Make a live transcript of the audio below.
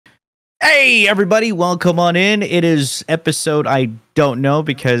Hey everybody, welcome on in. It is episode I don't know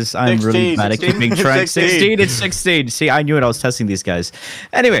because I'm 16, really bad at keeping track. 16, it's 16. See, I knew it. I was testing these guys.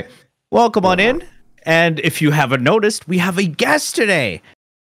 Anyway, welcome on in. And if you haven't noticed, we have a guest today.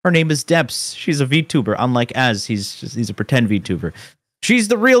 Her name is Debs. She's a VTuber, unlike Az. He's a pretend VTuber. She's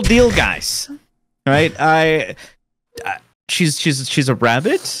the real deal, guys. Right? She's a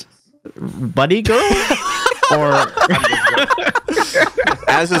rabbit bunny girl. Or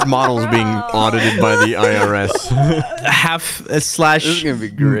as his model's being audited by the IRS. Slash this is gonna be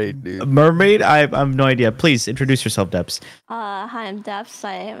great, dude. Mermaid. I have no idea. Please introduce yourself, Debs. Hi, I'm Debs.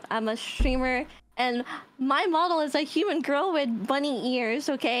 I'm a streamer, and my model is a human girl with bunny ears.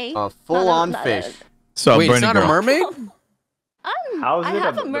 Okay. A full-on fish. So wait, it's not a mermaid? How is it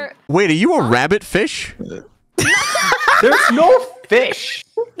have a Wait, are you a rabbit fish? There's no fish.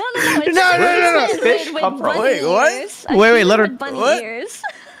 No. It's Fish come from. Wait, what? Wait, let her. Bunny What? ears.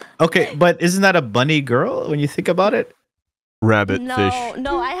 Okay, but isn't that a bunny girl when you think about it? Rabbit fish.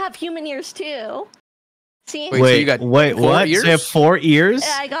 No, I have human ears too. See? Wait, so you got wait, four what? ears? So you have 4 ears?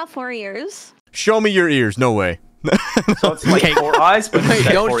 Yeah, I got 4 ears. Show me your ears. No way. So it's like 4 eyes, but Wait,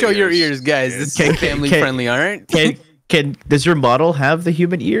 instead don't 4 show your ears, guys. This is family friendly, all right? Does your model have the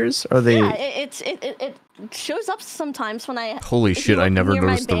human ears? Or they? Yeah, it shows up sometimes when I. Holy if shit! you I never near my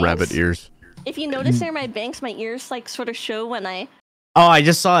noticed the rabbit bangs. ears. If you notice near my banks, my ears like sort of show when I. Oh, I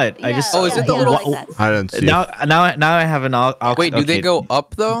just saw it. I Yeah, just. Oh, is it the like little- that. I didn't see. Now I have an. Wait, do they okay, go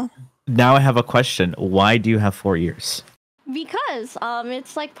up though? Now I have a question. Why do you have 4 ears? Because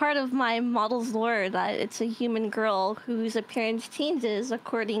it's like part of my model's lore that it's a human girl whose appearance changes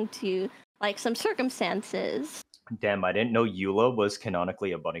according to like some circumstances. Damn, I didn't know Eula was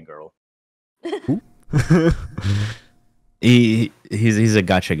canonically a bunny girl. He's a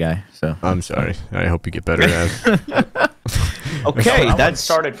gotcha guy. So I'm sorry. I hope you get better at. okay, That that's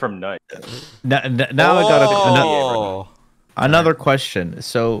started from night. now I got another question.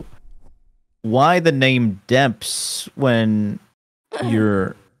 So, why the name Debs when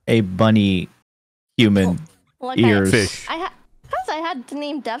you're a bunny human Like ears? Fish. Because I had the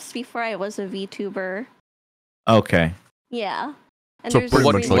name Debs before I was a VTuber. Okay, Yeah. And So there's pretty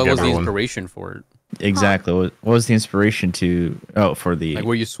What, much reason- like what was the everyone. inspiration for it? exactly. What was the inspiration to? Oh, for the. Like,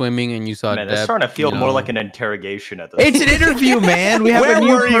 were you swimming and you saw Man, Deb, it's starting to feel you more know? like an interrogation at this It's an interview, man. We have Where a new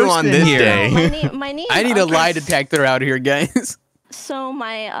were you on person this here. day? my name. I need a okay, lie detector out here, guys. So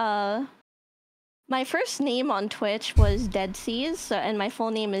my first name on Twitch was Dead Seas, and my full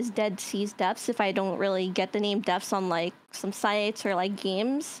name is Dead Seas Depths. If I don't really get the name Depths on like some sites or like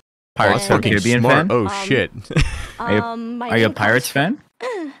games. Pirates Oh, of the fucking Caribbean Smart. fan? Oh Um, shit. Are you- My Are you a name Pirates comes-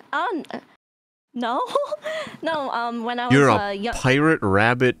 fan? No, no. When I was You're a young. pirate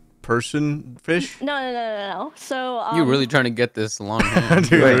rabbit person fish. No. So You really trying to get this long hand.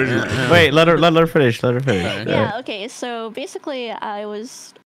 Dude, Wait, let her finish. Let her finish. Alright. Yeah. Okay. So basically, I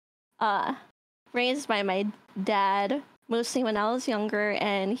was raised by my dad mostly when I was younger,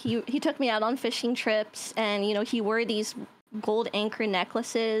 and he took me out on fishing trips, and he wore these gold anchor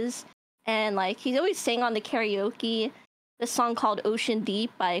necklaces, and like he always sang on the karaoke this song called Ocean Deep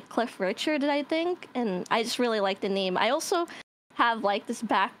by Cliff Richard, I think, and I just really like the name. I also have like this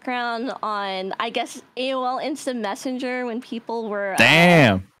background on, I guess, AOL Instant Messenger when people were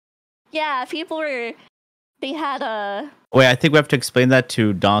Damn. yeah, people were, they had a Wait, I think we have to explain that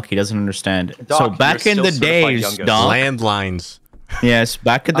to Doc. He doesn't understand. Doc, So back you're in the still certified days, youngest. Doc. Landlines. Yes,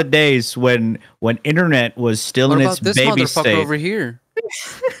 back in the days when internet was still What in about its this baby motherfucker state. over here?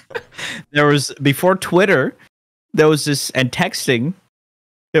 There was before Twitter, there was this and texting.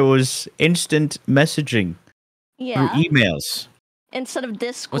 There was instant messaging yeah through emails. instead of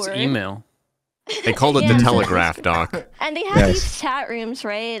Discord. What's email? They called it Yeah. the telegraph, Doc. And they had Yes. these chat rooms,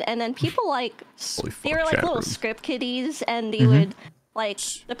 right? And then people like Holy they fuck, were like chat little rooms. script kiddies, and they Mhm. would like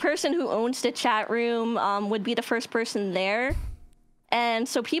the person who owns the chat room would be the first person there. And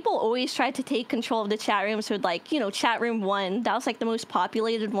so people always tried to take control of the chat room. So like, chat room 1, that was like the most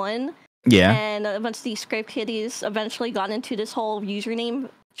populated one. Yeah. And a bunch of these script kiddies eventually got into this whole username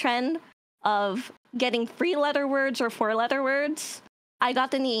trend of getting 3-letter words or 4-letter words. I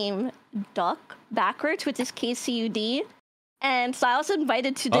got the name Duck backwards, which is KCUD. And so I was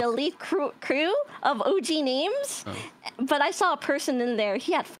invited to the Duck? elite crew of OG names. Oh. But I saw a person in there.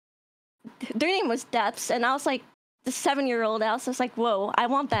 Their name was Depths. And I was like, the 7-year-old. I was just like, whoa, I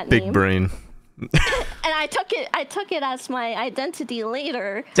want that Big name. brain. And I took it as my identity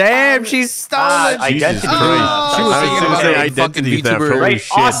later. Damn, she's stolen. Identity. Jesus Christ. Oh! She was I was thinking gonna about say identity fucking theft. VTuber. Holy Right,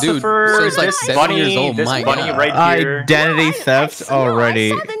 shit. Ossifer, so it's like this 7 bunny, years old, this my bunny God. right here. Identity theft already.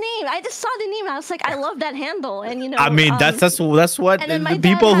 No, I saw the name. I just saw the name. I was like, I love that handle, and you know. I mean, that's what and then my the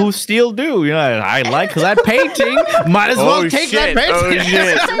dad people who had- steal do. You know, I like that painting. Might as well take that painting. Oh,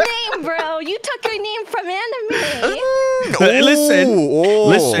 shit. That's the name, bro. You took your name from anime.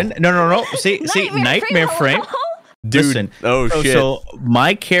 Listen. No. See, Nightmare Frame. Dude. Listen. Oh, shit. So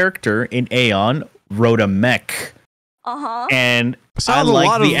my character in Aeon rode a mech, and Sounds a unlike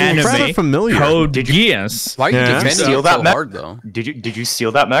lot the of rather anime familiar. Code Geass. Why are you Yeah. defending Steal it that so mech? hard though? Did you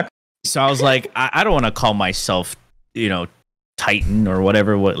steal that mech? So I was like, I don't want to call myself, you know, Titan or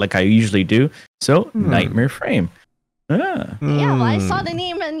whatever, like I usually do. So Nightmare Frame. Yeah, well, I saw the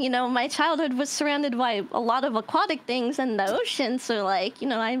name, and you know, my childhood was surrounded by a lot of aquatic things and the ocean. So, like, you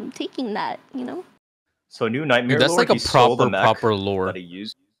know, I'm taking that. You know. So new Nightmare Dude, that's lore, like a he stole the proper mech lore. that he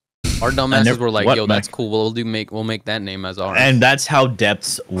used. Our dumbasses never- were like, what "Yo, that's mech? cool. We'll make that name as ours." And that's how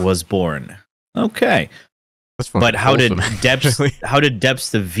Depths was born. Okay. That's fucking But how did wholesome, Depths actually.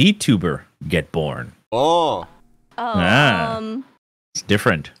 the VTuber get born? Oh. Oh, Ah. It's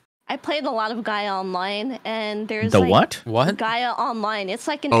different. I played a lot of Gaia Online, and there's The like, what? what? Gaia Online. It's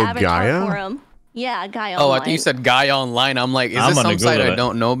like an Oh, avatar Gaia? forum. Yeah, Gaia Oh, I Online. thought you said Guy Online. I'm like, is I'm this gonna some site Google I it.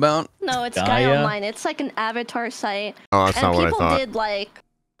 don't know about? No, it's Gaia? Gaia? Online. It's like an avatar site. Oh, that's And not what I people thought. did like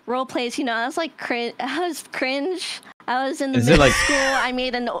role plays, you know, I was like I was cringe. I was in Is it middle like- school. I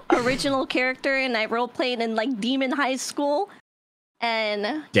made an original character and I role played in like Demon High School. And you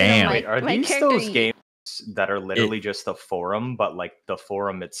know, Damn. my, Wait, are my these character, those games that are literally just a forum, but like the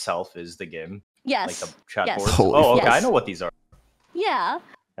forum itself is the game? Yes. Like the chat yes. boards? Holy Oh, okay, fuck. I know what these are. Yeah.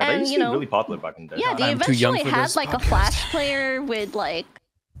 Yeah, they And, used you to be know- really popular back in the day. Yeah, they I'm too young eventually for had this like a podcast. Flash player with like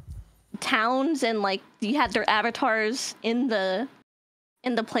towns and like you had their avatars in the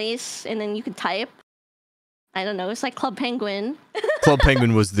place and then you could type. I don't know, it's like Club Penguin. Club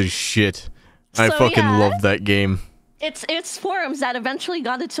Penguin was the shit. I So, fucking yeah. loved that game. It's forums that eventually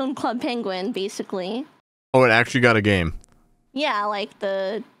got its own Club Penguin, basically. Oh, it actually got a game. Yeah, like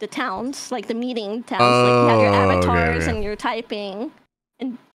the towns, like the meeting towns. Like you have your Oh, okay, avatars okay. and you're typing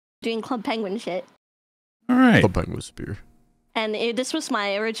and doing Club Penguin shit. All right. Club Penguin was spear. And this was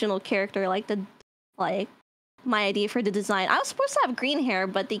my original character, like my idea for the design. I was supposed to have green hair,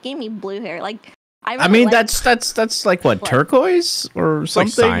 but they gave me blue hair. Like I I really mean, like- that's like what, What? turquoise or like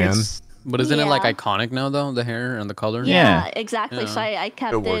something? cyan. It's- But isn't it like Yeah. iconic now though? The hair and the color. Yeah. Yeah, exactly. So Yeah. I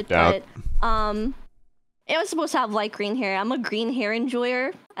kept It it, worked out. but it was supposed to have light green hair. I'm a green hair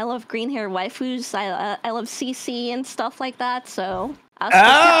enjoyer. I love green hair waifus. I love CC and stuff like that. So I was supposed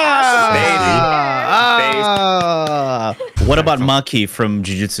to have What about Maki from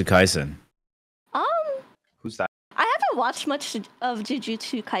Jujutsu Kaisen? Who's that? I haven't watched much of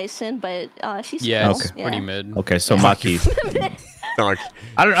Jujutsu Kaisen, but she's Yeah, cool. it's pretty mid. Okay, so Maki. Like,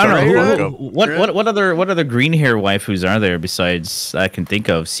 I don't Sorry, know go. what other green hair waifus are there besides I can think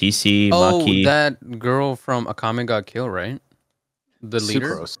of? CC, Oh, Maki. that girl from Akame got killed, right? The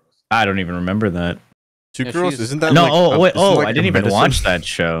leader. Sucrose. I don't even remember that. Sucrose, she's- isn't that No, like oh wait, isn't it like I a didn't even medicine? watch that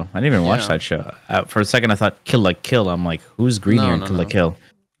show. I didn't even watch Yeah. that show. For a second, I thought Kill la Kill. I'm like, who's green No, hair in no, Kill la no. Kill?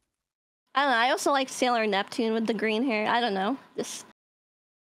 I don't know. I also like Sailor Neptune with the green hair. I don't know. There's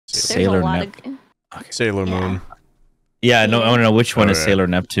Sailor a lot Neptune. of. Sailor Yeah. Moon. Yeah, no, I want to know which one is Alright. Sailor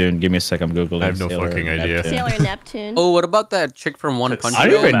Neptune. Give me a second. I'm googling. I have no Sailor fucking idea. Neptune. Sailor Neptune. Oh, what about that chick from One That's Punch I Man?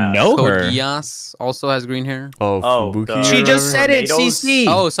 don't even Badass. know Code her. Geass also has green hair. Oh, Oh, Fubuki. the- or She just whatever? said it. Tornadoes? CC.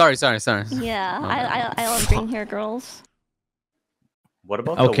 Oh, sorry. Yeah, Oh, I love green hair girls. What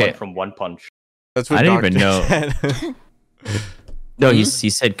about Okay. the one from One Punch? That's what I didn't even Doctor know. said. No, Hmm? he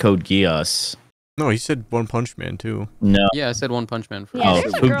said Code Geass. No, he said One Punch Man too. No, Yeah, I said One Punch Man for Yeah, Oh,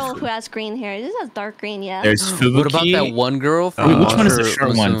 there's a Fub- girl who has green hair. This has dark green, yeah. there's Fubuki. What about that one girl Wait, from Wait, which one is the Monster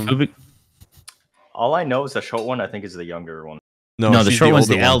short one? Musume? Fubuki? All I know is the short one. I think is the younger one. No, the she's short one's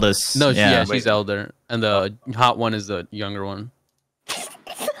the older one. eldest. No, yeah, Wait. she's elder, and the hot one is the younger one.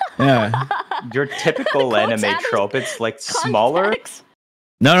 Yeah. Your typical anime Context- trope. It's like smaller. Context.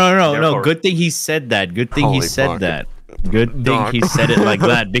 No. Therefore- Good thing he said that. Good thing he Holy said fuck. that. Good thing Dog. he said it like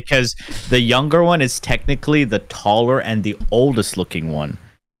that because the younger one is technically the taller and the oldest looking one.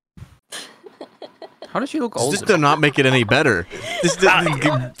 How does she look This older? does not make it any better.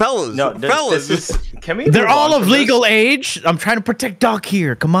 Fellas, No, fellas. this is. Can we? They're move all on of from this? legal age. I'm trying to protect Doc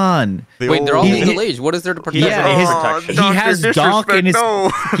here. Come on. Wait, they're all He- legal age. What is there to protect? Yeah, them? his- protection. he has Donk in his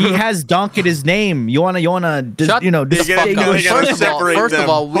he has Donk in his name. You wanna Shut you know the fuck up. distinguish. gotta First of all, separate them.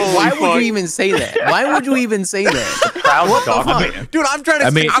 Holy why would fuck. you even say that? Why would you even say that? Proud dog. Dude, I'm trying to. I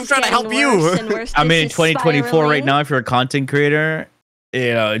mean- I'm trying to help Getting worse you. and worse. I mean, in This is 2024 right spiraling. now, if you're a content creator,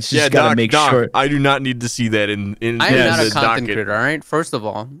 you know, it's just Yeah, gotta Doc, make Doc, sure. I do not need to see that in I am the not a content docket. creator. All right. First of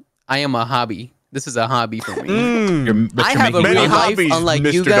all, I am a hobby. This is a hobby for me. But I you're have a making real money. life, hobbies, unlike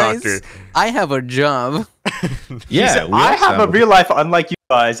you Mr. guys. Doctor. I have a job. Yeah, we I also have a real life unlike you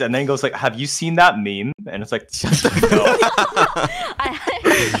guys, and then goes like, "Have you seen that meme?" And it's like, "Shut the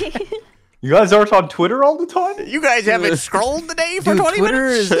You guys aren't on Twitter all the time? You guys haven't scrolled today for Dude, 20 Twitter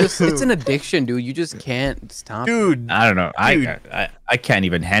minutes? is just—it's an addiction, dude. You just can't stop. Dude, I don't know. Dude. I can't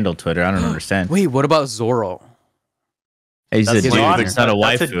even handle Twitter. I don't understand. Wait, what about Zorro? He's a That's dude. not- It's not a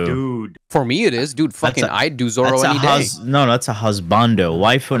That's a waifu. dude. For me, it is, dude. Fucking, a- I'd do Zorro That's a any day. no, that's a husbando.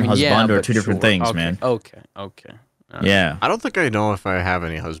 Waifu and Yeah, husbando are but two different sure. things, Okay, man. Okay. Alright. Yeah. I don't think I know if I have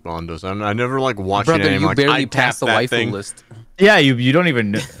any husbandos. I never like watched Brother, any. you Like, barely I passed the tapped that waifu thing. list. Yeah, you don't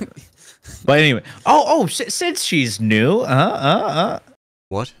even know. But anyway. Since she's new,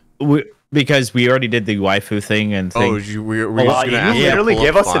 What? because we already did the waifu thing and thing. Oh, we were Well, just You gonna ask literally pull up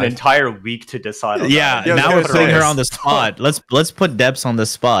gave us an 5. entire week to decide on Yeah, that. now we're that's putting her right. on the spot. Let's put Debs on the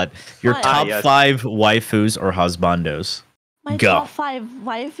spot. Your Ah, top yes. 5 waifus or husbandos. My Go. top 5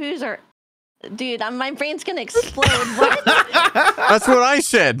 waifus are. Dude, my brain's gonna explode. What? That's what I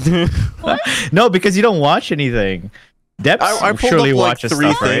said. No, because you don't watch anything. Debs I pulled surely up like watches 3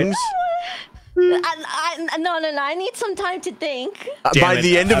 stuff, right? things. No. I need some time to think. Damn By it.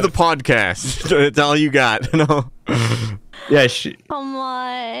 the end of the podcast, that's all you got. No. Yeah. Come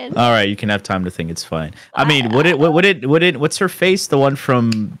on. All right, you can have time to think. It's fine. I mean, what's her face? The one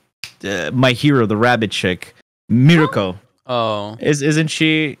from My Hero, the rabbit chick, Mirko. Oh, Isn't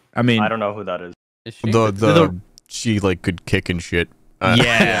she? I mean, I don't know who that is. is she? She like could kick and shit.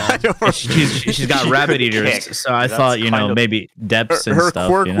 yeah. she's got rabbit Kick. eaters. So I That's thought, kind of- maybe depths and Her stuff.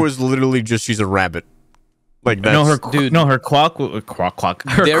 quirk you know? was literally just she's a rabbit. Like that's, No, her Dude. no, her quack.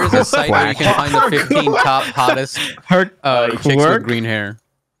 Her There is a site where you can find the 15 top hottest her chicks with quirk. green hair.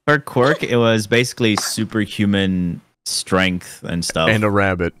 Her quirk. It was basically superhuman strength and stuff. and a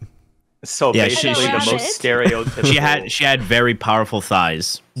rabbit. So Yeah, basically she- the she- most stereotypical. she had very powerful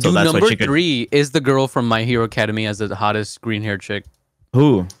thighs. So Dude, that's number what she could. 3 is the girl from My Hero Academy as the hottest green hair chick.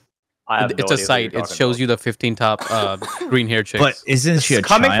 Who? I have It's no a idea who site. you're It talking shows about. you the 15 top green hair chicks. But isn't she a It's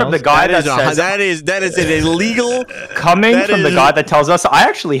coming child? from the guy that, says that is an illegal. coming that from the is- guy that tells us I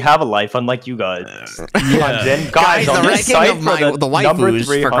actually have a life unlike you guys. Yeah. Then guys, on this site for the number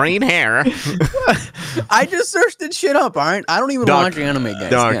 300 hair. I just searched this shit up, alright? I don't even Doc, watch anime, guys.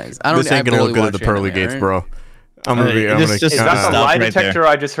 Doc, guys. I don't this ain't I gonna look barely good at the watch pearly anime, gates, alright? bro. I'm gonna be. I'm This gonna. just- Is that the Stop lie right there. detector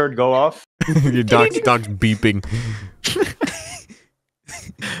I just heard go off? Doc's beeping.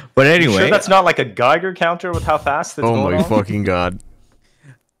 But You anyway, sure that's not like a Geiger counter with how fast it's Oh going my on? fucking god.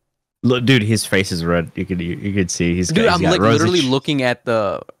 look, dude, his face is red. You could see he's. Dude, he's I'm got like rosy literally ch- looking at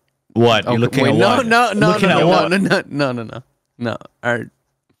the. What? Oh, You're looking wait, at no, what? no. Looking at what? No. Alright.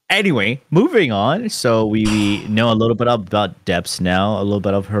 Anyway, moving on. So we know a little bit about Depths now, a little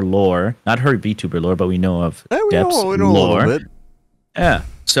bit of her lore. Not her VTuber lore, but we know of Depths we know a lore. little bit. Yeah.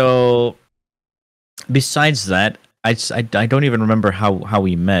 So besides that, I don't even remember how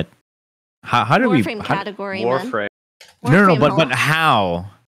we met. How did we? Warframe how- category, man. Warframe. no, Warframe but home. how?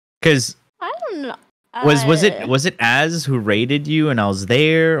 Because I don't know. was it Az who raided you and I was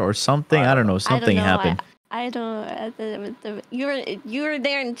there or something? I don't know. I Something don't know. happened. I don't. You were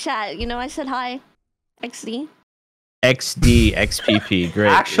there in chat. You know, I said hi. XD. XD XPP. Great.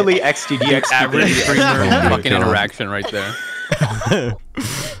 Actually, XDD, Average XDD. streamer Oh my fucking God. interaction right there.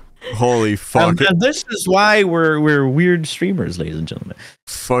 Holy fuck. And this is why we're weird streamers, ladies and gentlemen.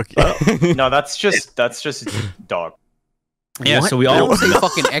 Fuck. No, that's just dog. Yeah, What? so we I all don't say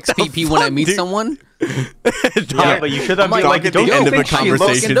fucking XPP when I meet dude? someone. Yeah, but you should have I'm been like, like, at don't the you end of the think she looks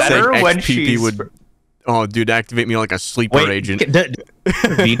conversation said better when XPP she's would. Oh, dude, activate me like a sleeper Wait, agent. the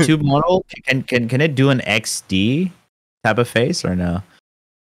VTube model can it do an XD type of face or no?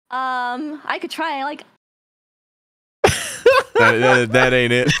 I could try. Like, That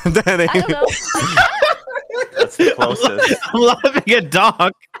ain't it. That ain't I don't it. know. That's the closest. I'm laughing at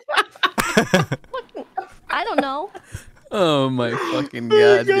Doc. I don't know. Oh my fucking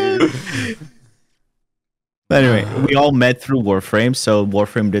god, dude. Anyway, we all met through Warframe, so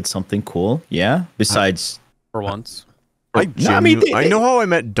Warframe did something cool. Yeah. Besides, For once. I know how I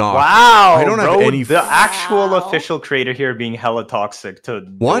met Doc. Wow, I don't have Road, any- the actual Wow. official creator here being hella toxic to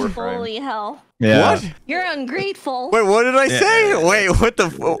What? Warframe. Holy hell. yeah. What? You're ungrateful. Wait, what did I say? Yeah. Wait, what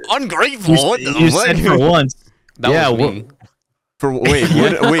the? Ungrateful. You, What the? you what? said for once. That Yeah, was me. For wait,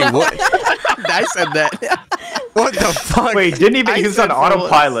 what? Wait, what? I said that. What the fuck? Wait, didn't even I use said on for once.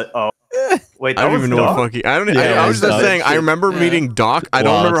 autopilot. Oh, wait, I that don't was even know what Doc? fucking. I don't. Yeah, I was it's just Doc. saying. I remember Yeah. meeting Doc. I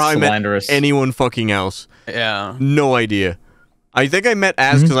don't Wow, remember it's how I met slanderous. anyone fucking else. Yeah. No idea. I think I met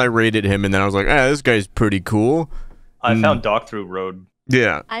Az because I rated him, and then I was like, "Ah, this guy's pretty cool." I found Doc through Road.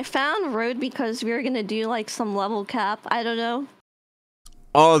 Yeah. I found Road because we were gonna do like some level cap. I don't know.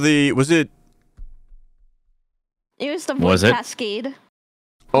 Oh, was it? It was the Was Void it? Cascade.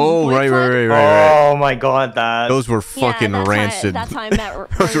 Oh, Void right. Oh my god, that. Those were fucking rancid. That's how I met.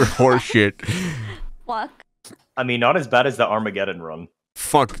 Those were horseshit. Fuck. I mean, not as bad as the Armageddon run.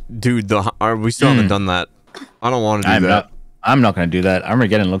 Fuck, dude. We still haven't done that. I don't want to do that. I'm not gonna do that.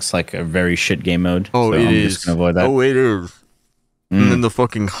 Armageddon looks like a very shit game mode. Oh, so it I'm is. just gonna avoid that. Oh, it is. And then the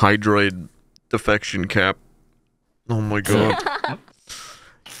fucking Hydroid defection cap. Oh my god. I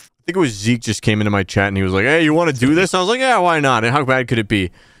think it was Zeke just came into my chat and he was like, "Hey, you want to do this?" I was like, "Yeah, why not? And how bad could it be?"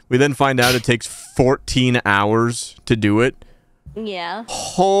 We then find out it takes 14 hours to do it. Yeah.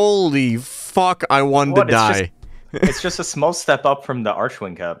 Holy fuck! I wanted to die. It's just a small step up from the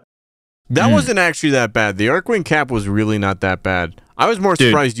Archwing cap. That wasn't actually that bad. The Archwing cap was really not that bad. I was more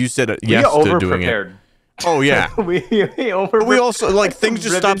surprised you said yes to doing it. Oh yeah. we also like things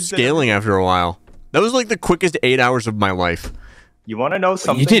just stopped scaling after a while. That was like the quickest 8 hours of my life. You want to know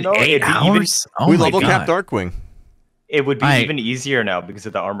something? You did though? 8 hours? We level capped Darkwing. It would be even easier now because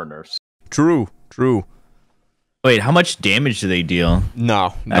of the armor nerfs. True. Wait, how much damage do they deal?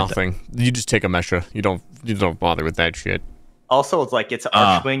 No, nothing. You just take a Mesha. You don't bother with that shit. Also, it's like it's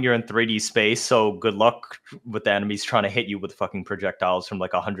Archwing. You're in 3D space, so good luck with the enemies trying to hit you with fucking projectiles from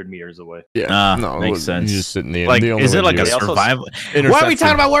like 100 meters away. Yeah, makes sense. You just sit in the like, is it like a survival? Why are we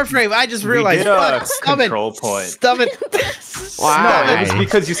talking about Warframe? I just realized. Control point. Stop it. Wow. No, it was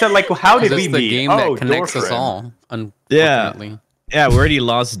because you said like, how did we meet? The game that connects us all. Yeah, we already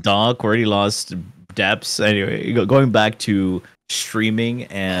lost Doc. We already lost Depths. Anyway, going back to streaming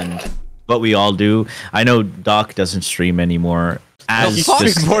and what we all do. I know Doc doesn't stream anymore. He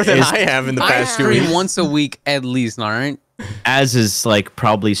streams more than I have in the past 2 weeks. I stream once a week at least, all right? Az is like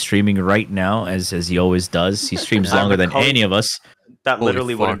probably streaming right now, as he always does. He streams longer than any of us. That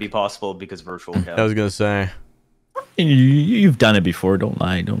literally wouldn't be possible because virtual cap. I was gonna say. You've done it before. Don't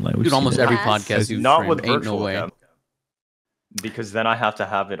lie. Dude, almost every podcast you've not streamed. with Ain't virtual no way. cap. Because then I have to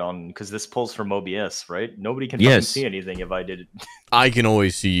have it on, because this pulls from OBS, right? Nobody can fucking see anything if I did it. I can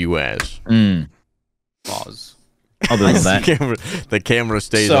always see you as. Pause. Other than that, the camera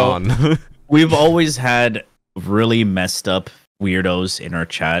stays on. We've always had really messed up weirdos in our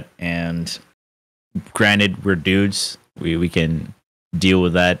chat, and granted, we're dudes. We can deal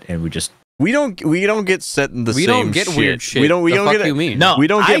with that, and we don't get set in the same. We don't get weird shit. We don't get you mean? No, we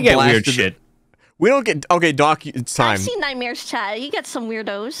don't get weird shit. We don't get Doc. It's time. I've seen Nightmare's chat. He gets some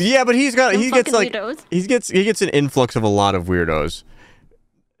weirdos. Yeah, but he gets like weirdos. he gets an influx of a lot of weirdos.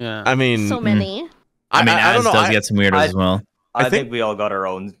 Yeah, I mean, so many. I don't know. Does get some weirdos as well. I think we all got our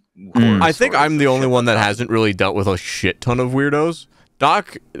own. I think I'm the only one that hasn't really dealt with a shit ton of weirdos.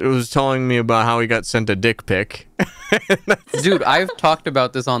 Doc was telling me about how he got sent a dick pic. Dude, I've talked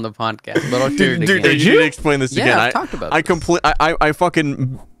about this on the podcast, but I'll share it again. Dude, you need to explain this again. I've talked about this. I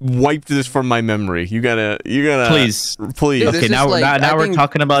fucking wiped this from my memory. You gotta please. Dude, okay, now we're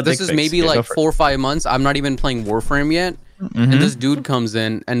talking about this is maybe like 4 or 5 months. I'm not even playing Warframe yet. And this dude comes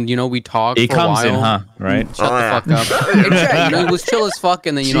in, and we talk for a while. He comes in, huh? Right? Shut the fuck up. He was chill as fuck,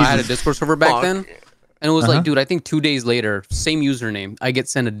 and then I had a Discord server back then. And it was like, dude, I think 2 days later, same username, I get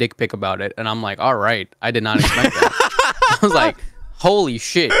sent a dick pic about it. And I'm like, all right, I did not expect that. I was like, holy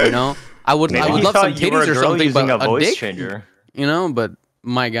shit, I would love some titties or something, but a dick, changer. But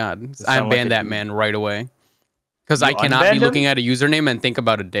my God, I banned that man right away. Because I cannot be looking at a username and think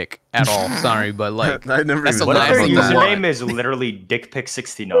about a dick at all. Sorry, but like, I never that's the what if last their thing I username want. is literally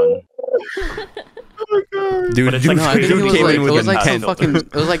dickpic69? Dude, it's like, No, I think it was like some intent. fucking,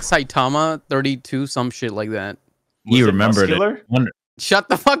 it was like Saitama 32, some shit like that. You remembered it. Shut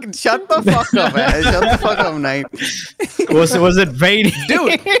the fuck up, man. Shut the fuck up, Knight. Was it veiny?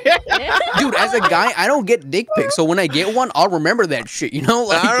 Dude, as a guy, I don't get dick pics, so when I get one, I'll remember that shit. Like,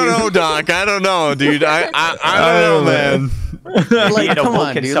 I don't know, Doc. I don't know, dude. I don't know, man. Like, come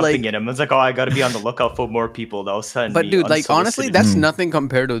on, dude. Something in him. It's like, oh, I gotta be on the lookout for more people. They'll send But me dude, like, honestly, unsolicited- that's nothing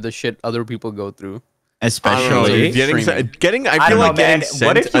compared to the shit other people go through. Especially getting. I I feel don't like know, man. getting What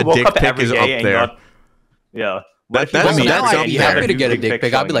sent if you a woke dick up pic every is day up and there. got... Yeah. That's I'd be up happy there. to get a dick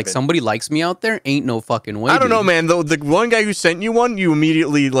pic. I'd be like, showing somebody likes me out there? Ain't no fucking way. I don't know, dude. man. Though the one guy who sent you one, you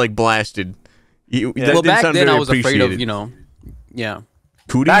immediately like blasted. That Well, didn't back sound then very I was afraid of, appreciated. yeah.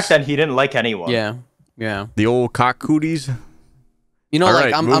 Cooties? Back then, he didn't like anyone. Yeah. The old cock cooties. All All like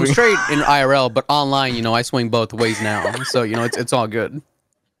right, I'm moving. straight in IRL, but online, I swing both ways now. So it's all good.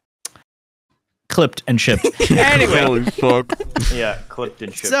 clipped and shipped. Anyway, Holy fuck. Yeah, clipped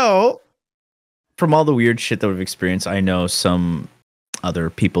and shipped. so from all the weird shit that we've experienced, I know some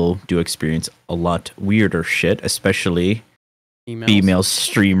other people do experience a lot weirder shit, especially female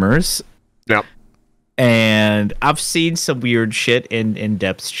streamers. Yep. And I've seen some weird shit in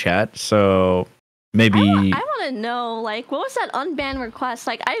Depth's chat, so maybe I want to know, like, what was that unbanned request?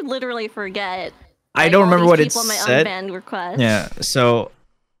 Like, I literally forget. I like, don't all remember these what it people in my said. Unbanned request. Yeah, so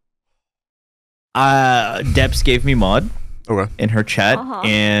Debs gave me mod in her chat,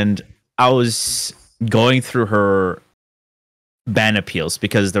 and I was going through her ban appeals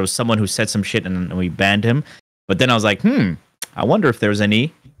because there was someone who said some shit and we banned him. But then I was like, I wonder if there's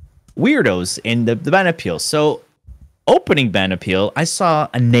any weirdos in the ban appeal. So opening ban appeal, I saw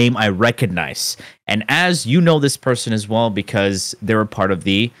a name I recognize. And as you know this person as well, because they were part of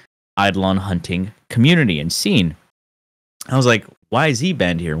the Eidolon hunting community and scene. I was like, why is he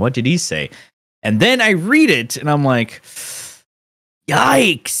banned here? What did he say? And then I read it and I'm like,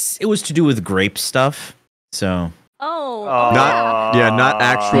 yikes. It was to do with grape stuff. So not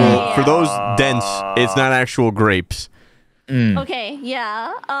actual for those dents, it's not actual grapes. Okay,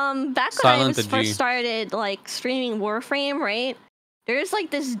 yeah. Back when I was first started like streaming Warframe, right? There's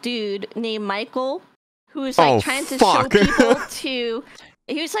like this dude named Michael who's like trying to show people to.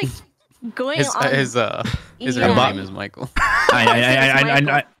 He was like going on. His real name is Michael.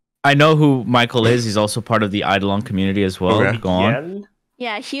 I know who Michael is. He's also part of the Eidolon community as well. Okay. Go on.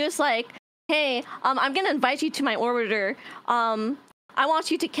 Yeah, he was like, "Hey, I'm gonna invite you to my orbiter. I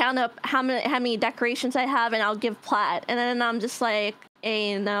want you to count up how many decorations I have, and I'll give plat." And then I'm just like,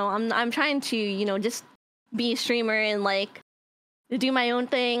 "Hey, no, I'm trying to just be a streamer and like do my own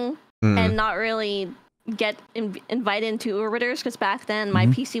thing and not really get invited into orbiters because back then my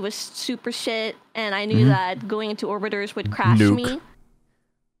PC was super shit and I knew that going into orbiters would crash me."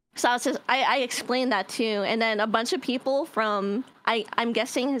 So I explained that too, and then a bunch of people from I'm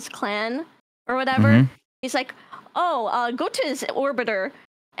guessing his clan or whatever. He's like, "Oh, go to his orbiter,"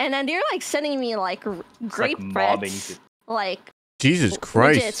 and then they're like sending me like grape threats, like Jesus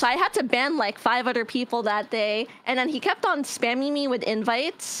Christ. Legit. So I had to ban like 5 other people that day, and then he kept on spamming me with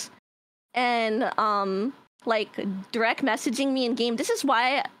invites and like direct messaging me in game. This is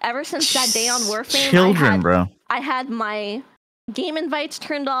why ever since that day on Warframe, I had my game invites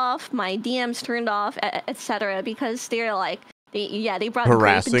turned off, my DMs turned off, etc. because they're like they brought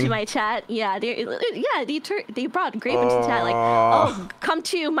grape into my chat. They brought grape into the chat, like, "Oh, come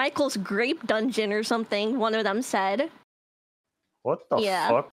to Michael's grape dungeon" or something, one of them said. What the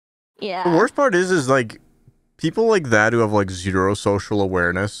fuck? Yeah. The worst part is like people like that who have like zero social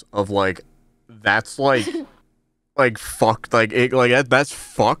awareness of like that's like like fucked, like it, like that's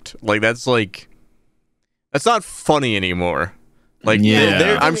fucked, like that's not funny anymore. Like,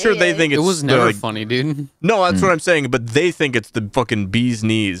 I'm sure they think it was never funny, dude. No, that's what I'm saying. But they think it's the fucking bee's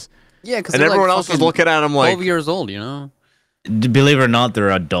knees. Yeah, because everyone else is looking at them like 12 years old, you know. Believe it or not,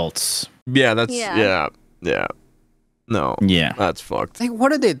 they're adults. Yeah, that's No, that's fucked. Like,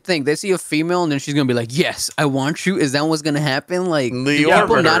 what do they think? They see a female and then she's gonna be like, "Yes, I want you." Is that what's gonna happen? Like, do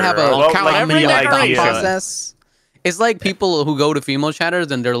people not have a thought process? It's like people who go to female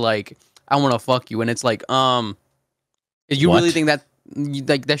chatters and they're like, "I want to fuck you," and it's like, you really think that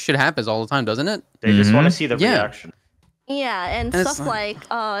like that shit happens all the time, doesn't it? They just want to see the reaction. Yeah, and stuff like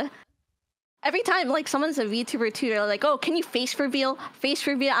every time like someone's a VTuber too, they're like, "Oh, can you face reveal? Face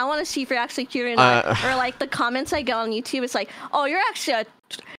reveal. I want to see if you're actually cute or not." Or like the comments I get on YouTube, it's like, "Oh, you're actually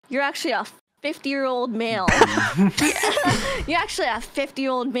a 50-year-old male. You're actually a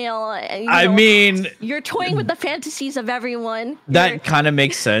 50-year-old male." I mean, you're toying with the fantasies of everyone. That kind of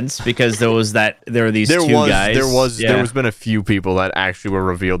makes sense because there were these two guys. There's been a few people that actually were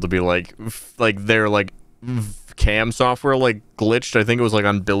revealed to be like their like cam software like glitched. I think it was like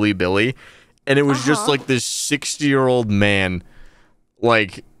on Bilibili, and it was just like this 60-year-old man,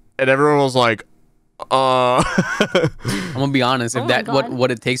 like, and everyone was like, I'm gonna be honest. If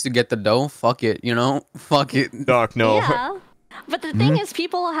what it takes to get the dough, fuck it, fuck it. Doc, no. Yeah. But the thing is,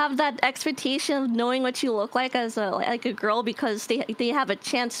 people have that expectation of knowing what you look like as a girl because they have a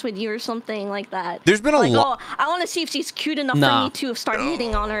chance with you or something like that. There's been a lot. "Oh, I want to see if she's cute enough for me to start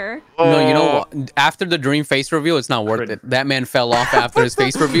hitting on her." No, you know what? After the dream face reveal, it's not worth it. That man fell off after his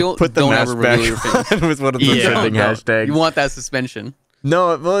face reveal. Put the mask back on with one of the trending hashtags. You want that suspension?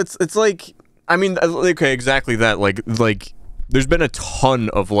 No, well, it's like, I mean, okay, exactly that. Like, there's been a ton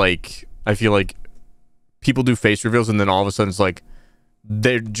of like, I feel like people do face reveals and then all of a sudden it's like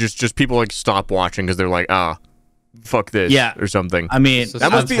they're just people like stop watching because they're like, fuck this, or something. I mean,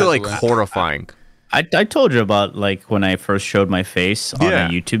 that must be like horrifying. I told you about like when I first showed my face on a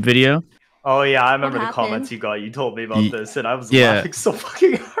YouTube video. Oh yeah, I remember the comments you got. You told me about this, and I was laughing so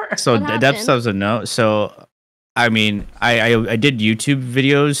fucking hard. So Depth doesn't know. So I mean, I did YouTube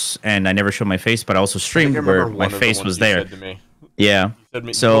videos and I never showed my face, but I also streamed where my face was there. Yeah.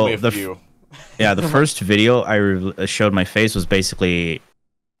 You So told me a the few. yeah, the first video I showed my face was basically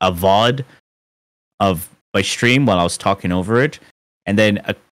a VOD of my stream while I was talking over it, and then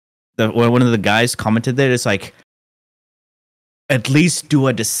one of the guys commented that it's like, at least do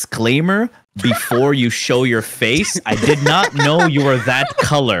a disclaimer before you show your face. I did not know you were that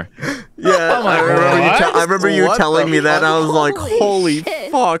color. Yeah, I remember you telling me that. I was like, holy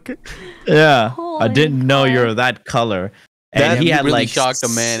fuck. Yeah, I Holy didn't know you fuck. were that color. That And he had really like shocked a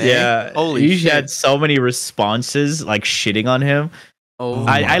man, eh? Yeah, Holy he shit. had so many responses like shitting on him. Oh,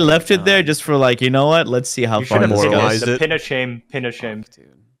 I left it there just for like, you know what? Let's see how You far should have this pinned moralized goes. it. it. Pin a shame. Pin a shame.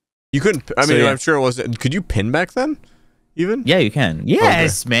 You couldn't. I So, mean, yeah. I'm sure it was. Could you pin back then? Even? Yeah, you can.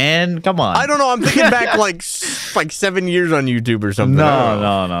 Yes, man. Come on. I don't know. I'm thinking back like 7 years on YouTube or something. I don't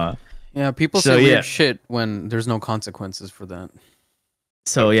know. No. Yeah, people So, say yeah. weird shit when there's no consequences for that.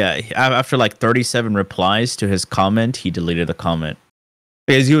 So yeah, after like 37 replies to his comment, he deleted the comment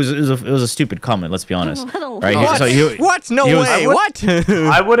because it was a stupid comment. Let's be honest, right? What? So What? No he was- way. What?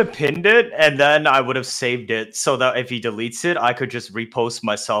 I would have pinned it and then I would have saved it so that if he deletes it, I could just repost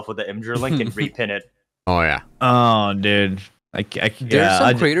myself with the Imgur link and repin it. Oh yeah. Oh, dude. There's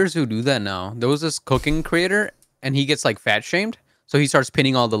some creators who do that now. There was this cooking creator, and he gets like fat shamed, so he starts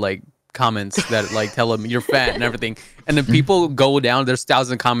pinning all the like comments that like tell him you're fat and everything, and then people go down. There's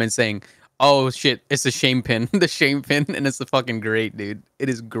 1,000 comments saying, "Oh shit, it's a shame pin, the shame pin," and it's fucking great, dude. It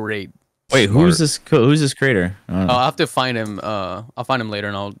is great. Wait, who's this creator? I don't know. I'll have to find him. I'll find him later,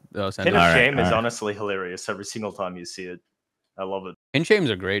 and I'll send Pin it. a Alright, shame is alright. honestly hilarious every single time you see it. I love it. Pin shames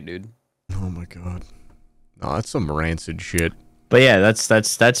are great, dude. Oh my god. No, that's some rancid shit. But yeah,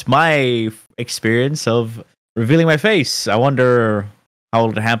 that's my experience of revealing my face. I wonder how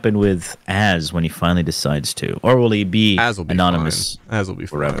it'll happen with Az when he finally decides to, or will he be Az will be anonymous fine. Az will be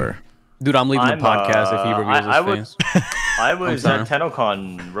forever? Dude, I'm leaving I'm, the podcast if he reveals I his would- face. I was sorry. at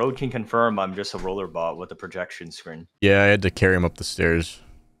TennoCon. Road can confirm I'm just a roller bot with a projection screen. Yeah, I had to carry him up the stairs.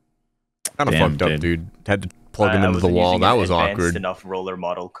 Kind of Damn, fucked up, dude. Had to plug him I into the wasn't wall. using That an was advanced awkward. enough roller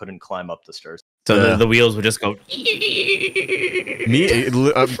model couldn't climb up the stairs. So Yeah. the wheels would just go.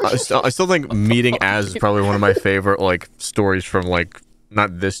 I still think meeting Az is probably one of my favorite like stories from like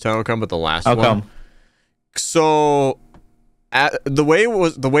not this TennoCon but the last How one. come? So the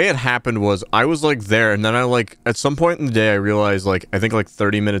way it happened was I was like there, and then I like at some point in the day I realized like I think like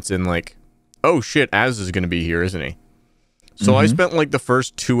 30 minutes in like, oh shit, Az is gonna be here, isn't he? So I spent like the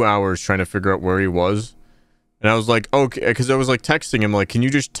first 2 hours trying to figure out where he was, and I was like, okay, because I was like texting him like, can you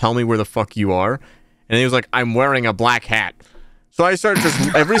just tell me where the fuck you are? And he was like, I'm wearing a black hat. So I started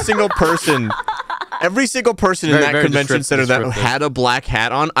just every single person in that very convention center that descriptive. had a black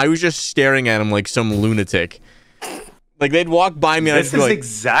hat on, I was just staring at him like some lunatic. Like they'd walk by me and I'd This be is like,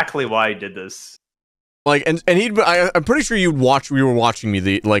 exactly why I did this. like, and I'm pretty sure you were watching me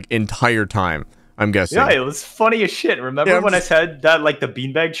the like entire time. I'm guessing. Yeah, it was funny as shit. Remember Yeah, when I said that like the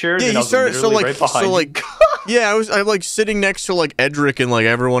beanbag chairs? Yeah, and you I was started so literally like right behind so like yeah, I'm like sitting next to like Edric and like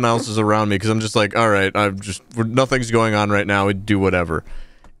everyone else is around me because I'm just like, all right, nothing's going on right now. We'd do whatever.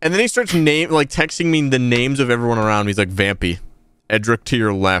 And then he starts texting me the names of everyone around me. He's like, Vampy, Edric to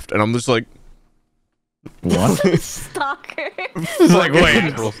your left, and I'm just like, What? Stalker. Like,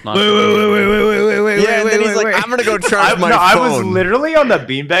 wait. yeah. And then he's like, I'm gonna go charge my phone. I was literally on the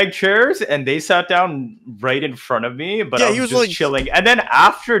beanbag chairs and they sat down right in front of me, but Yeah, I was he was just like- chilling. And then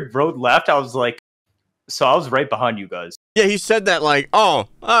after Road left, I was like, so I was right behind you guys. Yeah, he said that like, oh,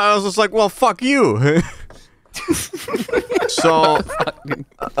 I was just like, well, fuck you. So,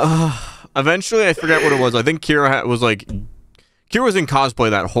 eventually, I forget what it was. I think Kira was in cosplay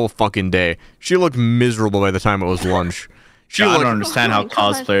that whole fucking day. She looked miserable by the time it was lunch. She I don't looked, understand Oh how my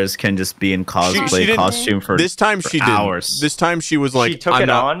God. cosplayers can just be in cosplay didn't- costume for this time for she didn't. hours. This time she was like, she took I'm it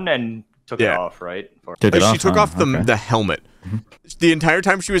not, on and took it Yeah. off, right? Took it She off, took huh? off the Okay. the helmet. The entire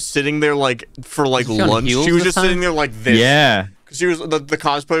time she was sitting there like for like Was she on lunch, heels she was this just sitting time? there like this. Yeah. Because she was the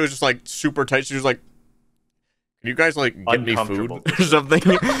cosplay was just like super tight. She was like, "Can you guys like get me food Uncomfortable. or something?"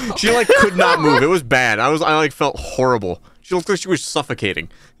 She like could not move. It was bad. I like felt horrible. She looked like she was suffocating.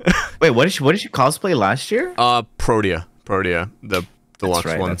 Wait, what did she cosplay last year? Protea, the deluxe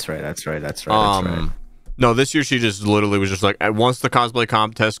one. That's right. No, this year she just literally was just like, once the cosplay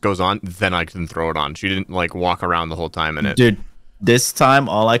contest goes on, then I can throw it on. She didn't like walk around the whole time in it. Dude, this time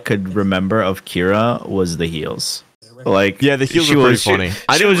all I could remember of Kira was the heels. Like, Yeah, the heels she were pretty was- funny.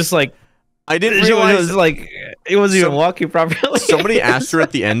 She was just like, I didn't she realize. was like, it wasn't even walking properly. Somebody asked her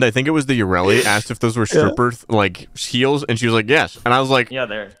at the end, I think it was the Urelli, asked if those were stripper like heels, and she was like, yes. And I was like, Yeah,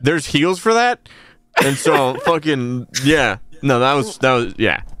 there. there's heels for that? And so fucking yeah. No, that was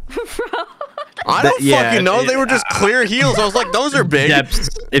yeah. I don't fucking know. They were just clear heels. I was like, those are big. Depths,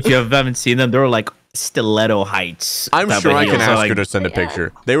 if you haven't seen them, they were like stiletto heights. I'm sure I can ask her to send a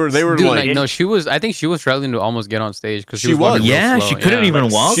picture. They were Dude, like, no, she was. I think she was struggling to almost get on stage because She was. Yeah, she couldn't even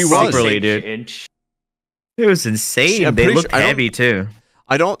walk properly, dude. Inch. It was insane. They looked heavy too.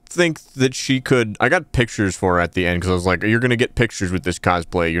 I don't think that she could. I got pictures for her at the end because I was like, "You're gonna get pictures with this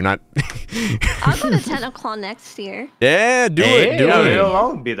cosplay. You're not." I'll go to 10 o'clock next year. Yeah, do it. Do Yeah, it.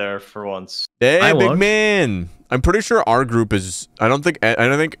 I'll be there for once. Hey, I big won't. man. I'm pretty sure our group is. I don't think.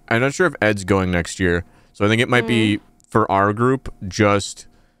 I'm not sure if Ed's going next year. So I think it might be for our group just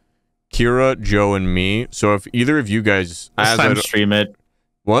Kira, Joe, and me. So if either of you guys, This time stream it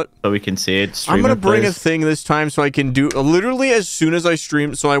what? so we can see it. I'm gonna bring a thing this time so I can do literally as soon as I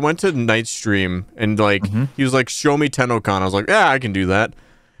stream. So I went to Night Stream and like he was like, "Show me Tennokan." I was like, "Yeah, I can do that."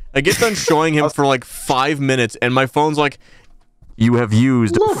 I get done showing him for like 5 minutes, and my phone's like, "You have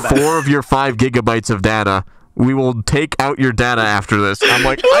used 4 of your 5 gigabytes of data. We will take out your data after this." I'm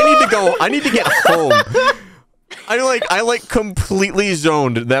like, I need to go. I need to get home. I like completely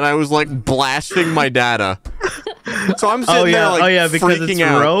zoned that I was like blasting my data. So I'm sitting there like because freaking it's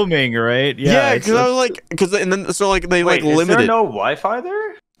out. roaming, right? Yeah, because I was like, and then so like they Wait, like is limited. there no Wi-Fi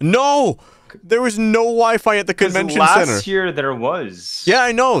there? No, there was no Wi-Fi at the convention last center. year there was. Yeah,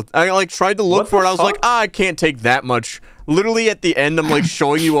 I know. I like tried to look What for the it. I was like, fuck? I can't take that much. Literally at the end, I'm like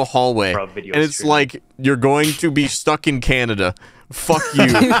showing you a hallway, Bro, video and it's stream. like you're going to be stuck in Canada. Fuck you.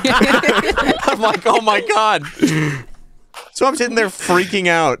 I'm like, oh my god. So I'm sitting there freaking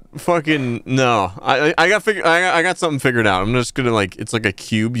out. Fucking no. I got something figured out. I'm just gonna like, it's like a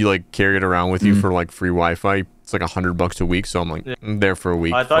cube. You like carry it around with you for like free Wi-Fi. It's like $100 a week. So I'm like, I'm there for a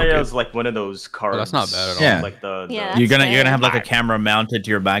week. I thought Fuck it was like one of those cards. that's not bad at all. Yeah. Like Yeah. You're gonna have like a Fuck. camera mounted to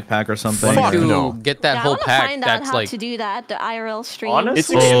your backpack or something. Fuck to no. get that Yeah, whole I want to pack. find out That's how like to do that, the IRL stream.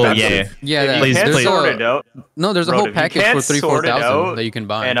 Honestly, It's Oh expensive. yeah. yeah. Please, you can't please. sort it out. No, there's a Bro, whole if you package can't for 3-4 sort it thousand out, that you can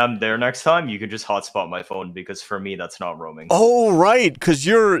buy. And I'm there next time, you can just hotspot my phone because for me that's not roaming. Oh right, because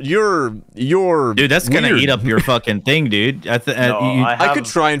you're Dude, that's gonna weird. eat up your fucking thing, dude. No, I could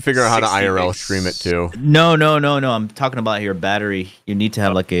try and figure out how to 60 IRL gigs. stream it too. No. I'm talking about your battery. You need to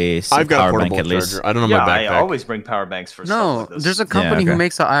have like a I've got a power portable bank at least. charger. I don't know Yeah, my I backpack. always bring power banks for stuff no, like this. there's a company who okay.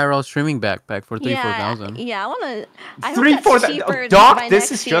 makes an IRL streaming backpack for 3-4 Yeah, thousand. yeah, I want to. I Three, hope four. that's cheaper Doc, by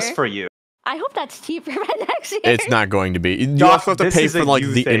this next is just year. for you. I hope that's cheaper by next year. It's not going to be. You Doc, also have to this pay is for a like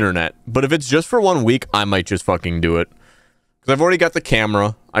you the thing. internet. But if it's just for 1 week, I might just fucking do it. Because I've already got the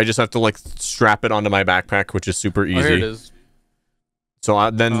camera. I just have to like strap it onto my backpack, which is super easy. Oh, here it is.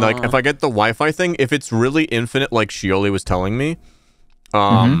 So then like if I get the Wi-Fi thing, if it's really infinite like Shioli was telling me,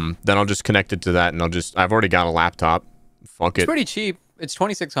 then I'll just connect it to that and I've already got a laptop. Fuck It's it. pretty cheap. It's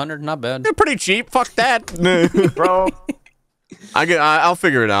 2,600. Not bad. They're pretty cheap. Fuck that. Bro, I'll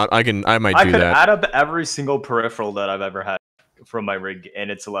figure it out. I might I do could that. add up every single peripheral that I've ever had from my rig,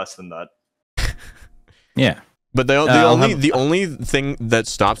 and it's less than that. Yeah. But I'll the only thing that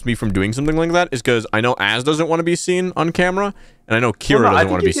stops me from doing something like that is because I know Az doesn't want to be seen on camera, and I know Kira Well, no, I doesn't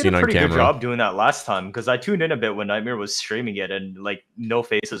think want to be you did seen a on pretty good camera. job doing that last time because I tuned in a bit when Nightmare was streaming it, and like no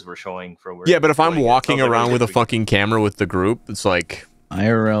faces were showing for where. Yeah, but if I'm doing it. walking Sounds like around really with a good. fucking camera with the group, it's like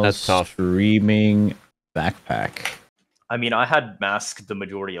IRL That's tough. streaming backpack. I mean, I had masked the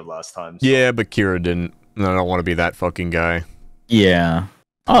majority of last time. So. yeah, but Kira didn't. And I don't want to be that fucking guy. Yeah.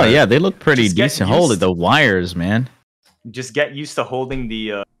 Oh yeah, they look pretty Just get decent. used- Holy, the wires, man. Just get used to holding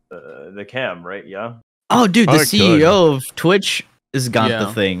the cam, right? Yeah. Oh, dude, the I could. CEO of Twitch has got Yeah.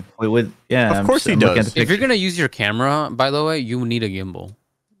 the thing. With yeah, Of course he looking at does. the If you're picture. gonna use your camera, by the way, you need a gimbal.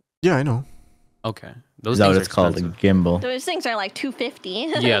 Yeah, I know. Okay, those Is that what things it's are called? A expensive. gimbal. Those things are like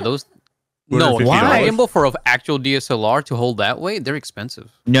 250. Yeah, those. No, $250. why? A gimbal for an actual DSLR to hold that weight, they're expensive.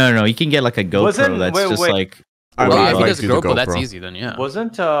 No, you can get like a GoPro Wasn't- that's wait, just wait. like. I Well, would yeah, if he like does a to do the GoPro, that's GoPro. easy then. Yeah.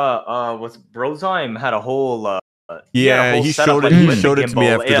 Wasn't was Brozime had a whole Yeah, whole he setup, showed it. like, He with the showed it to me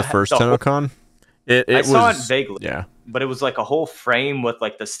gimbal. after the Yeah, first whole- TennoCon. It I was saw it vaguely. Yeah. But it was like a whole frame with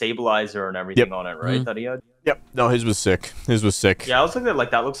like the stabilizer and everything on it, right? Mhm. That he had. Yep. No, his was sick. His was sick. Yeah, I was looking at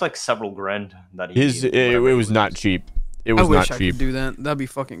like that looks like several grand that he. His it was not cheap. It was not cheap. do that. That'd be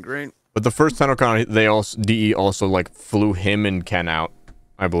fucking great. But the first TennoCon, they also DE also like flew him and Ken out.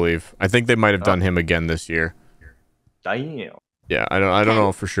 I believe. I think they might have done him again this year. Damn. Yeah, I don't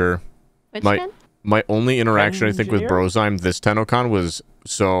know for sure. Which My- one? My only interaction I think with Engineer? Brozime this TennoCon was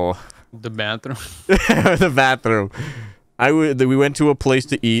so The bathroom. the bathroom. We went to a place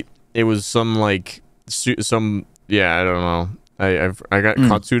to eat. It was some like some yeah, I don't know. I got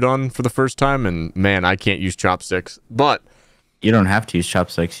katsudon for the first time, and man, I can't use chopsticks. But You don't have to use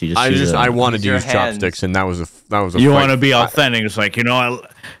chopsticks. You just. I wanted to your use hands. chopsticks, and that was a. You fight. want to be authentic? It's like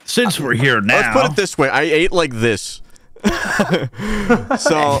since we're here now. Let's put it this way: I ate like this.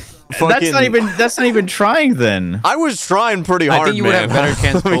 So that's not even trying. Then I was trying pretty hard. I think you man. would have better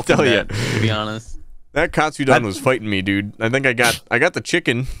chance. Let me tell you, to be honest. that Katsudon was fighting me, dude. I think I got the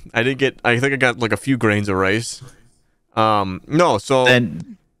chicken. I think I got like a few grains of rice. No, so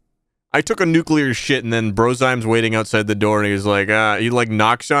then I took a nuclear shit, and then Brozime's waiting outside the door, and he was like, he like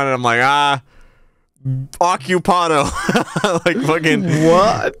knocks on it. I'm like, occupado, like fucking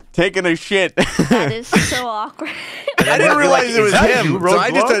what? taking a shit. That is so awkward. I didn't realize it was him. So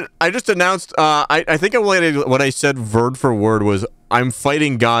Roadblock? I just announced. I think what I said word for word was, "I'm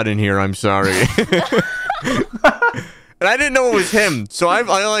fighting God in here. I'm sorry." And I didn't know it was him. So I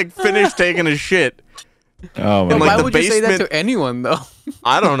like finished taking a shit. Oh But my like, why the would you say that basement- to anyone though?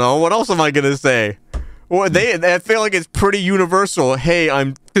 I don't know. What else am I gonna say? Well, I feel like it's pretty universal. Hey,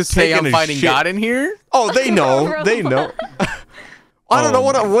 I'm To say taking I'm a fighting shit. God in here? Oh, they know. They know. I don't know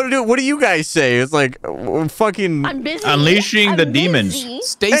what do you guys say? It's like fucking. I'm busy. Unleashing the I'm demons. busy.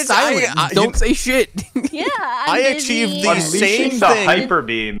 Stay It's- silent. Don't say shit. Yeah, I I'm achieved busy. the Unleashing same the thing. hyper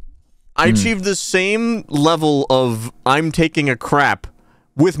beam. I achieved the same level of I'm taking a crap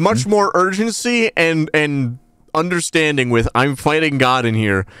with much more urgency and understanding with I'm fighting God in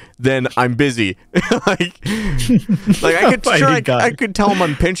here than I'm busy. like I could tell him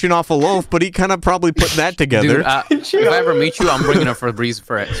I'm pinching off a loaf, but he kind of probably put that together. Dude, if I ever meet you, I'm bringing a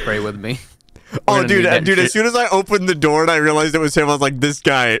Febreze spray with me. Oh, gonna need that dude! As shit. soon as I opened the door and I realized it was him, I was like, "This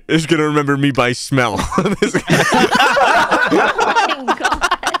guy is gonna remember me by smell." This guy- Oh my god.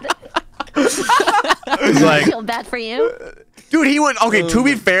 It's I like feel bad for you. Dude, he went. Okay, to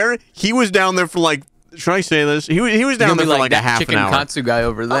be fair, he was down there for like. Should I say this? He was You're down gonna there be for like a that half chicken an hour. katsu guy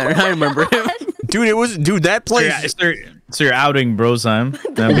over there. I remember him. Dude, that place. so you're outing Brozime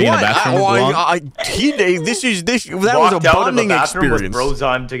being in the bathroom. alone? That was a Walked out of the bonding bathroom experience. with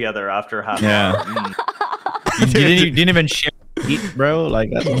Brozime together after half Yeah. an hour. you didn't even share eat, bro.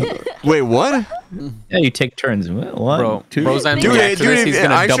 Like Wait, what? yeah, you take turns. One, Bro, two. Brozime's Dude, after this, he's I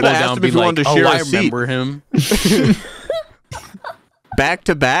gonna should've double asked down him and be if he like, wanted to oh, share I a seat." remember him. Back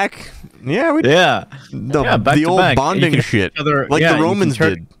to back? Yeah, we Yeah. the, Yeah, back the to old back. bonding You can shit, other- like yeah, the you can Romans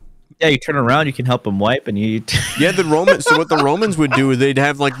turn- did. Yeah, you turn around, you can help them wipe, and you. Yeah, the Romans. So what the Romans would do is they'd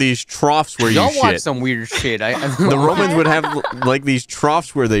have like these troughs where Y'all you watch shit. some weird shit. The Romans would have like these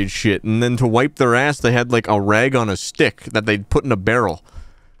troughs where they'd shit, and then to wipe their ass, they had like a rag on a stick that they'd put in a barrel.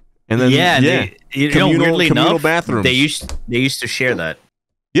 And then They, weirdly communal enough, bathrooms. they used to share that.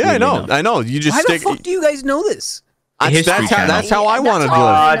 Yeah, I weirdly know. enough. I know. You just Why stick. the fuck do you guys know this? History channel. That's how I That's wanted to all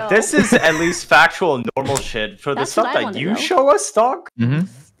live. I know. This is at least factual, normal shit. For the That's stuff what I that wanna you know. show us, dog, Mm-hmm.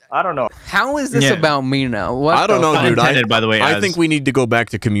 I don't know. How is this Yeah. about me now? What I don't the know, fuck? dude. Intended, by the way, I as- think we need to go back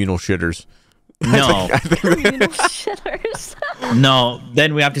to communal shitters. No, Communal shitters. no.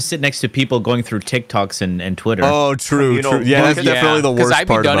 Then we have to sit next to people going through TikToks and Twitter. Oh, true, Communal- true. Yeah, that's Yeah, definitely the Because worst I'd be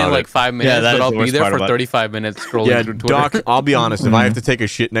part done about in like it. 5 minutes, that but is I'll the be worst there part for about it. 35 minutes scrolling Yeah, through Twitter. Doc, I'll be honest. If I have to take a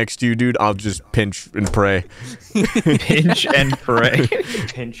shit next to you, dude, I'll just pinch and pray. Pinch and pray,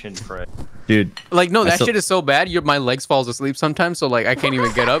 Pinch and pray. dude. Like, no, that still- shit is so bad. My legs falls asleep sometimes, so like I can't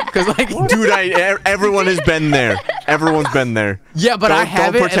even get up because like. Dude, everyone has been there. Everyone's been there. Yeah, but I Don't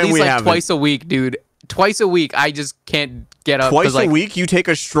have it at pretend least we like haven't. twice a week, dude. Twice a week, I just can't get up. Twice 'cause, like, a week, you take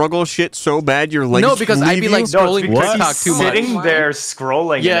a struggle shit so bad your legs No, because I'd leave be like you? No, scrolling it's because TikTok he's too much. sitting there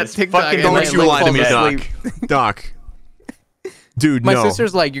scrolling. Yeah, and it's TikTok, fucking and Don't my you leg lie to me, falls Doc. asleep. Doc. Dude, My no.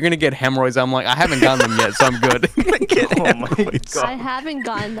 sister's like, you're gonna get hemorrhoids. I'm like, I haven't gotten them yet, so I'm good. Oh my I god. haven't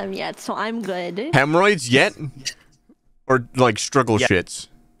gotten them yet, so I'm good. Hemorrhoids yet? Or like struggle Yeah. shits?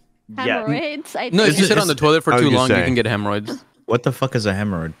 Yeah. Hemorrhoids. No, if you Is sit it- on the toilet for I was too gonna long, you say. can get hemorrhoids. What the fuck is a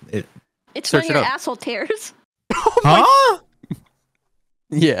hemorrhoid? It's Search when it your up. asshole tears. Huh?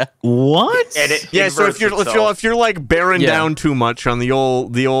 Yeah. What? And it Yeah, so inverts itself. if you're like bearing Yeah. down too much on the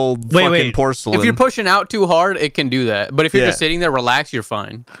old Wait, fucking porcelain. If you're pushing out too hard, it can do that. But if you're Yeah. just sitting there relaxed, you're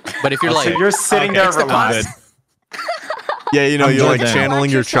fine. But if you're like, So you're sitting there it's the relaxed. yeah, you know, I'm you're good like then.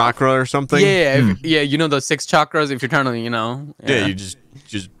 channeling your Watch yourself. chakra or something. yeah, yeah, you know those 6 chakras. If you're trying to, you know, Yeah, you just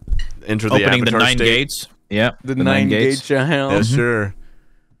enter the Opening the avatar 9 state. gates. Yeah, the 9 gates of hell. Yes, sir.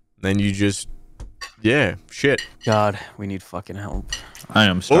 Then you just, yeah, shit. God, we need fucking help. I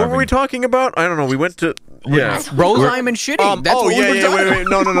am What starving. were we talking about? I don't know. We went to yeah. Brozime and shitting. That's oh what yeah, we were yeah.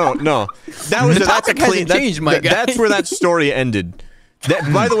 talking Wait. No. That was The that's a topic clean. hasn't changed, my guy. That's where that story ended.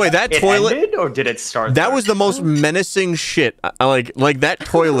 That, by the way, that It toilet. ended, or did it start? That there? was the most menacing shit. Like that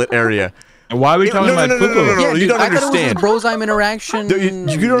toilet area. Why are we talking about poo-poo? No, you don't I understand. thought it was a Brozime interaction.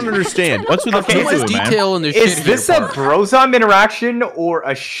 You don't understand. What's with the Okay, poo-poo, What's man? detail in the Is shit this here a part? Brozime interaction or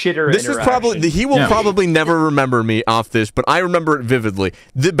a shitter This is interaction? probably he will probably never remember me off this, but I remember it vividly.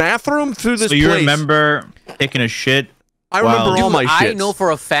 The bathroom through this So you place. remember taking a shit? I remember all my shit. I know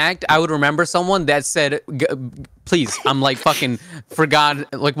for a fact I would remember someone that said, "Please," I'm like fucking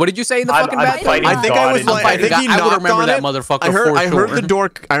forgot. Like, what did you say in the fucking bathroom? fighting I think I was God like, I think he I would knocked remember on that it. motherfucker.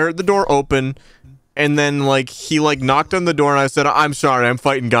 I heard the door open, and then like he like knocked on the door, and I said, "I'm sorry, I'm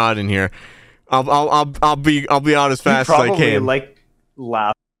fighting God in here. I'll be out as fast as I can." Like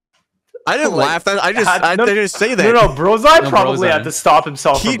laugh. I didn't laugh. I just say that. No, Brozime probably had to stop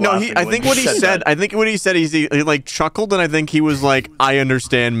himself. I think what he said. I think what he said. He like chuckled, and I think he was like, "I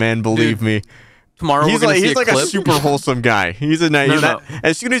understand, man. Believe me." Tomorrow He's we're like a a super wholesome guy. He's a nice.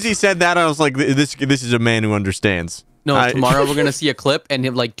 As soon as he said that, I was like, "This is a man who understands." No, tomorrow we're gonna see a clip, and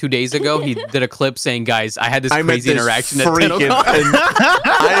him, like 2 days ago, he did a clip saying, "Guys, I had this crazy interaction at TennoCon."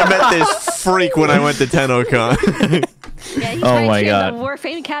 I met this freak when I went to TennoCon. Yeah, he's Oh my God. The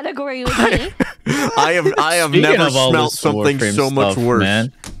Warframe category with me. I have Speaking never of all smelled this something Warframe so much stuff, worse.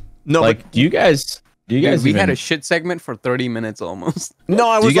 man. No, Like, but do you guys We even, had a shit segment for 30 minutes almost. no,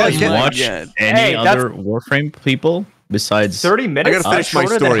 I do was you guys like, watch any other Warframe people besides? 30 minutes. I gotta finish my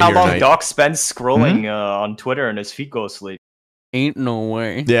shorter story than how here, long Knight. Doc spends scrolling on Twitter and his feet go asleep. Ain't no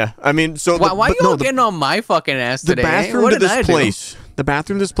way. yeah. I mean, so Why you all getting on my fucking ass the today? bathroom What to did this I do? place. The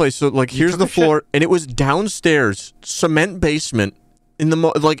bathroom to this place. So like, here's the floor, and it was downstairs, cement basement, in the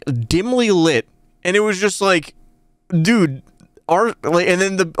like dimly lit, and it was just like, dude, and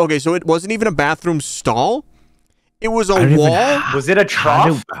then so it wasn't even a bathroom stall. It was a wall. Was it a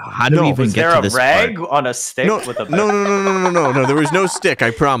trough? How do we even Was get there to a this rag part? on a stick with a No. There was no stick.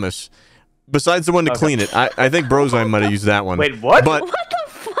 I promise. Besides the one to clean it, I think Brozime might have used that one. Wait, what? But What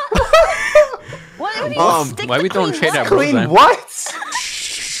the fuck? What would you stick why to we throwing clean shade at what? Clean Brozime? what?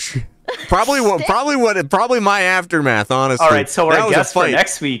 probably my aftermath. Honestly. All right, so That our was a guest for fight.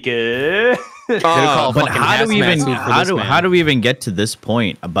 next week is. Call But fucking how do we even hazmat suit for this man. how do we even get to this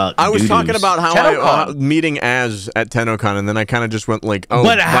point about? I was talking doo-doos? about how TennoCon. meeting Az at TennoCon, and then I kind of just went like, "Oh,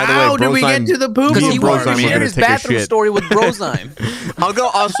 But by the way, how do we Brozime- get to the poo Because Me he and wanted Brozime to were share gonna his take a bathroom shit. story with Brozime.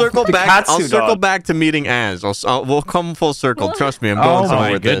 I'll circle back. I'll Katsu circle dog. back to meeting Az. We'll come full circle. Trust me, I'm going Oh somewhere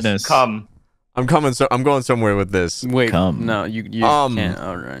my with goodness! Come. this. I'm going somewhere with this. Wait, Come. no, you can't.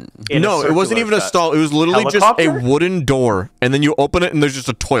 All right. In a No, it wasn't circular even a set. stall. It was literally just a Helicopter? wooden door, and then you open it, and there's just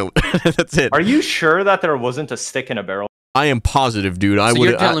a toilet. That's it. Are you sure that there wasn't a stick in a barrel? I am positive, dude. So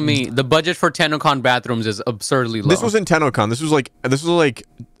you're telling me the budget for TennoCon bathrooms is absurdly low? This wasn't TennoCon. This was like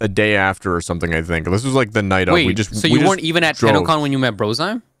a day after or something. I think this was like the night of. Wait, so you weren't even at drove. TennoCon when you met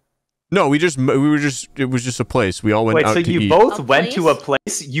Brozime? No, we were just. It was just a place. We all went Wait, out so to you eat. both A went to a place?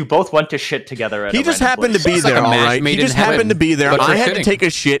 place? You both went to shit together at He a just random happened to place? be there, like a all match right. made He in just happened heaven, to be there. but for I had to shitting. take a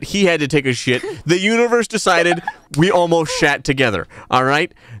shit. He had to take a shit. The universe decided we almost shat together. All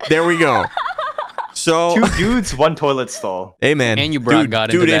right, there we go. So, Two dudes, one toilet stall. hey man, And you brought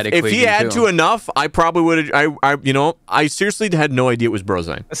God into that if he equation, had too. to enough, I probably would have. I seriously had no idea it was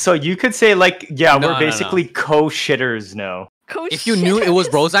Brozime. So you could say like, yeah, No, we're no, basically co-shitters now. If you knew it was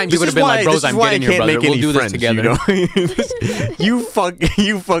Brozime, you would have been like, this is Brozime, why get in I here, can't brother. make We'll any do this friends, together.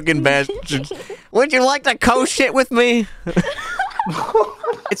 You fucking bastard. Would you like to co-shit with me?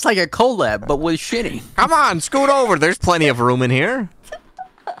 It's like a collab, but with shitting. Come on, scoot over. There's plenty of room in here.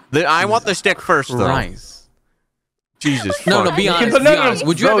 I want the stick first, though. Nice. Jesus. No, fuck. be honest. but Be no, no, honest.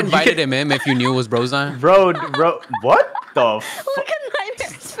 Would you bro, have you invited could- him in if you knew it was Brozime? Road, what the Look at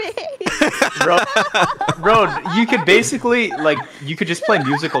Nightmare's face. Road, you could basically, like, you could just play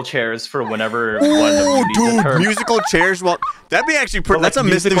musical chairs for whenever one of you needs a Dude, turn. musical chairs. Well, that'd be actually pretty. Well, That's like a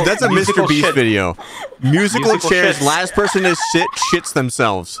musical- Mr. musical Beast shit. video. Musical chairs. shits. Last person to sit shits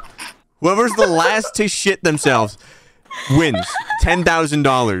themselves. Whoever's the last to shit themselves wins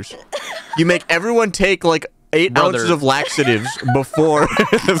 $10,000. You make everyone take like 8 Brother. ounces of laxatives before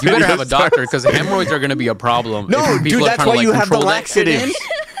the You video better have a starts. doctor because hemorrhoids are going to be a problem. No, if people dude, are that's trying why to, like, you have the control that shit in. laxatives.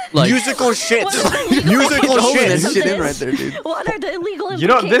 Like, Musical shits. What- Musical Hold that shits. shit in right there, dude. What are the illegal You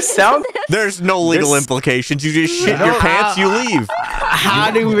know, this implications sound- of this? There's no legal This- implications. You just shit No, your pants, you leave.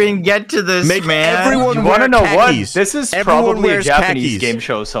 How do we even get to this, Make man? everyone You wear want to know what? khakis. This is Everyone probably a wears Japanese khakis. game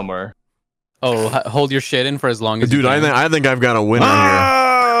show somewhere. Oh, hold your shit in for as long as Dude, you can. I think I've got a winner here.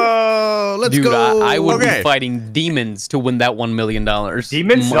 Oh, let's Dude, go. I would Okay. be fighting demons to win that $1 million.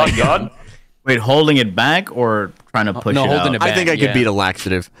 Demons, My not God. Wait, holding it back or trying to push no, it holding out? it I back. think I could yeah. beat a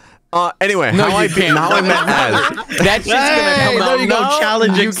laxative. Anyway, No, how I met Az. That's just gonna come out. there you go, No,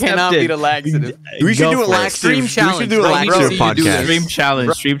 challenge you cannot accepted. beat a laxative. We should Go do a for it. laxative. Stream We should challenge, do a bro. I need to laxative see you do podcast. this. Stream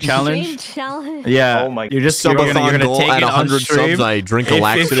challenge. Stream Dream challenge. challenge. Yeah. Oh my You're just Subathon you're gonna goal take at it on 100 stream. subs. I drink a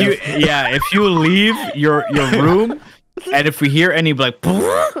laxative. If you leave your room, and if we hear any like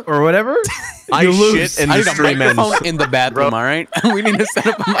or whatever, I you lose. shit in I the need a stream ends. microphone in the bathroom. All right, we need to set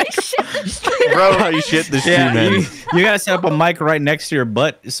up a microphone. Bro, I shit the stream Yeah, ends. you gotta set up a mic right next to your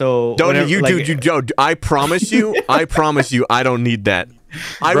butt. So Don't whenever, you, like, dude, I promise you, I don't need that.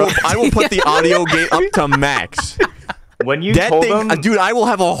 I will put the audio gate up to max. When you That told thing, them, dude, I will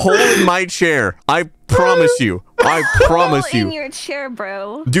have a hole in my chair. I promise you. I promise Hole in you. your chair,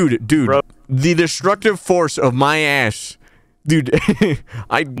 bro. Dude, Bro. the destructive force of my ass. Dude,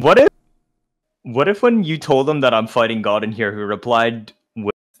 what if when you told them that I'm fighting God in here, who replied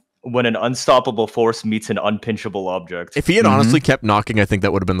with, "When an unstoppable force meets an unpinchable object." if he had honestly kept knocking, I think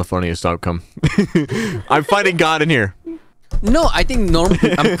that would have been the funniest outcome. I'm fighting God in here. No, I think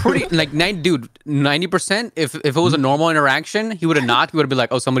I'm pretty like 90%. If it was a normal interaction, he would have knocked. He would have been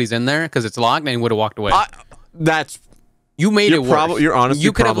like, "Oh, somebody's in there," because it's locked, and he would have walked away. That's. You made it worse. You're honestly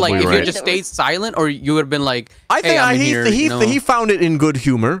You could have like probably if you right. just stayed silent, or you would have been like, I "Hey, think I'm in here," you know? he found it in good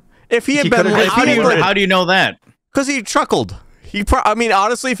humor. If he had He been, could've just how do you know that? because he chuckled. I mean,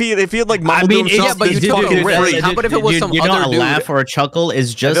 honestly, if he had like mumbled to himself, yeah, but you he's took fucking a risk. free. How about if it was some you know, other a dude? laugh or a chuckle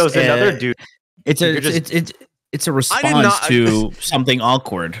is If just it was another dude, It's you could just- it's a response to something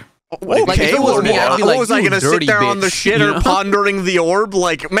awkward. Okay, Like, if it was me, I'd be what like, was I "You gonna sit dirty there on the bitch," shitter you know? pondering the orb?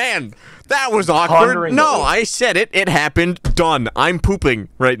 Like, man, that was awkward. Pondering the No, orb. I said it. It happened. Done. I'm pooping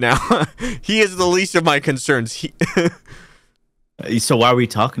right now. He is the least of my concerns. So why are we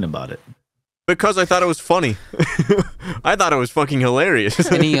talking about it? Because I thought it was funny. I thought it was fucking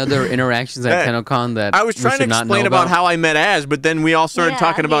hilarious. Any other interactions at Yeah. TennoCon that I was we trying to should not explain know about how I met Az, but then we all started Yeah,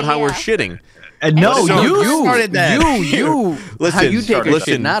 talking about how we're yeah. shitting. No, So- you started that. You. Listen, how you take your shit,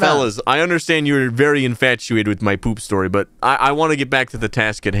 listen, not fellas. I understand you're very infatuated with my poop story, but I want to get back to the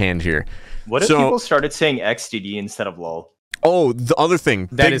task at hand here. what if So- people started saying XDD instead of LOL? Oh, the other thing,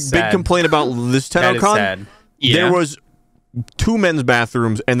 That big, is big sad. complaint about this That is TennoCon. sad. There was 2 men's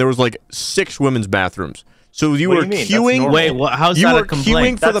bathrooms and there was like 6 women's bathrooms. So you What were do you mean? That's queuing. normal. Wait, how's You that were a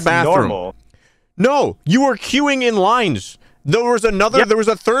complaint? queuing for the That's bathroom. normal. No, you were queuing in lines. There was another. Yep. There was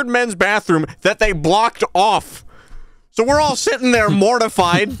a third men's bathroom that they blocked off. So we're all sitting there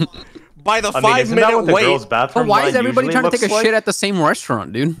mortified by the I mean, isn't that 5-minute what the wait. girls' bathroom But why is line everybody usually trying to looks take a like? shit at the same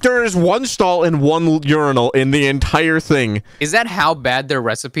restaurant, dude? There is 1 stall and 1 urinal in the entire thing. Is that how bad their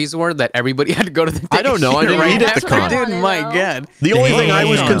recipes were that everybody had to go to the I don't know. I shit didn't right eat at the after? con. Dude, my Damn. God. The only thing I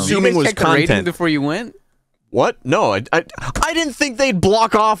was Damn. consuming You guys was check the ratings content. before you went? What? No, I didn't think they'd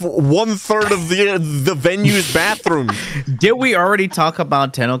block off 1/3 of the venue's bathroom. Did we already talk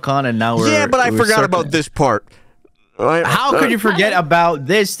about TennoCon and now we're Yeah, but I we're forgot circling- about this part. How could you forget about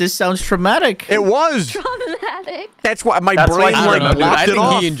this? This sounds traumatic. It was. Problematic. That's why my That's why brain I I like don't know, dude. blocked I it think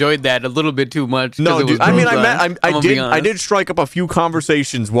off. he enjoyed that a little bit too much. 'cause No, it was dude. I mean, Brozime. I'm gonna be I honest. did strike up a few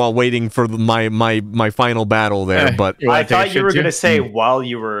conversations while waiting for my final battle there, but You wanna I take a thought you shit were too? gonna say while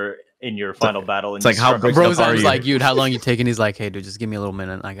you were in your final battle. it's like, how big broke up are Brozime's you? like, dude, how long you taking? He's like, hey, dude, just give me a little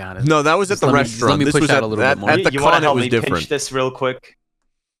minute. I got it. no, that was at Just the let me- just restaurant. let me This push was out at, a little at, bit more. at the you want con. to It help was me different. pinch this real quick?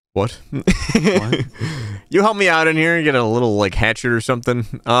 What? You help me out in here and get a little like hatchet or something.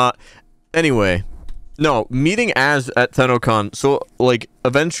 Anyway, no, meeting Az at TennoCon. So like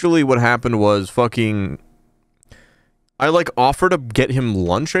eventually what happened was fucking I like offered to get him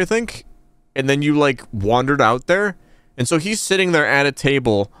lunch, I think, and then you like wandered out there. And so he's sitting there at a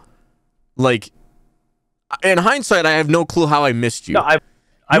table like in hindsight I have no clue how I missed you. No, I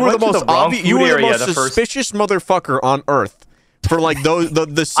You were went the to most the wrong obvious. food You were the area most the first. suspicious motherfucker on earth for like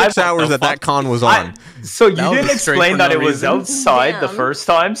the 6 I- hours that con was on. So you That was didn't straight explain for that no it was reason. outside the Damn. first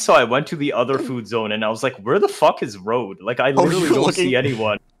time, so I went to the other food zone and I was like, "Where the fuck is Road? Like, I you literally were don't looking- see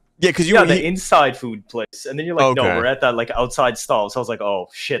anyone." Yeah, because you Yeah, were. the inside food place, and then you're like, "No, Okay. we're at that like outside stall." So I was like, "Oh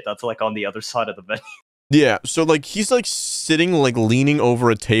shit, that's like on the other side of the venue." Yeah, so like he's like sitting like leaning over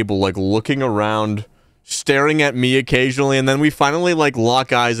a table, like looking around, staring at me occasionally, and then we finally like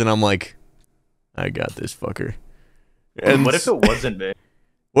lock eyes, and I'm like, I got this fucker. And What if it wasn't me?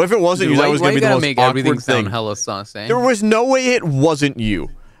 what if it wasn't Dude, you? why, That was why gonna you be the gotta most make everything awkward sound thing. hella sus, eh? There was no way it wasn't you.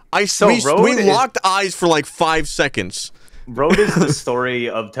 So we Road is- locked eyes for like 5 seconds. Road is the story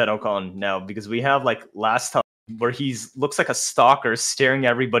of TennoCon now because we have like last time where he's looks like a stalker staring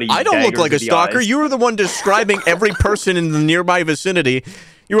at everybody. I don't look daggers like a in the stalker. eyes. You were the one describing every person in the nearby vicinity.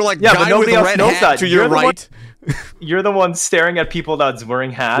 You were like, Yeah, but guy with nobody else red knows hat that. to your You're the one- right. You're the one staring at people that's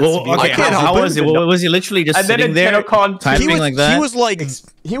wearing hats. Well, being okay, like, how was it? Was he literally just and then sitting in there TennoCon, typing like that?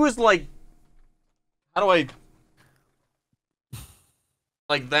 He was like, how do I,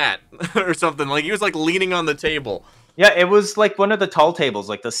 like that or something? Like he was like leaning on the table. Yeah, it was like one of the tall tables,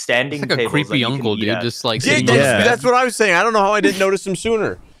 like the standing It's like a tables. creepy that you uncle, can eat dude. at. Just like Yeah, sitting on his bed. that's what I was saying. I don't know how I didn't notice him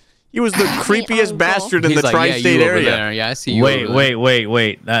sooner. He was the creepiest uncle. bastard in He's the like, yeah, tri-state you over area. there. Yeah, I see you. Wait, over there.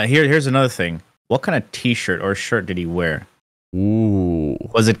 wait. Here's another thing. What kind of T-shirt or shirt did he wear? Ooh.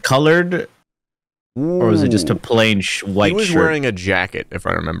 Was it colored, or was it just a plain white He was shirt? wearing a jacket, if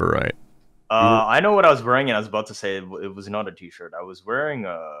I remember right. I know what I was wearing, and I was about to say it was not a t-shirt. I was wearing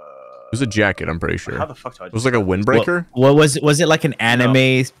a. It was a jacket, I'm pretty sure. How the fuck do I? It was like a windbreaker. What was it? Was it like an anime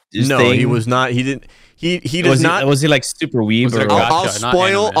thing? No, he was not. He didn't. He does was not. Was he like super weeb? Was it Or a what?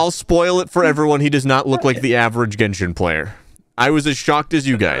 Gotcha, I'll spoil it for everyone. He does not look like the average Genshin player. I was as shocked as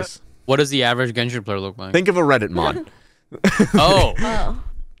you guys. What does the average Genshin player look like? Think of a Reddit mod. Oh, Oh.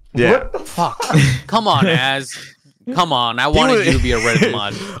 Yeah. fuck. Come on, Come on. I wanted you to be a Reddit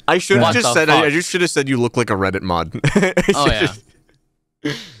mod. I should have What just the said. fuck? I just should have said you look like a Reddit mod. Oh,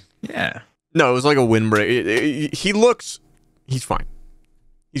 yeah. Yeah. No, it was like a windbreak. He looks. He's fine.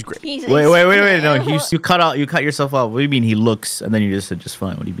 He's great. Wait. No, you cut yourself off. What do you mean he looks? And then you just said just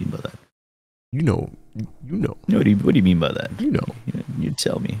fine. What do you mean by that? You know. What do you mean by that? You know. You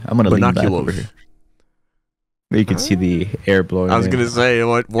tell me. I'm gonna lean back Binoculars. over here. Where you can see the air blowing. I was in. gonna say,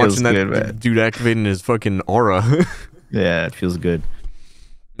 watching that good, man. dude activating his fucking aura. Yeah, it feels good.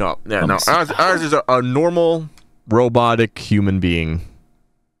 No. Ours is a normal robotic human being.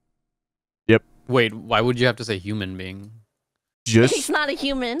 Wait, why would you have to say human being? He's not a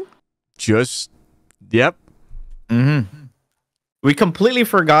human. Yep. Mm-hmm. We completely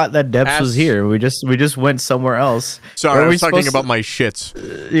forgot that Debs was here. We just went somewhere else. Sorry, I was talking supposed about my shits.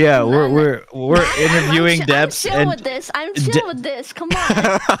 Yeah, we're interviewing Debs. I'm chill with this. Come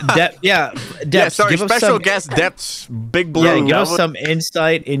on. Debs, Sorry, give us special some, guest Depths, Big Blue. Yeah, give us some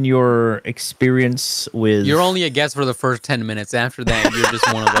insight in your experience with. You're only a guest for the first 10 minutes. After that, you're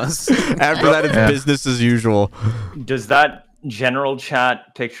just one of us. After that, it's business as usual. Does that general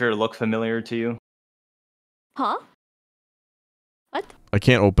chat picture look familiar to you? Huh? What? I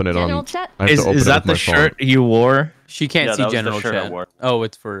can't open it General on. chat? I have to open Is it that with my the shirt phone. you wore? She can't Yeah, see that was the general shirt I chat. wore. Oh,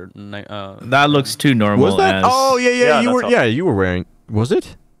 it's for That looks too normal. Was that? As... Oh yeah, Yeah, you that's were. all. Yeah, you were wearing. Was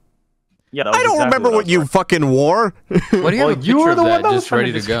it? Yeah, that was I don't exactly remember I what was you wearing. fucking wore. What do you Well, have a you picture were of the one that that was just trying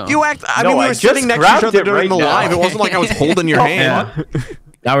ready to to go? You act. I No, mean, we I were just sitting next to each grabbed other it during the right now. live. It wasn't like I was holding your No, hand.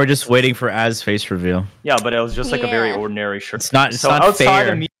 Now we're just waiting for Az face reveal. Yeah, but it was just like a very Yeah. ordinary shirt. It's not. It's So not outside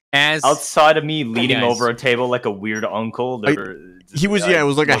fair. of me, As outside of me leaning Guys. over a table like a weird uncle, He was. Yeah, it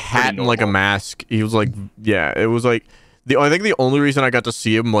was like a looked pretty hat and like a normal. mask. He was like. Yeah, it was like. I think the only reason I got to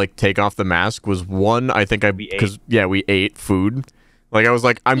see him like take off the mask was one. I think We because we ate food. Like I was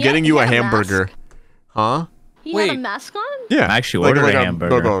like, I'm Yeah, getting he you a had a hamburger, huh? He Wait. had a mask on? Yeah, I actually ordered a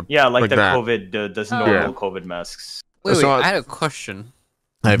hamburger. Yeah, like the that. COVID, the Oh. normal COVID masks. wait, So I had a question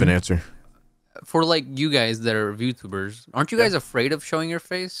I have an answer. for like you guys that are VTubers. Aren't you guys afraid of showing your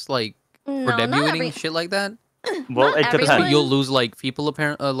face, like for No, not debuting every. shit like that? Well, Not it everyone. depends. You'll lose like people.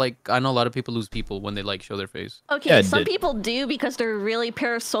 Apparently, like I know a lot of people lose people when they like show their face. Okay, Yeah, some did. people do because they're really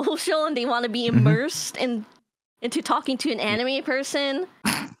parasocial and they want to be Mm-hmm. immersed into talking to an anime person.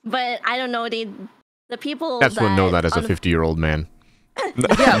 But I don't know, the people That's that one know that as a on- 50-year-old man.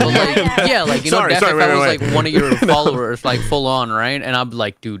 Yeah, but like, yeah, like you know, Sorry, Def, sorry, if I wait, was wait. like one of your followers, like full on, right? And I'm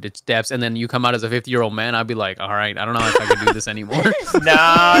like, dude, it's Dep's, and then you come out as a 50-year-old man, I'd be like, all right, I don't know if I can do this anymore.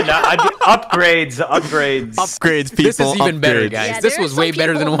 Nah, upgrades. Upgrades, people. This is even better, upgrades. guys. Yeah, This there are was some way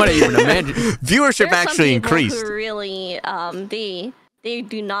better than people what I who- even imagined. Viewership There are some actually people increased. Who really, they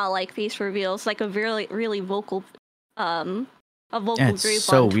do not like face reveals, like a really vocal, a vocal Yeah, group it's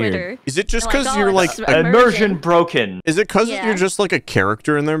so on weird. Twitter. Is it just They're like, because "Oh, you're like? it's Immersion broken. Is it because Yeah. you're just like a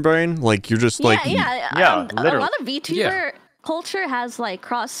character in their brain? Like you're just like. yeah, Yeah, a literally. lot of VTuber culture has like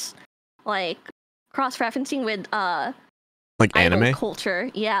cross referencing with Like idol anime. culture.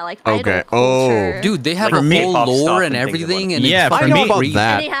 Yeah, like Okay. idol culture. Oh. Dude, they have Like a a whole K-pop lore stuff and and things everything, about and Yeah, it's for fucking me- about crazy.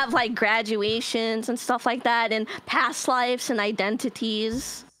 that. And they have like graduations and stuff like that, and past lives and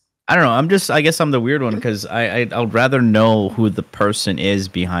identities. I don't know. I guess I'm the weird one because I'd rather know who the person is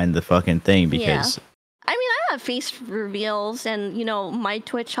behind the fucking thing because I mean, I have face reveals, and you know, my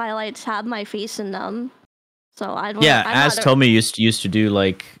Twitch highlights have my face in them. So I don't. yeah, I'm Az not a- told me used to do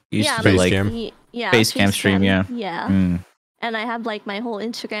like Yeah, to do Face like cam. Yeah, face cam stream, yeah. Yeah, mm. and I have like my whole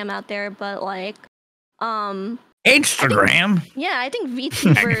Instagram out there, but like, Instagram. yeah, I think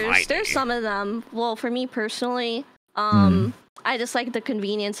VTubers, there's some of them. Well, for me personally, I just like the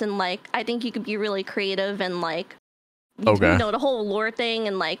convenience and like I think you could be really creative and like you Okay. know the whole lore thing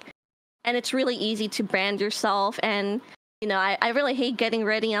and like and it's really easy to brand yourself and you know I really hate getting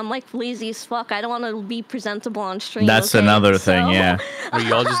ready. I'm like lazy as fuck. I don't want to be presentable on stream. That's okay? another thing, yeah. Or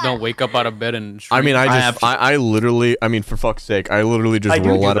y'all just don't wake up out of bed and stream. I mean, I literally, I mean, for fuck's sake, I literally just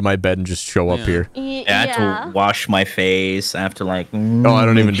roll out of my bed and just show up here. I have to wash my face. I have to like. Oh, I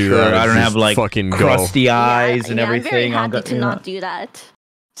don't even do that. I don't have like fucking crusty eyes and everything. I'm very happy to not do that.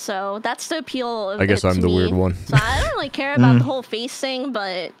 So that's the appeal of I guess I'm the weird one. So I don't really care about the whole face thing,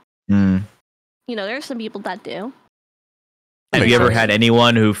 but you know, there's some people that do. Have you ever had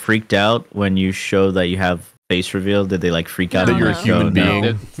anyone who freaked out when you show that you have face reveal? Did they like freak out that you're a human being?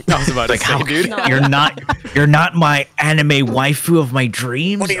 I was about to say, dude. You're not my anime waifu of my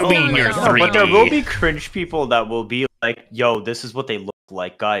dreams. What do you mean you're 3D? But there will be cringe people that will be like, "Yo, this is what they look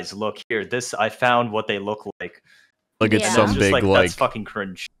like, guys. Look here. This I found what they look like." Like it's some big like that's fucking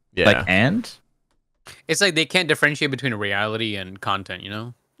cringe. Yeah. Like and it's like they can't differentiate between reality and content, you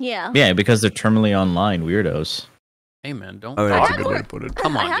know? Yeah. Yeah, because they're terminally online weirdos. Hey man, don't. Oh, that's a good way to put it.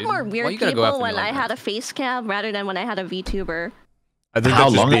 Come on, I had dude. more weird people when I had a face cam rather than when I had a VTuber. I think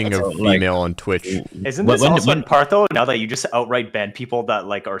that's just being a female on Twitch. Isn't this also in part though? Now that you just outright ban people that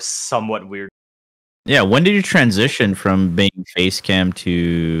like are somewhat weird. Yeah, when did you transition from being face cam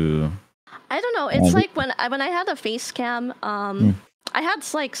to? I don't know. It's like when I had a face cam, I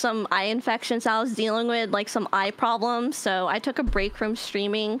had like some eye infections I was dealing with, like some eye problems. So I took a break from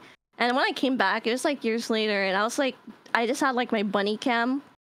streaming. And when I came back, it was like years later, and I was like, I just had like my bunny cam,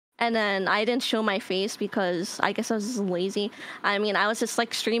 and then I didn't show my face because I guess I was just lazy. I mean, I was just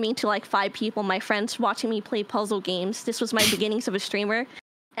like streaming to like 5 people, my friends watching me play puzzle games. This was my beginnings of a streamer.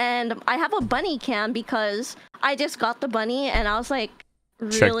 And I have a bunny cam because I just got the bunny, and I was like,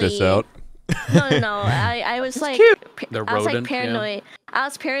 really... Check this out. No. I was like, I was like paranoid. Yeah. I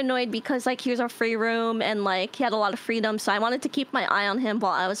was paranoid because like he was a free room and like he had a lot of freedom, so I wanted to keep my eye on him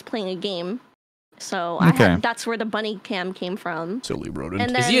while I was playing a game. So that's where the bunny cam came from. Silly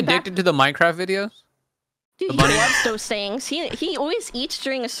rodent. Is he addicted to the Minecraft videos? Dude, he loves those things. He always eats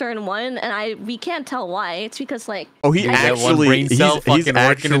during a certain one, and we can't tell why. It's because like he actually he's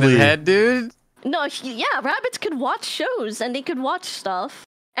working in his head, dude. No, rabbits could watch shows and they could watch stuff.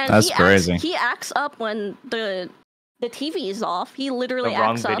 And that's crazy. He acts up when the TV is off. He literally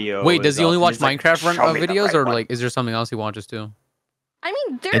acts up. Wait, does he only watch Minecraft videos, or like is there something else he watches too? I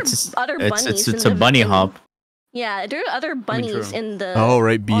mean, there are other bunnies. It's a bunny hop. Yeah, there are other bunnies in the. Oh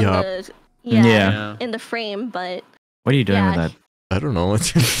right, bee hop. Yeah, in the frame, but. What are you doing with that? I don't know. I'm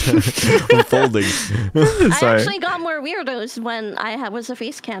folding. I actually got more weirdos when I was a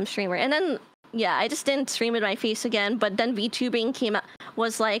face cam streamer, and then. Yeah, I just didn't stream with my face again, but then VTubing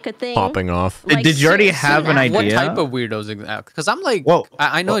was like a thing. Popping off. Like, did you already have an idea? What type of weirdos exactly? Because I'm like,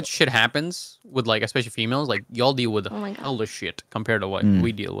 I know shit happens with like, especially females. Like, y'all deal with all this shit compared to what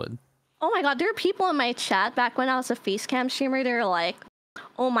we deal with. Oh my god, there are people in my chat back when I was a face cam streamer. They're like,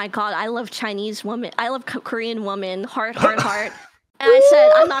 oh my god, I love Chinese women. I love Korean women. Heart. And I said,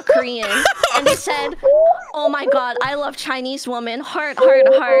 I'm not Korean. And they said, oh my god, I love Chinese woman. Heart.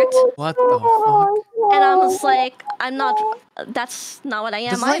 What the fuck? And I was like, that's not what I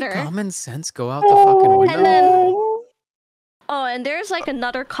am either. Does like common sense go out the fucking window? And then, and there's like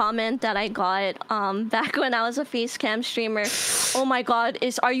another comment that I got back when I was a face cam streamer. Oh my god,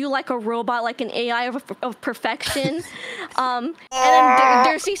 are you like a robot, like an AI of perfection? And then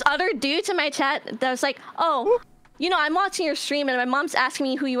there's these other dudes in my chat that was like, oh, you know, I'm watching your stream and my mom's asking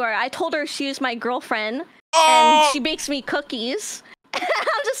me who you are. I told her she was my girlfriend and she bakes me cookies.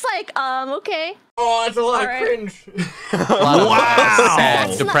 I'm just like, okay. Oh, that's a lot of cringe. Wow.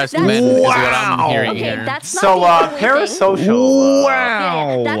 Sad, depressed men is what I'm hearing here. That's not the only parasocial. Wow.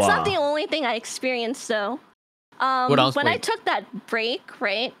 Okay, that's not the only thing I experienced though. What else? When I took that break,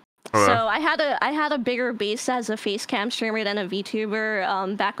 right? So I had a bigger base as a face cam streamer than a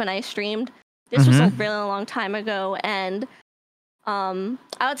VTuber back when I streamed. This was a really long time ago, and I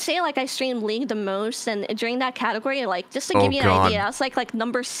would say like I streamed League the most, and during that category, like just to give you an idea, I was like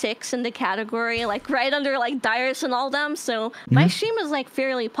number 6 in the category, like right under like Dyrus and all them. So my stream was like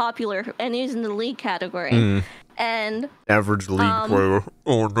fairly popular, and it was in the League category. And average League player.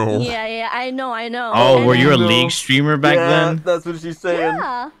 Oh no. Yeah, I know. Oh, and were you a League streamer back then? That's what she's saying.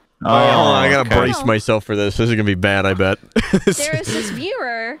 Yeah. Oh, I gotta brace myself for this. This is gonna be bad, I bet. There was this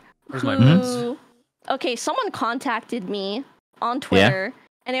viewer. Okay, someone contacted me on Twitter,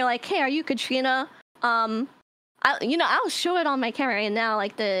 and they're like, "Hey, are you Katrina?" I'll show it on my camera right now,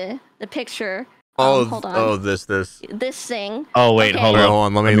 like the picture. Hold on. Oh, this. This thing. Oh wait, Okay. hold Wait, on.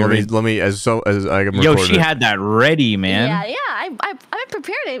 hold on. Let me as I can Yo, record she it. had that ready, man. Yeah. I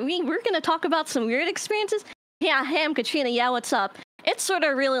prepared it. We're gonna talk about some weird experiences. Yeah, hey, I'm Katrina. Yeah, what's up? It's sort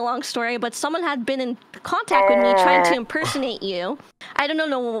of a really long story, but someone had been in contact with me trying to impersonate you. I don't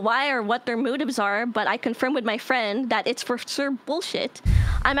know why or what their motives are, but I confirmed with my friend that it's for sure bullshit.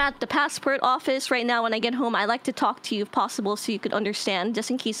 I'm at the passport office right now. When I get home, I like to talk to you if possible so you could understand,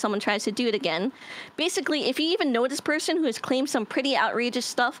 just in case someone tries to do it again. Basically, if you even know this person who has claimed some pretty outrageous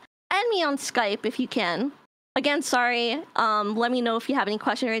stuff, add me on Skype if you can. Again, sorry. Let me know if you have any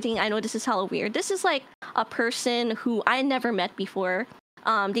questions or anything. I know this is hella weird. This is like a person who I never met before.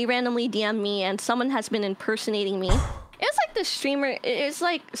 They randomly DM'd me, and someone has been impersonating me. It's like the streamer. It's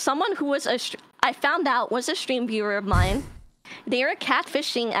like someone who was I found out was a stream viewer of mine. They were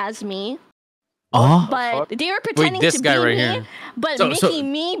catfishing as me. Oh. But they were pretending this to guy be right me, here. but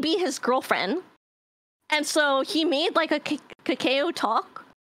making me be his girlfriend. And so he made like a Kakao Talk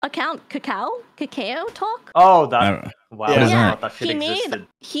account, Kakao Talk. Oh, that. Wow. What is I that? thought that shit existed.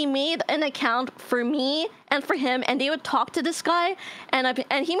 He made an account for me and for him, and they would talk to this guy, and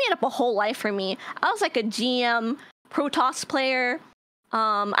he made up a whole life for me. I was like a GM, Protoss player.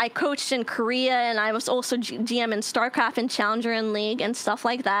 I coached in Korea, and I was also GM in StarCraft and Challenger and League and stuff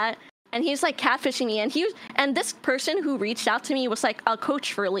like that. And he's like catfishing me, and this person who reached out to me was like a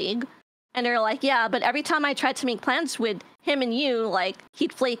coach for League, and they're like, yeah, but every time I tried to make plans with him and you, like,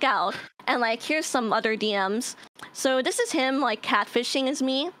 he'd flake out. And like, here's some other DMs. So this is him like catfishing as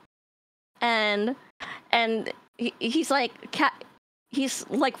me, and he's like he's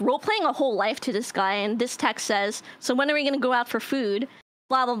like role playing a whole life to this guy. And this text says, "So when are we gonna go out for food?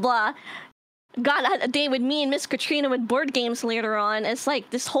 Blah blah blah." Got a day with me and Miss Katrina with board games later on. It's like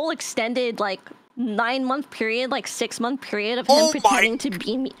this whole extended like 9-month period, like 6-month period of him pretending to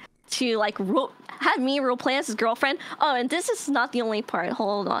be me, to like have me role play as his girlfriend. Oh, and this is not the only part.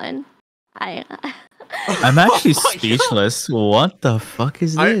 Hold on. I'm actually speechless. What the fuck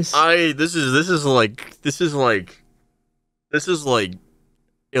is this? This is like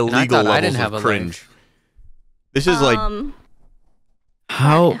illegal I levels didn't have of a cringe. life. This is like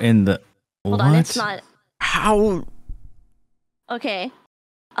How in the hold what? on, it's not. how Okay.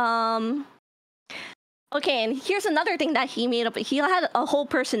 Okay, and here's another thing that he made up. He had a whole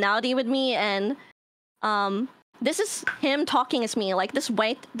personality with me, and this is him talking as me, like this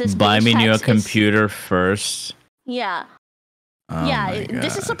Buy me beige new a text computer first. Yeah. Oh my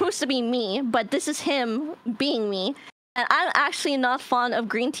This is God. supposed to be me, but this is him being me. And I'm actually not fond of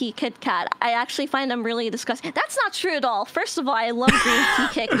green tea Kit Kat. I actually find them really disgusting. That's not true at all. First of all, I love green tea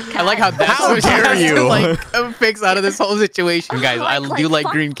Kit Kat. I like how that's How what dare has you. to, like fix out of this whole situation, guys. I Like, do like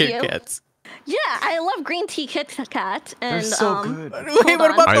fuck green Kit you. Kats. Yeah, I love green tea Kit Kat. And They're so good. Wait,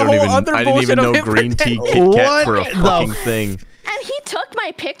 what on. about I the don't whole even other I didn't bullshit even of know him green tea pretending- Kit Kat for a What fucking the thing. And he took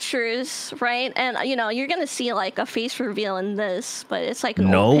my pictures, right? And you're gonna see like a face reveal in this, but it's like an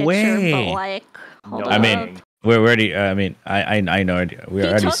No old picture, way. but like hold No I up. mean, we're already. I mean, I know. We're He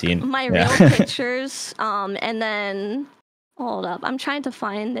already took seen. my yeah. real pictures, and then hold up, I'm trying to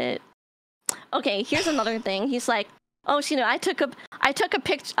find it. Okay, here's another thing. He's like, oh, so, I took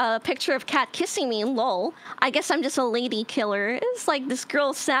a picture of Cat kissing me. Lol. I guess I'm just a lady killer. It's like this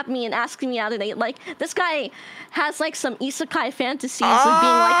girl snapped me and asked me out on a date. Like this guy has like some isekai fantasies of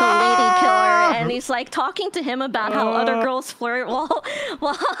being like a lady killer, and he's like talking to him about how other girls flirt while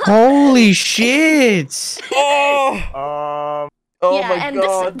Holy shit! Oh yeah, my and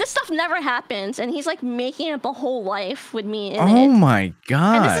god. this stuff never happens, and he's like making up a whole life with me in Oh it. my And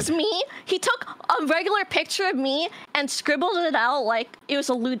God! this is me. He took a regular picture of me and scribbled it out like it was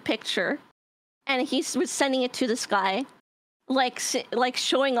a lewd picture, and he was sending it to this guy, like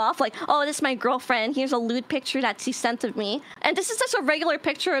showing off, like, oh, this is my girlfriend. Here's a lewd picture that she sent of me, and this is just a regular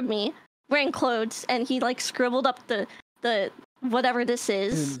picture of me wearing clothes, and he like scribbled up the whatever this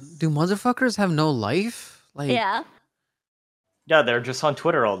is. Do motherfuckers have no life? Like, Yeah, Yeah, they're just on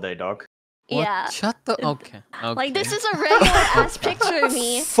Twitter all day, dog. what? yeah. Shut the. Okay. Like this is a regular ass picture of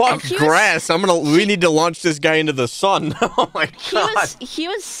me. Fuck and he was- grass. We need to launch this guy into the sun. Oh my god. He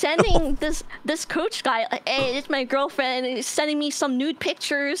was sending this coach guy, like, hey, it's my girlfriend, and he's sending me some nude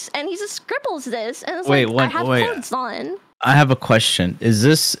pictures, and he just scribbles this, and it's Wait, like, what- I have wait. clothes on. I have a question. Is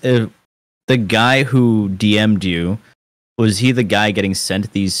this the guy who DM'd you? Was he the guy getting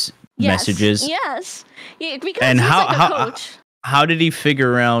sent these Yes, messages? Yes. Yeah, because And he's how- like a how- coach. How did he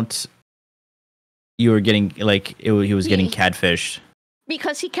figure out you were getting he was getting He- catfished?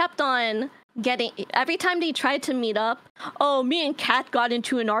 Because he kept on getting, every time they tried to meet up, oh, me and Kat got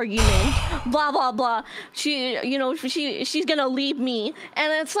into an argument, blah blah blah. She's gonna leave me,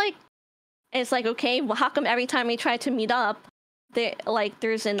 and it's like, And it's like, okay, well, how come every time we try to meet up,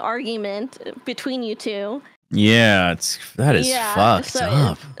 there's an argument between you two? Yeah, that is fucked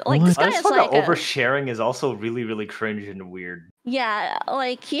up. Like, this guy is like oversharing is also really, really cringe and weird. Yeah,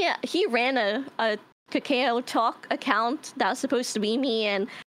 like he ran a Kakao Talk account that was supposed to be me,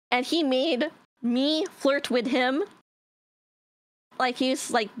 and he made me flirt with him. Like,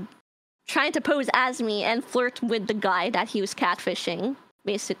 he's like trying to pose as me and flirt with the guy that he was catfishing,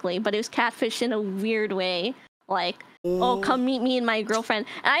 basically. But it was catfish in a weird way. Like, oh, come meet me and my girlfriend.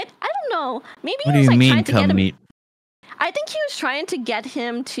 And I don't know. Maybe What he was do you like mean, trying to get him. meet? I think he was trying to get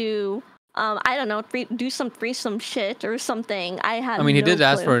him to, I don't know, do some threesome shit or something. I mean, he did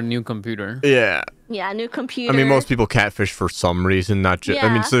ask for a new computer. Yeah. Yeah, new computer. I mean, most people catfish for some reason, not just.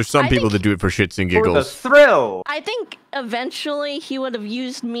 I mean, so there's some people that do it for shits and giggles. For the thrill. I think eventually he would have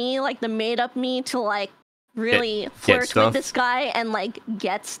used me, like the made-up me, to like really flirt with this guy and like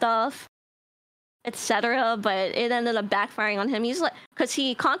get stuff, etc. But it ended up backfiring on him. He's like, because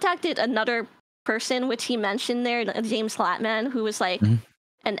he contacted another person, which he mentioned there, James Latman, who was like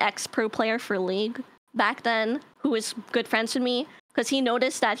an ex-pro player for League back then, who was good friends with me, because he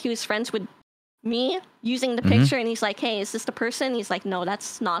noticed that he was friends with me using the picture, and he's like, hey, is this the person? He's like, no,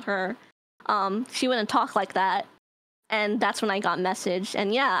 that's not her. She wouldn't talk like that. And that's when I got messaged.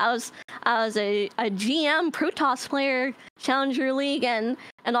 And yeah, I was a GM Protoss player, Challenger League, and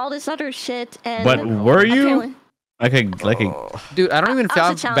all this other shit. And but were you like a dude? I don't even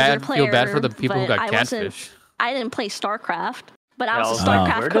feel bad for the people who got catfish. I didn't play StarCraft, but I was a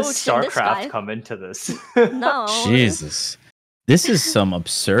StarCraft where coach. Does StarCraft come into this? No. Jesus. This is some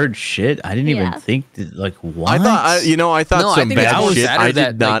absurd shit. I didn't even think that, like, what? I thought some bad shit. I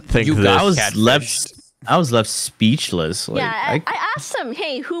did not think this. I was left speechless. Like, yeah, I asked him,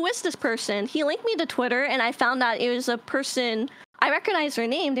 hey, who is this person? He linked me to Twitter, and I found out it was a person. I recognized their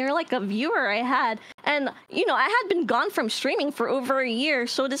name. They were like a viewer I had. And, I had been gone from streaming for over a year,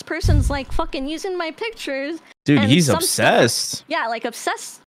 so this person's like fucking using my pictures. Dude, he's obsessed. Yeah, like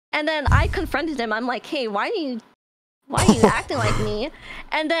obsessed. And then I confronted him. I'm like, hey, why are you acting like me?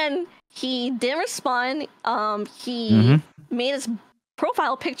 And then he didn't respond. He made his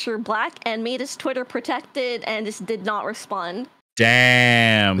profile picture black and made his Twitter protected and just did not respond.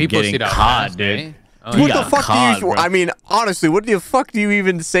 Damn, people getting caught, dude. What the fuck do you? I mean, honestly, what the fuck do you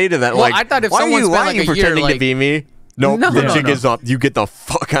even say to that? Well, like, I thought if why someone are spent you like a pretending year, to be me? Nope, the jig is up. You get the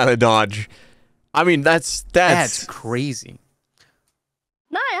fuck out of Dodge. I mean, that's crazy.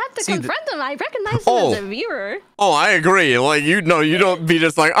 No, I have to confront him. I recognize him as a viewer. Oh, I agree. Like, you don't be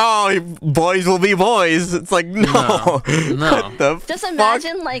just like, oh, boys will be boys. It's like, no. Just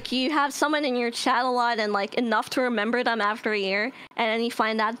imagine, like, you have someone in your chat a lot and, like, enough to remember them after a year, and then you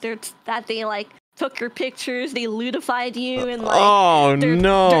find out that they, like, took your pictures, they lutified you, and, like,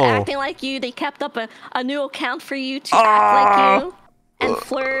 they're acting like you. They kept up a new account for you to act like you. And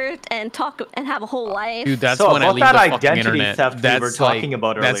flirt and talk and have a whole life. Dude, that's so when I leave that the identity internet. theft we were talking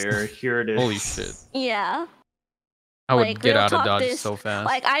about earlier. Here it is. Holy shit. Yeah. I would get out of Dodge so fast.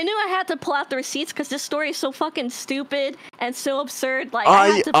 Like, I knew I had to pull out the receipts because this story is so fucking stupid and so absurd. Like, I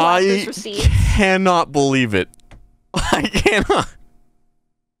had to pull out those receipts. I cannot believe it. I cannot.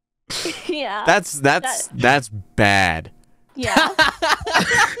 Yeah. That's bad. Yeah.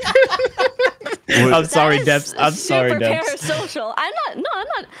 I'm sorry, Debs. I'm sorry, Debs. Parasocial. I'm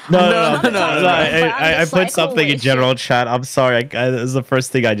not. No. I put something in general chat. I'm sorry. This is the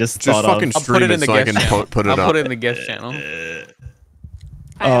first thing I just thought of. Just fucking stream it so I can put it up. I'll put it in the guest channel.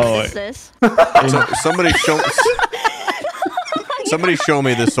 What is this? Somebody show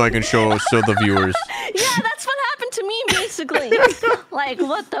me this so I can show the viewers. Yeah, that's what happened to me, basically. Like,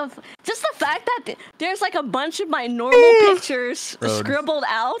 what the... Just the fact that there's, like, a bunch of my normal pictures scribbled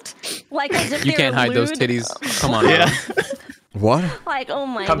out. Like, as if you can't hide those titties. Come on. Yeah. What? Like, oh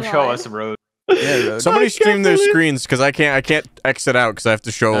my God. Come show us, Road. Yeah, Road. Somebody stream their screens, because I can't exit out, because I have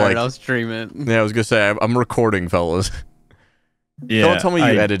to show, like... I'll stream it. Yeah, I was going to say, I'm recording, fellas. Yeah, don't tell me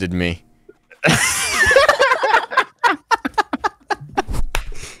you edited me.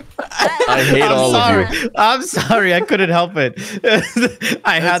 I hate all of you. I'm sorry, I couldn't help it.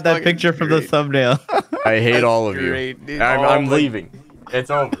 I had that picture from the thumbnail. I hate all of you. I'm leaving. It's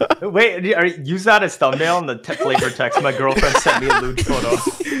over. Wait, use that as thumbnail in the flavor text. My girlfriend sent me a lewd photo.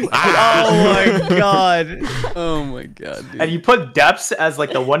 Oh my god. Oh my god, dude. And you put Depths as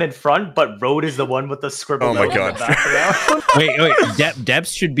like the one in front, but Road is the one with the scribble. Oh my god. wait.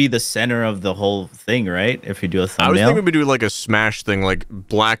 Depths should be the center of the whole thing, right? If you do a thumbnail. I was thinking we do like a Smash thing, like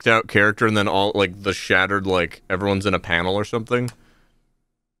blacked out character, and then all like the shattered, like everyone's in a panel or something.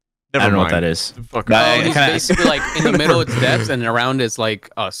 Never I don't know what mind. that is. Fuck But off. I He's kinda- basically like in the middle it's Debs, and around is like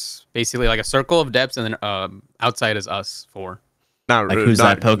us. Basically like a circle of Debs, and then outside is us four. Not Like who's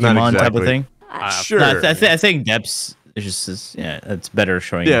not, that not Pokemon type of exactly. thing? Sure. No, I think Depths is just yeah, it's better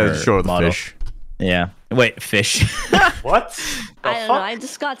showing. Yeah, her show the model. fish. Yeah. Wait, fish. What? The I don't know. fuck? I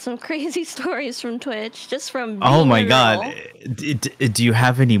just got some crazy stories from Twitch just from. Oh being my a god. girl. Do you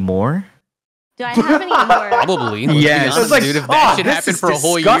have any more? Do I have any more? Probably. Let's be Yes. honest, It's like, dude, if that shit this happened is for a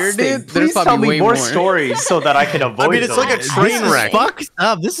whole year, disgusting. dude, there's Please tell probably me way more more. stories so that I can avoid. I mean, it's like a those. train This is wreck. fucked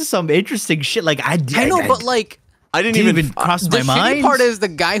up. This is some interesting shit. Like I know, but like I didn't didn't even. even cross the my shitty mind. part is the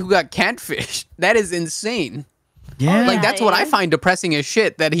guy who got catfished. That is insane. yeah. Like that's what I yeah. find depressing as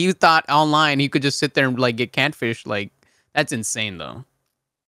shit. That he thought online he could just sit there and like get catfished. Like that's insane though.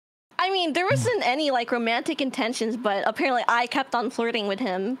 I mean, there wasn't any like romantic intentions, but apparently I kept on flirting with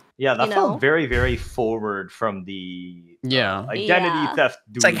him. Yeah, that you felt know? very, very forward from the Yeah. identity Yeah. theft.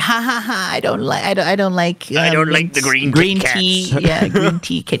 Dude. It's like ha ha ha! I don't like the green Kit tea. Yeah, green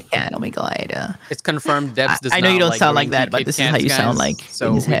tea Kit Kat. Oh my god. It's confirmed. Debs does I know not you don't like sound green like that, tea but Kit this is how Kats, you sound guys. like So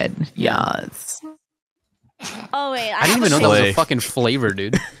in his we- head. Yes. Oh wait, I didn't even know that was a fucking flavor,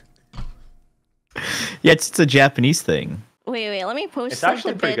 dude. Yeah, it's a Japanese thing. Wait, let me post It's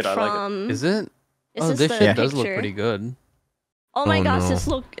actually the pretty bit good, I like it. from. Is it? This Oh, is this the shit does look picture. pretty good. Oh my Oh, gosh,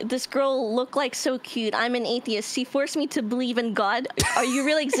 no. this girl looked like so cute. I'm an atheist. She forced me to believe in God. Are you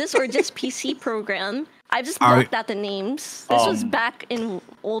really exist or just PC program? I just Are- blocked out the names. This was back in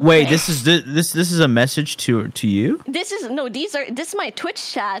old. Wait, days. this is a message to you? This is this is my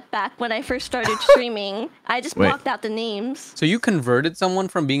Twitch chat back when I first started streaming. I just Wait. blocked out the names. So you converted someone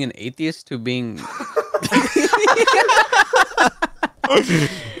from being an atheist to being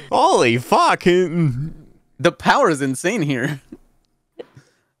Holy fuck! the power is insane here.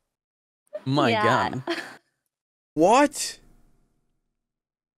 My Yeah. god. What?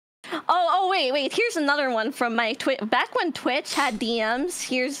 Oh wait. Here's another one from my Twitch. Back when Twitch had DMs.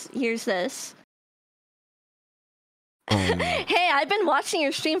 Here's this. Hey, I've been watching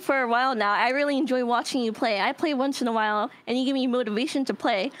your stream for a while now. I really enjoy watching you play. I play once in a while, and you give me motivation to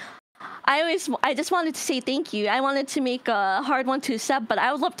play. I just wanted to say thank you. I wanted to make a hard one to accept, but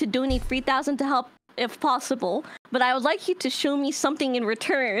I would love to donate 3,000 to help if possible. But I would like you to show me something in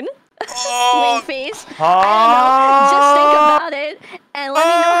return. Wink face. I don't know. Just think about it and let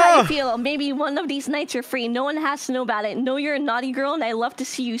me know how you feel. Maybe one of these nights you're free. No one has to know about it. Know you're a naughty girl, and I love to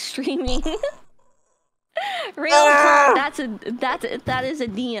see you streaming. Real talk. That is a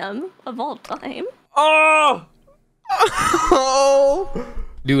DM of all time.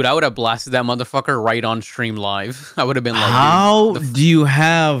 Dude, I would have blasted that motherfucker right on stream live. I would have been like, How dude, do you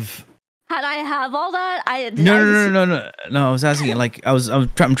have? Had I have all that, No. I was asking, like,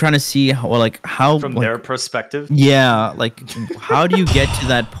 I'm trying to see how from like, their perspective. yeah, like, how do you get to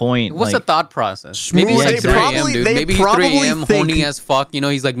that point? what's like, the thought process? Maybe it's They like 3 a.m., probably- dude. they Maybe he's 3 probably a.m. think- horny as fuck. You know,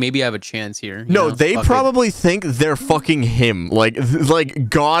 he's like, maybe I have a chance here. You No, know? they Fuck it. probably think they're fucking him. Like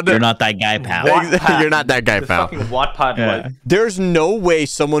God. You're not that guy, pal. Wattpad. You're not that guy, The pal. fucking Wattpad Yeah. life. There's no way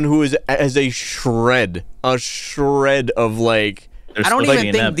someone who has a shred of like. I don't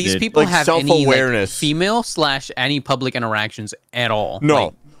even think these people Like have any self-awareness. female / any public interactions at all. No.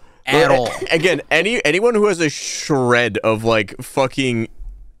 Like, at all. Again, anyone who has a shred of like fucking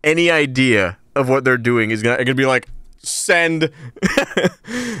any idea of what they're doing is gonna be like send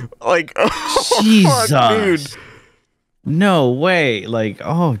like Jesus. fuck, dude. No way. Like,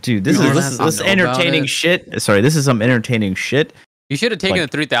 oh, dude, this No one is has to this know about entertaining it. shit. Sorry, this is some entertaining shit. You should have taken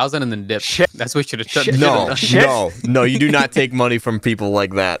Like- the 3,000 and then dipped. That's what you should have done. No, you do not take money from people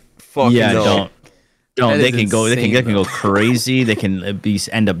like that. Fuck Yeah, no. don't. That They is can go. They can insane, go crazy. They can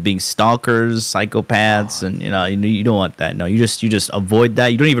end up being stalkers, psychopaths, and you don't want that. No, you just avoid that.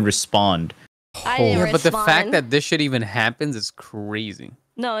 You don't even respond. I didn't Yeah, but the respond. fact that this shit even happens is crazy.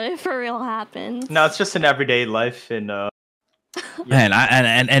 No, it for real happened. No, it's just an everyday life in Man,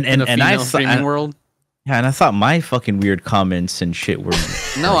 In the and I female streaming world. yeah, and I thought my fucking weird comments and shit were.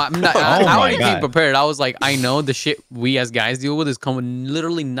 No, I'm not. Oh I my already came God. prepared. I was like, I know the shit we as guys deal with is coming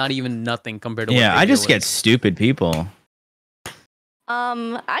literally not even nothing compared to. Yeah, what they I just deal get with. stupid people. I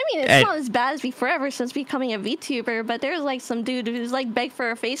mean, it's Hey. not as bad as before ever since becoming a VTuber, but there's like some dude who's like begged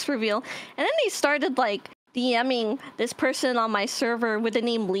for a face reveal, and then they started like DMing this person on my server with the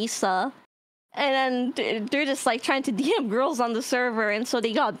name Lisa, and then they're just like trying to DM girls on the server, and so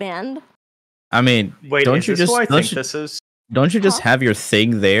they got banned. I mean, Wait, don't is you this just who I don't think you, this is? don't you just Huh? have your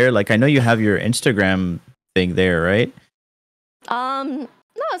thing there? Like, I know you have your Instagram thing there, right? No,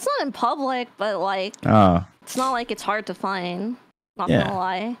 it's not in public, but like Oh, it's not like it's hard to find. Not Yeah. gonna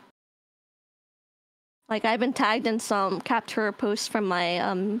lie. Like I've been tagged in some capture posts from my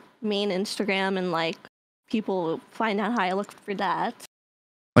main Instagram, and like people find out how I look for that.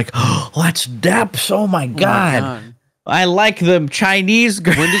 Like, oh, that's Deps. Oh my god. I like them Chinese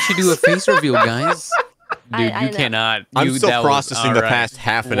girls. When did she do a face reveal, guys? Dude, I you know. cannot. I'm still processing the past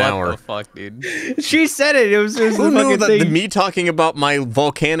half an hour. What the fuck, dude? She said it. It was Who the knew fucking that thing. me talking about my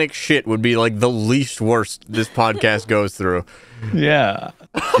volcanic shit would be like the least worst this podcast goes through? Yeah.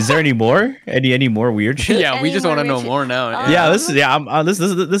 Is there any more? Any more weird shit? Yeah, we just want to know more now. Yeah, this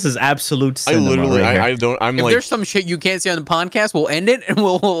is absolute I cinema literally, right here. I don't. I'm If like, there's some shit you can't see on the podcast, we'll end it and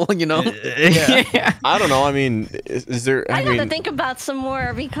we'll you know. Yeah. I don't know. I mean, is there? I I had to mean, think about some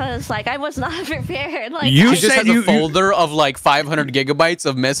more because like I was not prepared. Like You She just said has a you- folder of like 500 gigabytes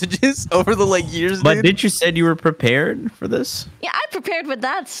of messages over the like years. But dude. didn't you said you were prepared for this? yeah, I prepared with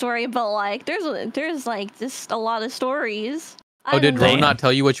that story, but like there's like just a lot of stories. Oh, did Ro Ro not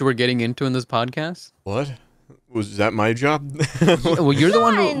tell you what you were getting into in this podcast? what was that? My job? Well, you're the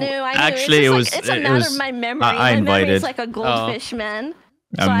one I who. knew. Actually, it's a matter of my memory. I My memory invited. is like a goldfish, man.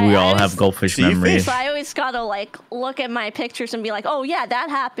 So We I all always- have goldfish See, memories. So I always gotta like look at my pictures and be like, oh yeah, that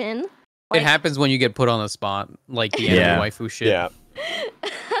happened. It Like, happens when you get put on the spot, like the Yeah. anime waifu shit. yeah.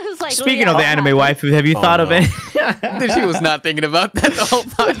 I was like, Speaking yeah, of the that anime happened. waifu, have you Oh, thought of no. it? She was not thinking about that the whole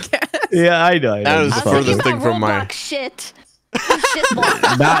podcast. Yeah, I know. That was I the was furthest thinking thing about from my. Roblox shit. Shit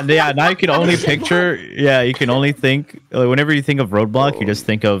block. Now you can only picture. Yeah, you can only think. Whenever you think of Roadblock, you just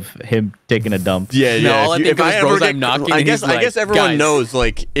think of him taking a dump. Yeah, No, yeah. all I think of is Brozime knocking I and guess he's like, everyone "Guys." knows.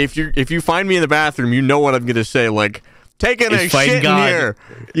 Like, if you find me in the bathroom, you know what I'm gonna say. Like, taking He's a fighting shit God. in here,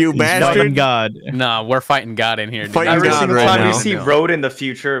 you He's bastard. fighting God. Nah, we're fighting God in here. Dude. Fighting Every God single right time we now. see Road in the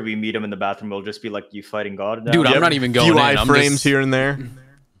future, we meet him in the bathroom. We'll just be like, "You fighting God?" now?" Dude, I'm Yep. not even going Few in. eye I'm frames just... here and there.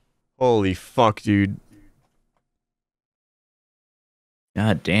 Holy fuck, dude.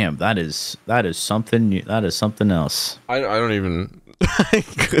 God damn, that is something. That is something else. I don't even.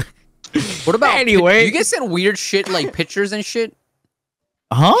 What about Anyway. You guys send weird shit like pictures and shit.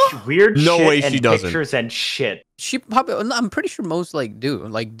 Huh? Weird No shit way and she doesn't. pictures and shit. She probably. I'm pretty sure most like do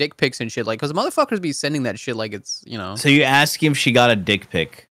like dick pics and shit. Like, cause motherfuckers be sending that shit like it's So you ask him if she got a dick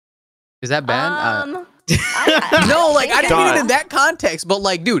pic. Is that bad? No, Like I didn't mean it in that context, but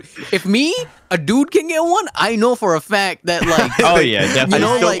like, dude, if me, a dude can get one, I know for a fact that like, Oh yeah, I definitely.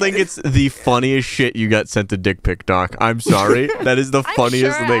 know, still like- think it's the funniest shit you got sent a dick pic, Doc. I'm sorry. That is the I'm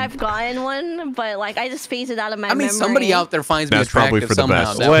funniest sure thing. I've gotten one, but like I just phased it out of my I mean, memory. somebody out there finds me That's probably attractive for the somehow.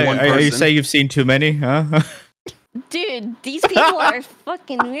 best. That Wait, one are you person. saying you've seen too many? Huh? Dude, these people are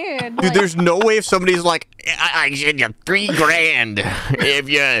fucking weird. Dude, like, there's no way if somebody's like, I send you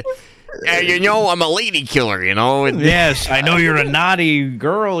 $3,000 if you know I'm a lady killer, you know. And Yes, I know you're a naughty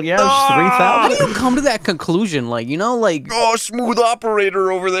girl. Yes, How 3,000. do you come to that conclusion? Like, you know, like oh, smooth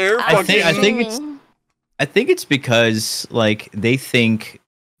operator over there. I think fucking- I think it's because like they think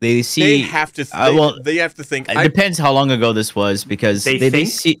they They see. have to. They have to think. It depends how long ago this was because They they think?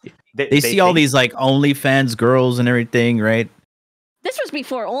 see they see all think- these like OnlyFans girls and everything, right? This was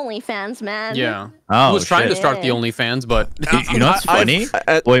before OnlyFans, man. yeah. Oh, I was trying to shit. start the OnlyFans, but You know what's funny?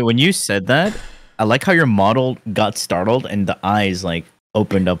 Wait, when you said that, I like how your model got startled and the eyes like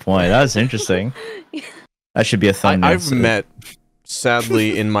opened up wide. That's interesting. That should be a thumbnail. I've met,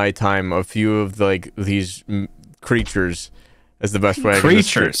 sadly, in my time, a few of like these creatures. Is the best way. I can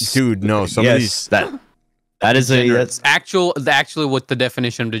Creatures? describe- dude. No, some of these. that is a that's actually what the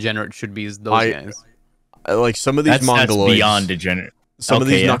definition of degenerate should be is those guys. Like some of these that's mongoloids. beyond degenerate. Some of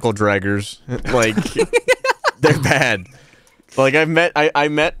Okay, these yeah. knuckle draggers, like they're bad. Like I met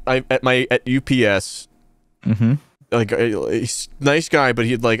at UPS, Mm-hmm. like a nice guy, but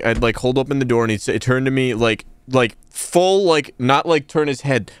I'd like hold open the door and he'd say, turn to me like full like not like turn his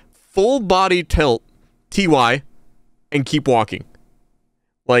head, full body tilt, TY, and keep walking,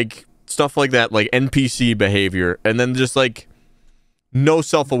 like stuff like that, like NPC behavior, and then just like no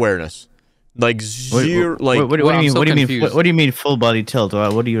self-awareness. Like zero, What do you Well, I'm mean? so What do you mean? confused. What do you mean full body tilt?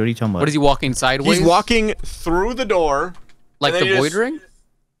 What are you talking about? What is he walking sideways? he's walking through the door, like and the then he void just- ring?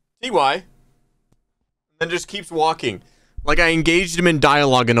 TY, and then just keeps walking. Like I engaged him in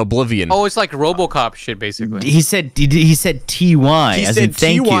dialogue in Oblivion. Oh, it's like RoboCop shit, basically. He said TY. he as said in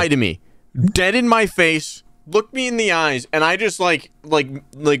thank TY you. to me, dead in my face, looked me in the eyes, and I just like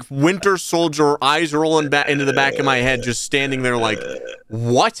Winter Soldier, eyes rolling back into the back of my head, just standing there like,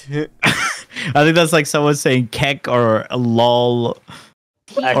 what? I think that's like someone saying kek or lol or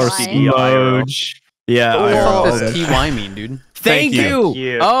XD IRL. smooge. Yeah. What the IRL. fuck does TY mean, dude? Thank you.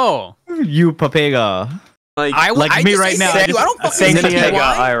 You. Oh, You papega. Like Like me right now, I just- I don't fucking Thank say you,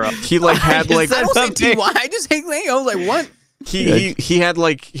 TY. IRL. he like had like I don't say something. TY. I just say I was like, what? he had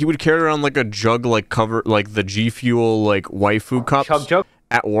like he would carry around like a jug like cover like the G Fuel like waifu cups. Chug jug.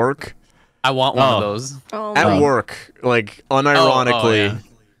 at work. I want one of those. Oh At my. work, like unironically, yeah.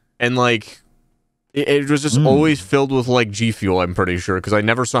 and like it was just always filled with like G Fuel. I'm pretty sure because I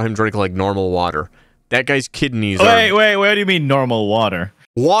never saw him drink like normal water. That guy's kidneys. Wait, what do you mean normal water?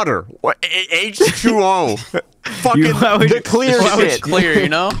 Water. What? H2O. Fucking why would the you- clear why would shit. Clear, you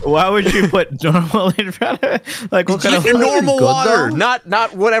know? Why would you put normal in front of it? Like what kind of normal good, water, though?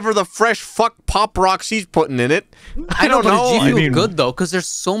 not whatever the fresh fuck pop rocks he's putting in it. I don't But know. is G Fuel I mean- good though? Because there's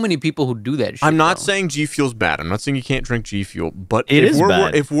so many people who do that shit. I'm not though. saying G Fuel's bad. I'm not saying you can't drink G Fuel, but It if is we're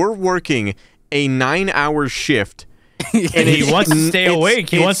bad. if we're working a 9-hour shift And he wants to stay awake.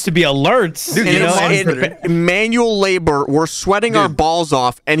 He wants to be alert. Dude, you know? in manual labor, we're sweating our balls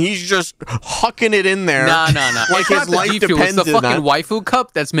off, and he's just hucking it in there. Nah. Like It's his not the life G Fuel. It's depends the on fucking that. waifu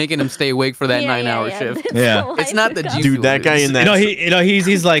cup that's making him stay awake for that 9-hour shift. Yeah. It's not the G Dude, Fuel. that guy in that.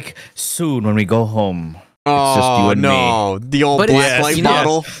 he's like, soon when we go home. It's just you Oh and no, the old But black it's- light you know-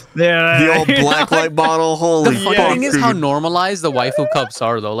 bottle. Yeah. The old black light bottle. Holy The funny fuck, thing is how dude. normalized the waifu cups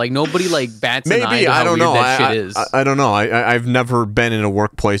are, though. Like nobody like bats an eye Maybe to how I don't weird know. that shit is. I don't know. I've never been in a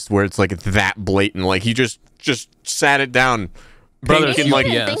workplace where it's like that blatant. Like he just sat it down. Brother, Thinking, You like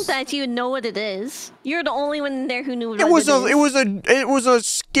didn't yes. think that you know what it is. You're the only one in there who knew what it was a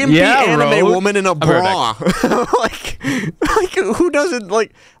skimpy Yeah, anime Road. woman in a I'll be right bra. like who doesn't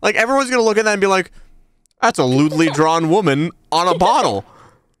like everyone's gonna look at that and be like, that's a lewdly drawn woman on a bottle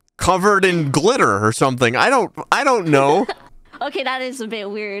covered in glitter or something. I don't know. Okay, that is a bit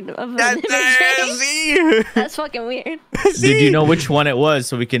weird of an That, imagery. see? That's fucking weird. Did you know which one it was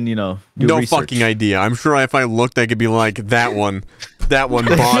so we can, do No research? fucking idea. I'm sure if I looked, I could be like, that one,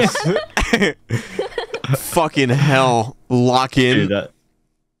 boss. Fucking hell, lock in. Dude, that-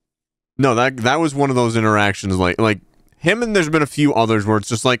 No, that was one of those interactions, like him, and there's been a few others where it's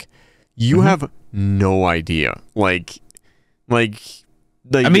just like, you have no idea, like.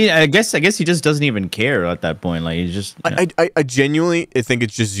 I mean, I guess he just doesn't even care at that point. Like he's just. I genuinely think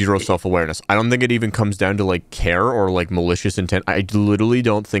it's just zero self-awareness. I don't think it even comes down to like care or like malicious intent. I literally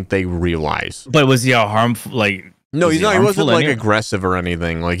don't think they realize. But was he a harmful? Like No, was he wasn't harmful like anyway? aggressive or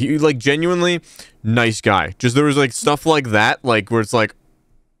anything. Like he like genuinely nice guy. Just there was like stuff like that, like where it's like,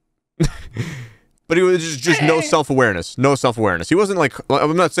 but he was just no self-awareness. No self-awareness. He wasn't like,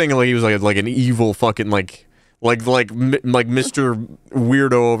 I'm not saying like he was like an evil fucking like Mr.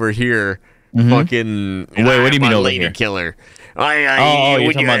 Weirdo over here. Fucking Wait, what do you mean I'm a over lady here? killer. Oh,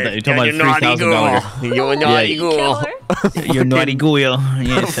 you're talking about $3,000. You naughty girl. Killer. You're naughty girl.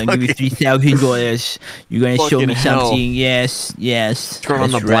 Yes, I'll give you $3,000. You're gonna show Fucking me hell. something. Yes. Turn on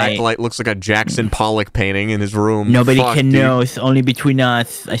the that's black right. light. Looks like a Jackson Pollock painting in his room. Nobody Fuck, can dude. know. It's only between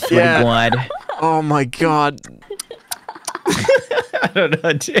us. I swear Yeah. to God. Oh my god. I don't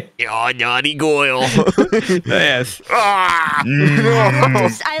know. Dude. Oh, naughty girl. Yes. Ah!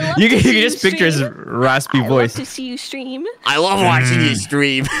 I love You to can see just you picture his stream. raspy I voice. love to see you stream. I love watching you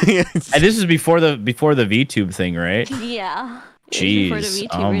stream. And this is before the VTube thing, right? Yeah. It was Jeez.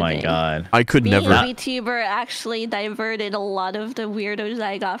 before the Oh VTuber my thing. God. I could Being never. a VTuber actually diverted a lot of the weirdos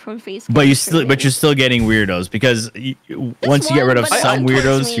I got from Facebook. But you're still getting weirdos because once you get rid of one, but some it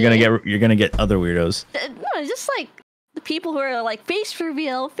weirdos, puts you're gonna get other weirdos. No, it's just like the people who are like face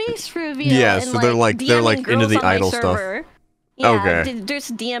reveal. Yeah, and, so they're DMing into girls the on my idol stuff. server. Yeah, Okay. they're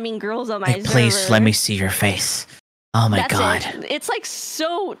just DMing girls on my Hey, server. please let me see your face. Oh my That's God. it. It's like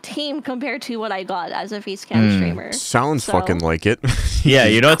so tame compared to what I got as a face cam streamer. Sounds So- fucking like it. Yeah,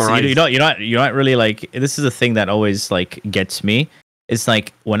 Jesus you know, Christ. you're not really like. This is the thing that always like gets me. It's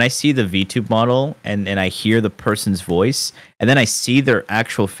like when I see the VTube model and I hear the person's voice and then I see their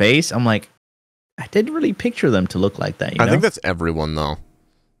actual face, I'm like, I didn't really picture them to look like that. You know? I think that's everyone though.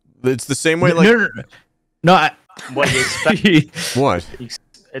 It's the same way. no, Like no. What you expect? what?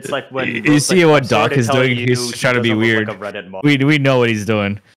 It's like when You see what sorry Doc to is tell doing? you He's he trying to be doesn't look weird. like a Reddit mod. we know what he's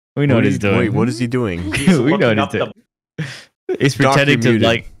doing. We know what he's doing. Wait, what is he doing? He's we know looking what he's up doing. He's pretending Doc, to you're muted.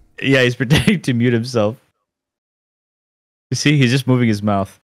 like. Yeah, he's pretending to mute himself. You see, he's just moving his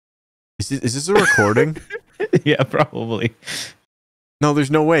mouth. Is this a recording? Yeah, probably. No, there's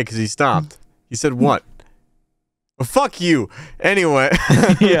no way because he stopped. He said what? Well, fuck you. Anyway.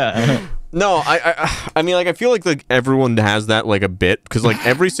 Yeah. No, I mean, like, I feel like everyone has that, like, a bit, because, like,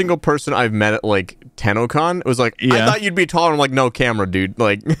 every single person I've met at, like, TennoCon was like, I Yeah. thought you'd be taller. I'm like, no, camera, dude.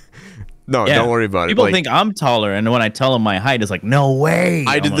 Like, no, Yeah. don't worry about People it. Like, think I'm taller, and when I tell them my height, it's like, no way.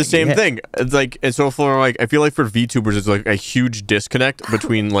 I I'm did the like, same yeah. thing. It's like, and so for, like, I feel like for VTubers, it's, like, a huge disconnect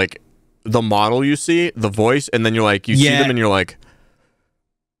between, like, the model you see, the voice, and then you're like, you see Yeah. them and you're like,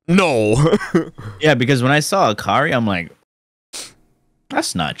 no. Yeah, because when I saw Akari, I'm like,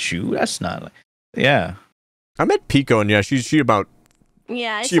 that's not you. That's not like, yeah. I met Pico, and yeah, she about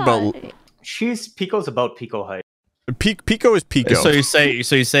Yeah, I She saw about- it. Pico's about Pico height. Pico is Pico. So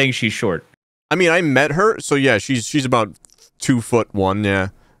you're saying she's short. I mean, I met her, so yeah, she's about 2'1", yeah.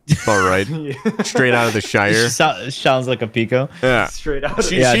 All right. Straight out of the Shire. Sounds like a Pico. Yeah. Straight out.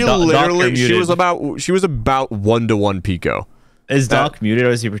 She Yeah, literally Doctor she was about 1-to-1 Pico. Is Doc muted or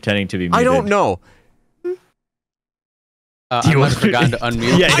is he pretending to be muted? I don't know. I must have forgotten to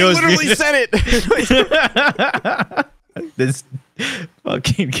unmute. Yeah, he I was literally muted. said it. This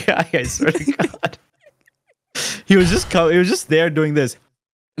fucking guy, I swear to God. He was just there doing this.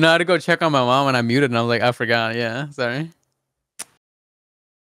 No, I had to go check on my mom and I muted and I was like, I forgot. Yeah, sorry.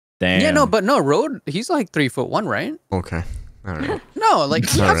 Damn. Yeah, no, but no, Road, he's like 3'1", right? Okay. All right. No, like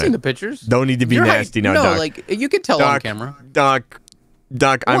I've Alright. seen the pictures. Don't need to be Your height- nasty now, no, Doc. like you could tell on Doc, camera. Doc,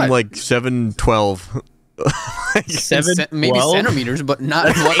 I'm What? like 7'12". Maybe 12? centimeters, but not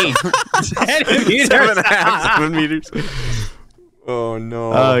 8. 7.5, 7 meters. Oh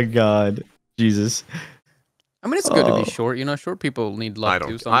no. Oh God, Jesus. I mean, it's good to Oh. be short. You know, short people need I love don't.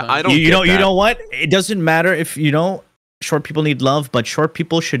 too. Sometimes. I don't. You get know that. what? It doesn't matter if short people need love, but short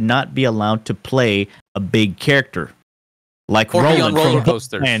people should not be allowed to play a big character like Or be Roland on roller from coasters.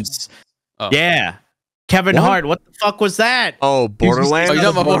 Borderlands. Oh. Yeah, Kevin What? Hart. What the fuck was that? Oh, Borderlands. Oh, you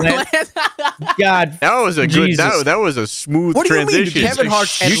talking about Borderlands? Borderlands? God, That was a good. Jesus. That was a smooth What do you mean? transition. Kevin Hart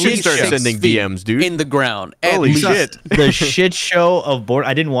at You should least start 6 sending feet DMs, dude. in the ground. At Holy least. shit. the shit show of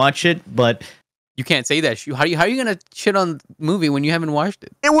I didn't watch it, but You can't say that. How are you gonna shit on movie when you haven't watched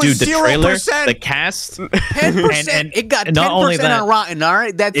it? It was dude, the trailer, 0%. the cast. 10%. And It got and not only 10% that, on Rotten. All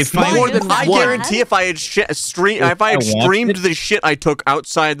right, that's if more I- than I What? guarantee if I had streamed watched it- the shit I took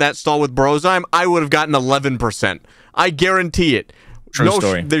outside that stall with Brozime, I would have gotten 11%. I guarantee it. True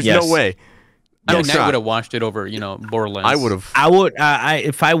story. There's Yes. no way. I No think I shot. would have watched it over, Borderlands. I would have. I would.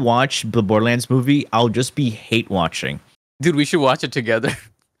 If I watch the Borderlands movie, I'll just be hate watching. Dude, we should watch it together.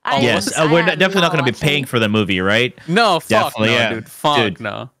 Yes, I we're am definitely not going to be watching. paying for the movie, right? No, fuck Definitely, no, yeah. dude. Fuck Dude.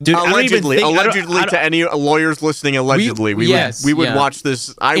 no. Dude, I don't even Allegedly, think- I don't- allegedly I don't- to any lawyers listening, allegedly, we yes, would yeah. watch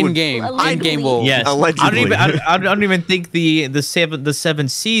this. I In would. game, Allegedly. in game will. Yes, Allegedly. I don't even think the seven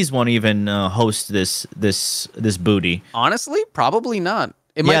seas won't even host this booty. Honestly, probably not.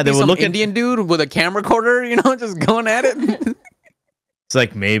 It Yeah, might they be were some looking- Indian dude with a camera recorder, just going at it. It's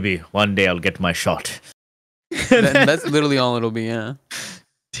like maybe one day I'll get my shot, That's literally all it'll be. Yeah.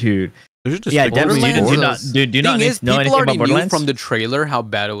 dude. They should just Yeah, stick definitely. with Borderlands Do you not Thing is, know people anything already about knew Borderlands? from the trailer how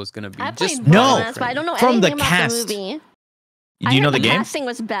bad it was gonna be. I Just played No. Borderlands, but I don't know From anything the about cast. the movie. Do you know the The game? casting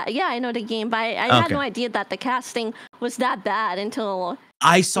was bad. Yeah, I know the game, but I had Okay. no idea that the casting was that bad until.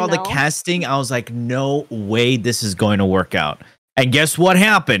 I saw the No. casting. I was like, no way this is going to work out. And guess what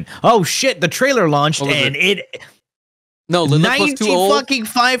happened? Oh shit! The trailer launched What was and it no. Lilith was too old.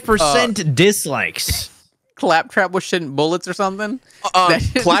 95% dislikes. Claptrap was shitting bullets or something.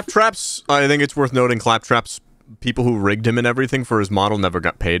 Claptraps. I think it's worth noting. Claptraps. People who rigged him and everything for his model never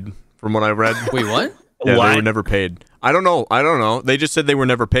got paid, from what I read. Wait, what? Yeah, they What? were never paid. I don't know. They just said they were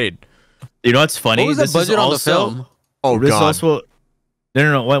never paid. You know what's funny? What was the This is budget on the also- film? Oh This is god. also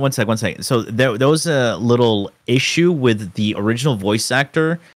no. Wait, one second. So there was a little issue with the original voice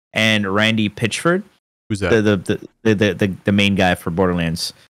actor and Randy Pitchford, Who's that? the main guy for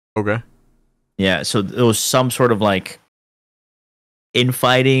Borderlands. Okay. Yeah, so there was some sort of like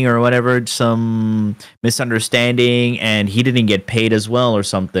infighting or whatever, some misunderstanding, and he didn't get paid as well or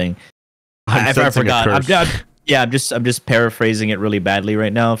something. I sensing a forgot. curse. I'm just paraphrasing it really badly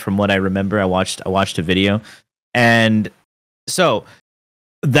right now from what I remember. I watched a video, and so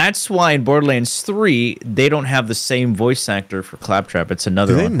that's why in Borderlands 3 they don't have the same voice actor for Claptrap. It's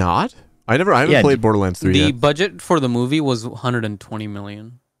another Do they one. not? I haven't Yeah, played Borderlands 3 The yet. budget for the movie was 120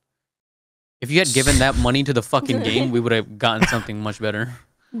 million. If you had given that money to the fucking game, we would have gotten something much better.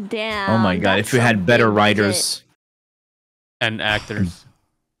 Damn. Oh my god! that's If you a had better big budget. writers. And actors.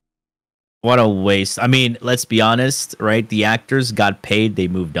 What a waste. I mean, let's be honest, right? The actors got paid, they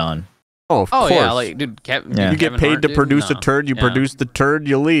moved on. Oh, of Oh course. yeah, like dude, Yeah. you get Kevin paid Hart, to dude? produce a No. turd. You Yeah. produce the turd.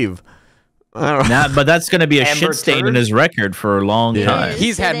 You leave. I don't know. But that's going to be a Amber shit stain in turd? his record for a long Yeah. time.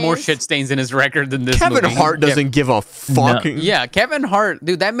 He's had It more is. shit stains in his record than this Kevin movie. Hart doesn't give a fucking. Yeah, Kevin Hart,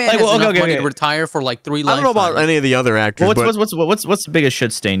 dude, that man Like, has well, enough okay, money okay. to retire for like 3 I lifetimes. don't know about any of the other actors, Well, but what's the biggest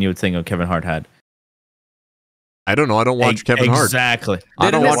shit stain you would think of Kevin Hart had? I don't know. I don't watch Kevin Hart. Exactly.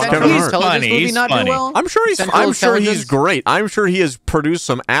 I don't Didn't watch a Kevin Central Hart. Intelligence movie He's not funny. do well? I'm sure he's. Central I'm sure he's Intelligence? great. I'm sure he has produced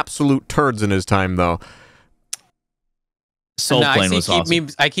some absolute turds in his time, though. Soul No, Plane was awesome.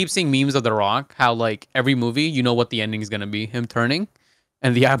 memes, I keep seeing memes of The Rock, how like every movie, you know what the ending is gonna be, him turning,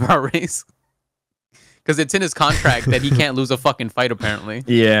 and the eyebrow raise, because it's in his contract that he can't lose a fucking fight. Apparently,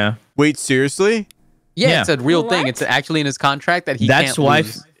 Yeah. Wait, seriously? Yeah, it's a real thing. It's actually in his contract that he That's can't why.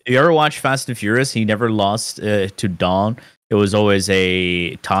 lose. You ever watch Fast and Furious? He never lost to Dawn. It was always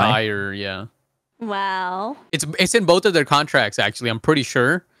a tie. Tire, yeah. Wow. It's in both of their contracts. Actually, I'm pretty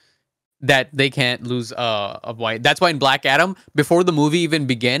sure that they can't lose a white. That's why in Black Adam, before the movie even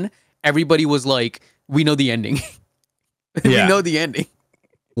began, everybody was like, "We know the ending. We know the ending."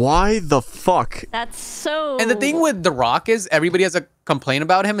 Why the fuck? That's so. And the thing with The Rock is everybody has a complaint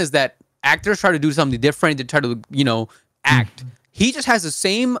about him is that actors try to do something different to try to act. He just has the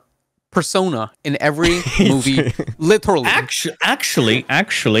same persona in every movie, literally. Actually,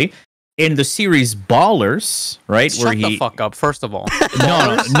 in the series Ballers, right? Shut the fuck up, first of all.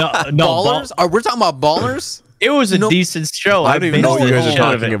 No. Ballers? We're talking about Ballers? It was a decent show. I don't even know what you guys are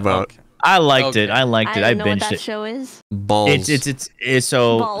talking about. I liked it. I liked it. I know what binged that it. show is. Balls. It's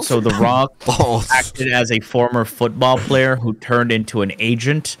so Balls. so The Rock Balls. acted as a former football player who turned into an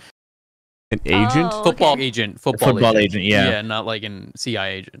agent. An agent? Oh, Football okay. agent. Football agent, yeah. Yeah, not like an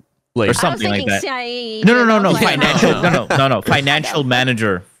CIA agent. Or I was something like thinking that. CIA. No. I was like, Financial. no. No. Financial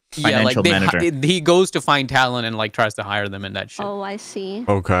manager. Yeah, like Financial manager. he goes to find talent and like tries to hire them in that shit. Oh, I see.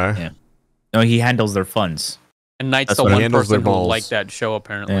 Okay. Yeah. No, he handles their funds. And Knight's That's the what one handles their person who balls. liked that show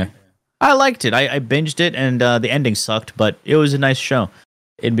apparently. Yeah. I liked it. I binged it, and the ending sucked, but it was a nice show.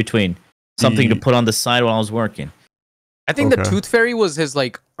 In between, something to put on the side while I was working. I think the Okay. Tooth Fairy was his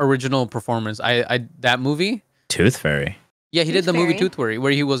like original performance. I that movie. Tooth Fairy. Yeah, he did Tooth the movie Fairy? Tooth Fairy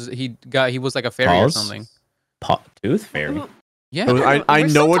where he was like a fairy Paws? or something. Tooth Fairy. Yeah. I We're know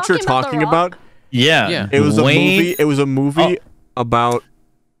still what you're talking talking about The about. Yeah. Yeah. It was a Dwayne- movie. It was a movie about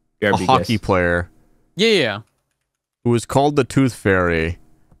a BRB hockey guess. player Yeah. who was called the Tooth Fairy.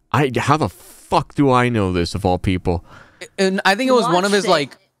 How the fuck do I know this of all people? And I think it was one of his Watched it.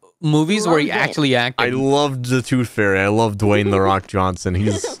 like movies where he Loved it. actually acted. I loved the Tooth Fairy. I love Dwayne the Rock Johnson.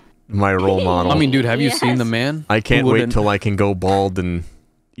 He's my role model. I mean, dude, have you seen Yes. the man? I can't Who wait wouldn't? till I can go bald and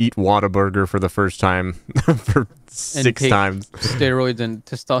eat Whataburger for the first time for And 6 take times. steroids and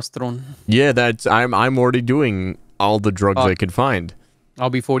testosterone. Yeah, I'm already doing all the drugs I could find. I'll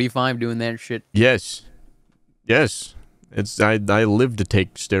be 45 doing that shit. Yes. I live to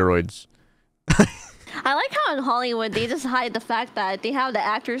take steroids. I like how in Hollywood they just hide the fact that they have the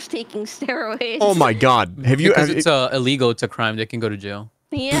actors taking steroids. Oh my god. Because it's illegal, it's a crime. They can go to jail.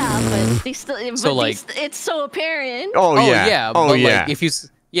 Yeah, but they still. It's so apparent. Oh yeah. yeah. Oh but yeah. like if you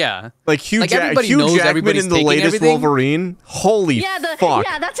like Hugh, Like, everybody Hugh knows Jackman everybody's in the taking latest everything. Wolverine. Holy Yeah, fuck.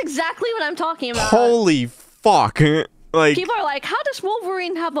 yeah, that's exactly what I'm talking about. Holy fuck. Like People are like, how does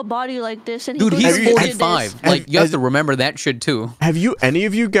Wolverine have a body like this? And dude, he he's goes and did 45. this? Like you have to remember that shit too. have you any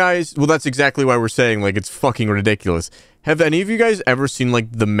of you guys well that's exactly why we're saying like it's fucking ridiculous. Have any of you guys ever seen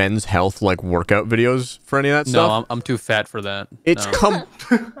like the Men's Health like workout videos for any of that stuff? No, I'm too fat for that. It's No.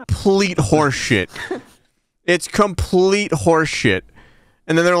 complete horseshit. It's complete horseshit.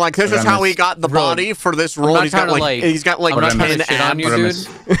 And then they're like, "This is how he got the body for this role." not He's got trying to, like he's got like I'm not trying 10 to shit on you, abs.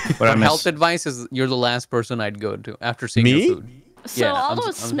 dude. What I But miss. health advice is you're the last person I'd go to after seeing Me? your food. So Yeah, all I'm-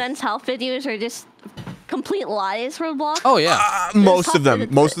 those I'm- men's health videos are just complete lies, Roadblock. Oh yeah. Most of them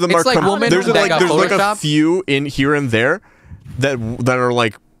It's are. like women there's that like got there's like a photoshopped. few in here and there that are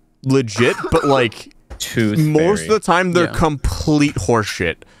like legit, but like Tooth most of Fairy. the time they're Yeah. complete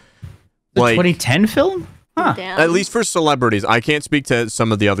horseshit. The Like 2010 film? Huh. Damn. at least for celebrities, I can't speak to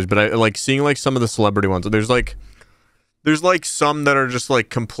some of the others, but I like seeing like some of the celebrity ones. There's like some that are just like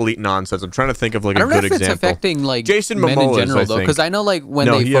complete nonsense. I'm trying to think of like I a don't know good if it's example. affecting like Jason men Momoa in is, general I though, think. because I know like when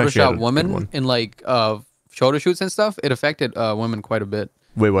No, they he actually had a Photoshop good women one. in like photo shoots and stuff, it affected women quite a bit.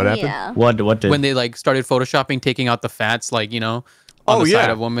 Wait, what happened? Yeah. What did? When they like started photoshopping, taking out the fats, like on Oh, the yeah. side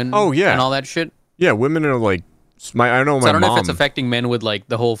of women. Oh, yeah. and all that shit. Yeah, women are like I know So my I don't know mom. if it's affecting men with like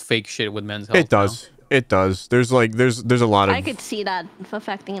the whole fake shit with men's health. It does. It does. There's like there's a lot of I could see that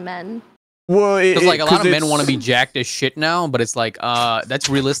affecting men. well, Because like a lot of men it's- want to be jacked as shit now, but it's like that's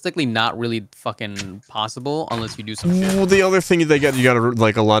realistically not really fucking possible unless you do some shit. Well, the other thing you gotta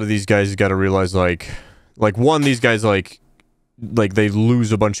like a lot of these guys gotta realize like one these guys like they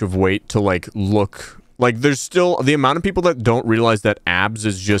lose a bunch of weight to like look like there's still the amount of people that don't realize that abs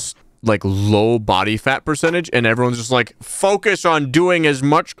is just like low body fat percentage and everyone's just like focus on doing as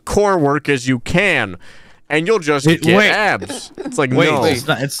much core work as you can and you'll just get wait. abs. It's like Wait, no it's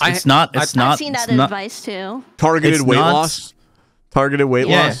not. It's I- not. I've It's not. I've seen that it's not- advice too. targeted it's weight not- loss. Targeted weight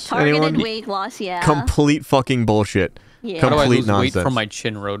Yeah. loss. Targeted Anyone? weight loss, yeah. Complete fucking bullshit. Yeah. How do I complete lose weight nonsense. from my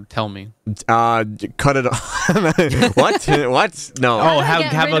chin road? Tell me. Cut it off. What? What? No. Oh, How do I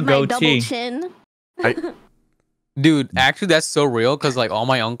get have rid a of my double goatee. chin? Dude, actually, that's so real because like all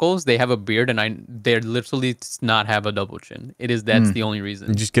my uncles, they have a beard, and they literally does not have a double chin. That's the only reason.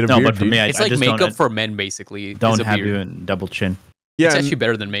 You just get a beard. But for me, it's like makeup for men, basically. Don't have you in double chin. Yeah, it's actually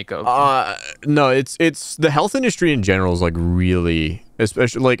better than makeup. No, it's the health industry in general is like really,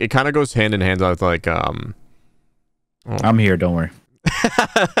 especially like it kind of goes hand in hand with like I'm here. Don't worry.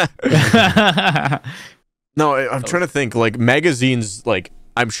 No, I'm trying to think. Like magazines, like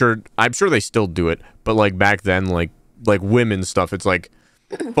I'm sure they still do it, but like back then, like women's stuff, it's like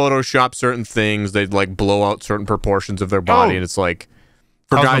Photoshop certain things. They'd like blow out certain proportions of their body, and it's like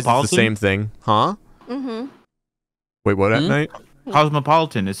for guys, it's the same thing, huh? Mm-hmm. Wait, what at night?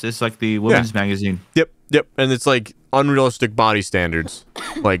 Cosmopolitan. It's like the women's magazine. Yep, and it's like unrealistic body standards,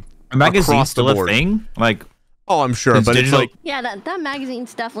 like a magazine still a thing. Like, oh, I'm sure, but digital. It's like that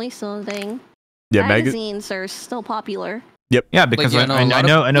magazine's definitely still a thing. Yeah, magazines are still popular. Yep. Yeah, because like, I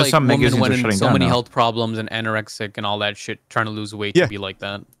know like, some magazines went are shutting so down many now. health problems and anorexic and all that shit, trying to lose weight to be like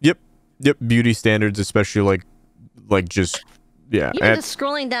that. Yep. Beauty standards, especially like just Even just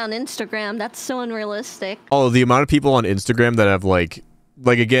scrolling down Instagram, that's so unrealistic. Oh, the amount of people on Instagram that have like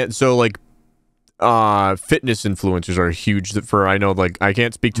again, so like fitness influencers are huge. For I know, like I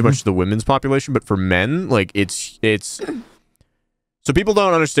can't speak too much to the women's population, but for men, like it's so people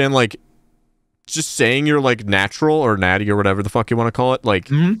don't understand like just saying you're like natural or natty or whatever the fuck you want to call it, like,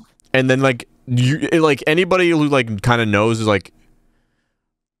 and then like like anybody who like kind of knows is like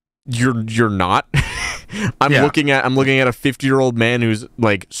you're not. I'm looking at a 50-year-old man who's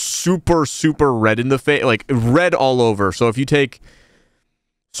like super red in the face, like red all over. So if you take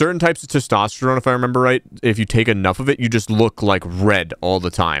certain types of testosterone, if I remember right, if you take enough of it, you just look like red all the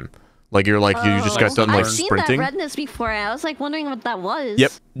time. Like you're like you just got done like sprinting. I've seen that redness before. I was like wondering what that was.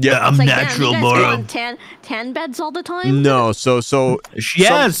 Yep. I'm like, natural, bro. Tan beds all the time. No, so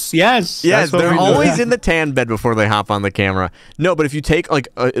yes. They're always in the tan bed before they hop on the camera. No, but if you take like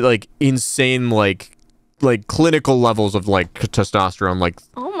insane like clinical levels of like testosterone, like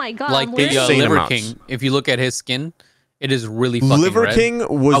oh my god, like the Liver King. If you look at his skin, it is really fucking Liver red. King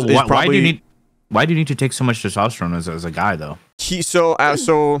was why do you need to take so much testosterone as a guy though? So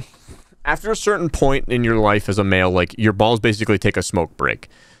after a certain point in your life as a male, like your balls basically take a smoke break,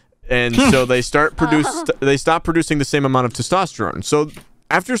 and so they stop producing the same amount of testosterone. So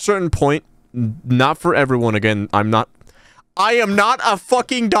after a certain point, not for everyone. Again, I am not a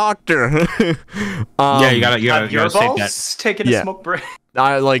fucking doctor. You gotta your balls that. taking a smoke break.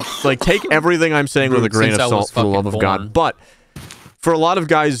 I like take everything I'm saying with a grain of salt for the love of God. But for a lot of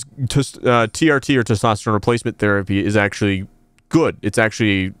guys, TRT or testosterone replacement therapy is actually good. It's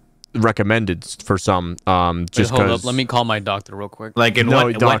actually recommended for some. Just hold up, let me call my doctor real quick. Like in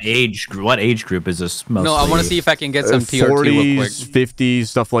what age group is this mostly? No, I want to see if I can get some TRT 40s, real quick. 50s,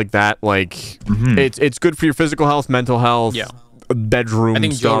 stuff like that. Like it's good for your physical health, mental health, bedroom. I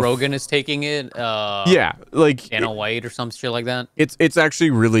think stuff. Joe Rogan is taking it. Like Dana White or some shit like that. It's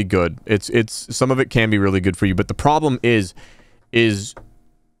actually really good. It's some of it can be really good for you, but the problem is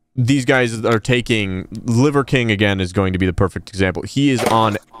these guys are taking Liver King again is going to be the perfect example. He is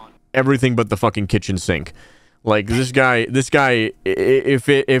on everything but the fucking kitchen sink. Like this guy if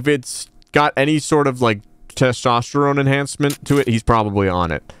it's got any sort of like testosterone enhancement to it, he's probably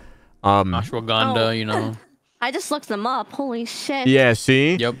on it. Ashwagandha, you know. I just looked them up. Holy shit. Yeah,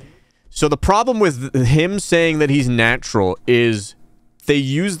 see? Yep. So the problem with him saying that he's natural is they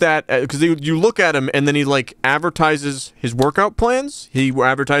use that because you look at him and then he like advertises his workout plans. He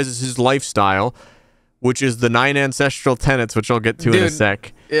advertises his lifestyle, which is the 9 ancestral tenets, which I'll get to in a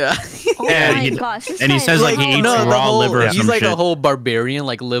sec. Yeah. Oh my gosh. And he says like he eats raw liver. He's like a whole barbarian,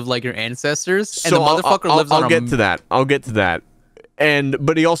 like live like your ancestors. So and the motherfucker lives on I'll get to that. I'll get to that.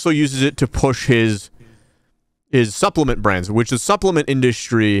 But he also uses it to push his supplement brands, which the supplement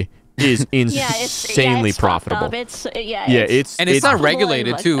industry is insanely profitable. It's not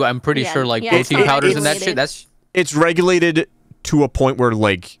regulated too. I'm pretty sure like protein powders and that shit. It's regulated to a point where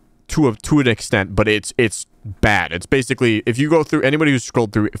like to an extent, but it's bad. It's basically if you go through anybody who's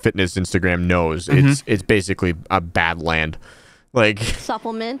scrolled through fitness Instagram knows it's basically a bad land. Like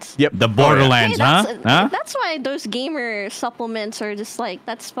supplements. Yep. The Borderlands, hey, that's why those gamer supplements are just like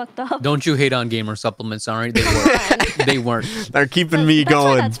that's fucked up. Don't you hate on gamer supplements, alright? They weren't. They weren't. They're keeping me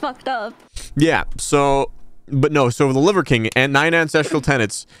going. That's fucked up. Yeah. So the Liver King and 9 ancestral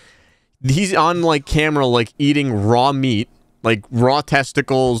tenets, he's on like camera like eating raw meat, like raw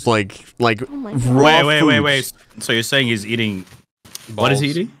testicles, like raw Wait. So you're saying he's eating balls? What is he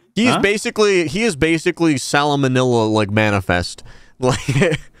eating? He is basically salmonella like manifest.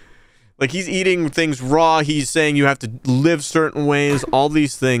 Like Like, he's eating things raw. He's saying you have to live certain ways, all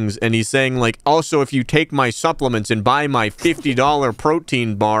these things. And he's saying, like, also, if you take my supplements and buy my $50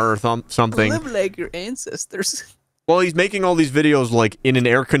 protein bar or something. Live like your ancestors. Well, he's making all these videos, like, in an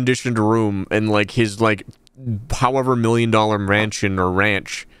air-conditioned room and, like, his, like, however $1 million mansion or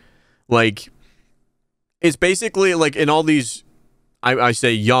ranch. Like, it's basically, like, in all these, I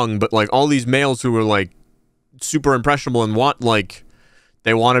say young, but, like, all these males who are, like, super impressionable and want, like,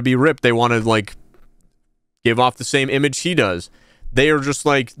 they want to be ripped. They want to, like, give off the same image he does. They are just,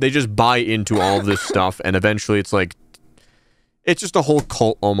 like, they just buy into all this stuff, and eventually it's, like, it's just a whole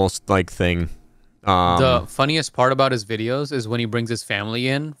cult almost, like, thing. The funniest part about his videos is when he brings his family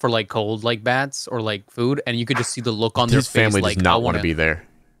in for, like, cold, like, baths or, like, food, and you could just see the look on their face. His family like, does not want to be there.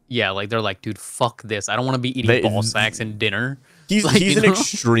 Yeah, like, they're like, dude, fuck this. I don't want to be eating ball sacks and dinner. He's like, an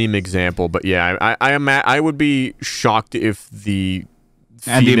extreme example, but yeah, I would be shocked if the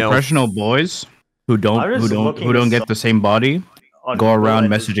and the impressionable boys who don't get the same body go around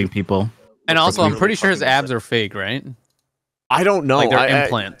messaging people. And also, I'm pretty sure his abs are fake, right? I don't know. Like they're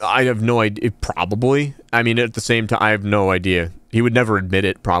implants. I have no idea. Probably. I mean, at the same time, I have no idea. He would never admit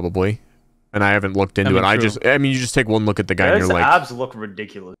it, probably. And I haven't looked into it. I mean, you just take one look at the guy and you're like, abs look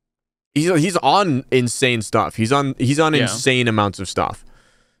ridiculous. He's on insane stuff. He's on insane amounts of stuff.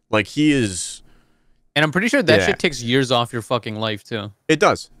 Like, he is. And I'm pretty sure that shit takes years off your fucking life too. It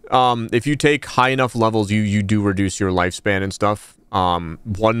does. If you take high enough levels, you do reduce your lifespan and stuff.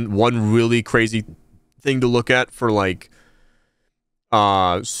 One really crazy thing to look at for, like,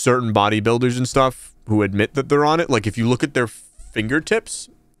 certain bodybuilders and stuff who admit that they're on it, like, if you look at their fingertips,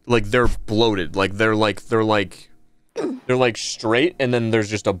 like, they're bloated, like they're straight, and then there's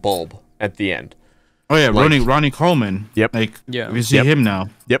just a bulb at the end. Oh yeah, like, Ronnie Coleman. Yep. Like, we see him now.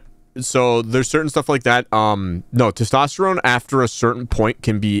 Yep. So there's certain stuff like that. No, testosterone after a certain point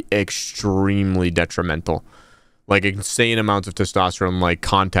can be extremely detrimental. Like, insane amounts of testosterone, like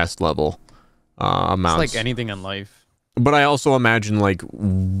contest level amounts. It's like anything in life. But I also imagine, like,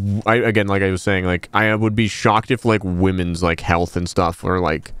 again, like I was saying, like, I would be shocked if, like, women's, like, health and stuff or,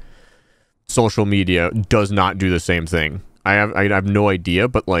 like, social media does not do the same thing. I have no idea,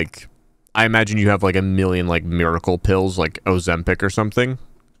 but, like, I imagine you have, like, a million, like, miracle pills, like Ozempic or something,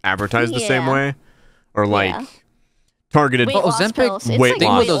 advertised the same way, or, like, targeted. But Ozempic, weight thing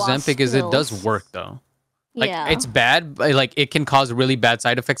loss. with Ozempic is it does work though. Like, it's bad, like, it can cause really bad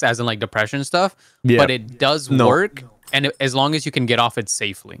side effects, as in, like, depression stuff. Yeah. But it does work, and as long as you can get off it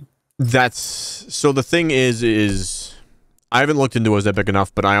safely. So the thing is I haven't looked into Ozempic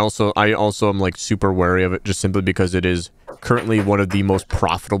enough, but I also am, like, super wary of it, just simply because it is currently one of the most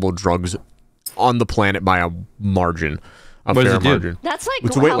profitable drugs on the planet by a margin, a fair margin. That's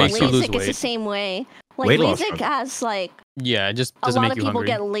like how LASIK is the same way. Like, LASIK has, like, it just doesn't make you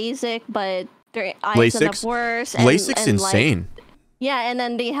hungry. A lot of people get LASIK, but their eyes end up worse. LASIK's insane. Like, yeah, and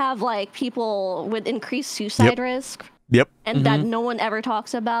then they have, like, people with increased suicide risk. Yep. And that no one ever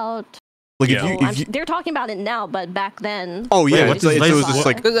talks about. Like, if they're talking about it now, but back then. Oh yeah, it's like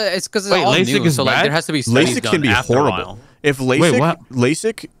it's because it's all LASIK new, is so, like, bad? there has to be studies LASIK can be horrible. If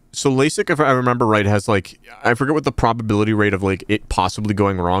LASIK, LASIK, if I remember right, has, like, I forget what the probability rate of, like, it possibly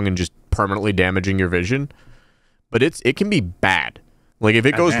going wrong and just permanently damaging your vision, but it can be bad. Like, if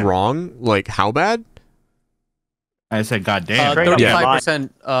it goes wrong, like, how bad? I said, goddamn. 35%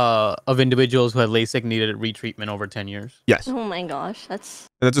 of individuals who had LASIK needed retreatment over 10 years. Yes. Oh my gosh, and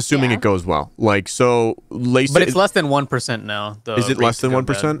that's assuming it goes well. Like, so LASIK. But it's less than 1% now. Is it less than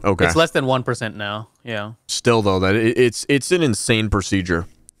 1%? Okay. It's less than 1% now. Yeah. Still, though, that it's an insane procedure.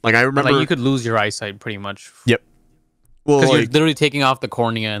 Like, I remember, like, you could lose your eyesight pretty much. Yep. Well, because like, you're literally taking off the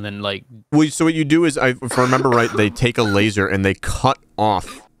cornea and then, like. Well, so what you do is, if I remember right, they take a laser and they cut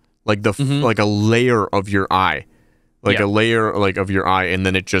off, like, the like a layer of your eye. Like a layer, like, of your eye, and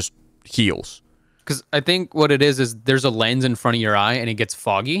then it just heals. Because I think what it is there's a lens in front of your eye, and it gets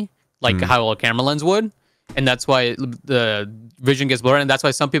foggy, like how a camera lens would, and that's why the vision gets blurred, and that's why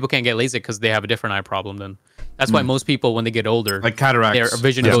some people can't get LASIK, because they have a different eye problem. Then that's why most people, when they get older, like cataracts, their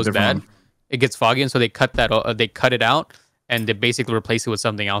vision goes bad. It gets foggy, and so they cut that. They cut it out, and they basically replace it with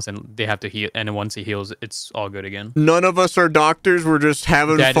something else, and they have to heal. And once it heals, it's all good again. None of us are doctors. We're just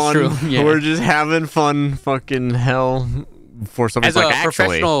having fun. True. Yeah. We're just having fun. Fucking hell. For something as like, a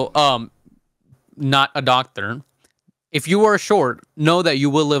professional, not a doctor, if you are short, know that you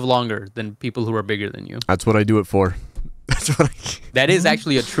will live longer than people who are bigger than you. That's what I do it for. That's what That is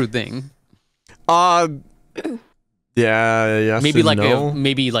actually a true thing. Yeah, yes. Maybe like no.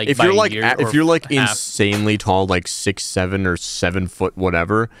 if you're like insanely tall, like 6'7" or 7 foot,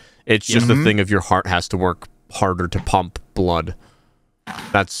 whatever. It's just the thing of your heart has to work harder to pump blood.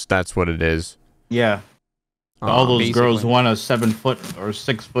 That's what it is. Yeah. All those basically. girls want a 7 foot or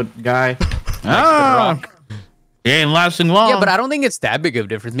 6 foot guy. He ain't lasting long. Yeah, but I don't think it's that big of a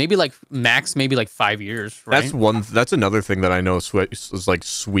difference. Maybe like max, maybe like 5 years. Right? That's another thing that I know is like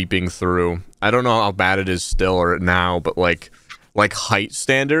sweeping through. I don't know how bad it is still or now, but like height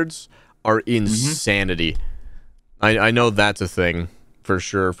standards are insanity. I know that's a thing for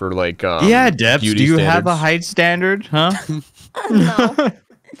sure for like yeah, Debs, do you have a standards. height standard? Huh? No. No.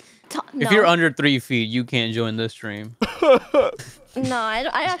 If you're under 3 feet, you can't join this stream. No, I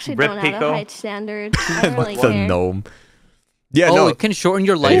actually Rip don't have Pico. a height standard. I don't really the care. gnome? Yeah, Oh, no. it can shorten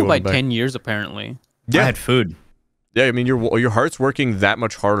your you life by went back. 10 years, apparently. Yeah. I had food. Yeah, I mean your heart's working that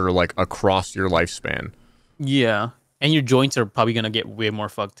much harder like across your lifespan. Yeah. And your joints are probably going to get way more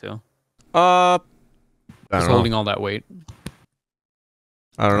fucked, too. I Just don't know. holding all that weight.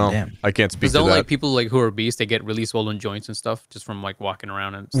 I don't know. Damn. I can't speak Because to don't that. like people like who are obese, they get really swollen joints and stuff just from like walking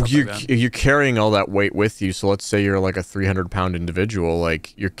around and stuff like that. You're carrying all that weight with you. So let's say you're like a 300-pound individual,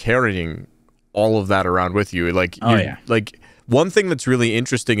 like you're carrying all of that around with you. Like, like one thing that's really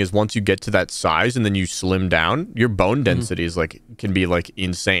interesting is once you get to that size and then you slim down, your bone density is like can be like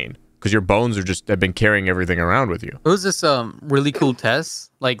insane because your bones are just have been carrying everything around with you. There was this really cool test,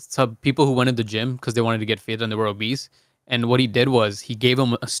 like some people who went to the gym because they wanted to get fit and they were obese. And what he did was he gave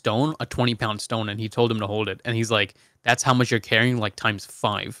him a stone, a 20-pound stone, and he told him to hold it. And he's like, that's how much you're carrying, like times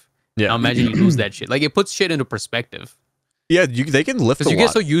 5. Yeah. Now imagine you lose that shit. Like it puts shit into perspective. Yeah, they can lift a Because you lot.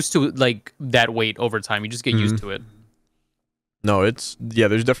 get so used to like that weight over time. You just get used to it. No,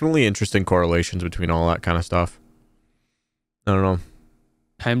 there's definitely interesting correlations between all that kind of stuff. I don't know.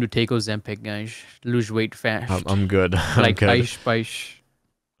 Time to take Ozempic, guys. Lose weight fast. I'm good. I'm like good. Ice Spice.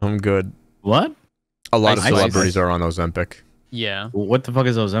 I'm good. What? A lot of Ice celebrities Spice. are on Ozempic. Yeah. What the fuck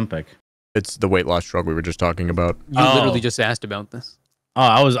is Ozempic? It's the weight loss drug we were just talking about. You literally just asked about this. Oh,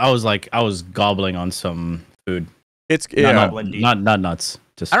 I was gobbling on some food. It's Not nuts.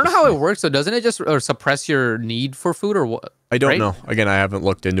 Just I don't know how it works, though. Doesn't it just or suppress your need for food or what? I don't right? know. Again, I haven't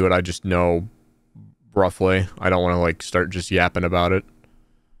looked into it. I just know roughly. I don't want to like start just yapping about it.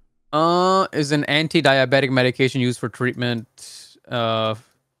 Is an anti-diabetic medication used for treatment? I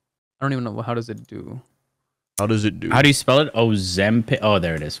don't even know. How does it do? How does it do? How do you spell it? Ozempic. Oh,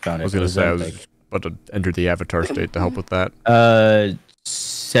 there it is. Found it. I was gonna say I was Ozempic. about to enter the avatar state to help with that.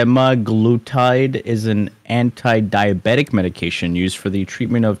 Semaglutide is an anti-diabetic medication used for the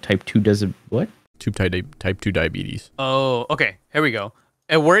treatment of type 2 Type 2 diabetes. Oh, okay. Here we go.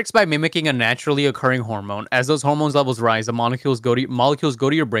 It works by mimicking a naturally occurring hormone. As those hormones levels rise, the molecules go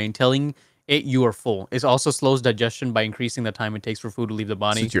to your brain, telling it you are full. It also slows digestion by increasing the time it takes for food to leave the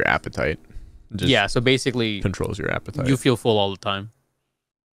body. So it's your appetite. Just Yeah, so basically controls your appetite. you feel full all the time.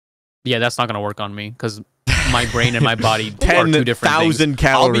 Yeah, that's not gonna work on me because my brain and my body are two different things. 10,000 I'll be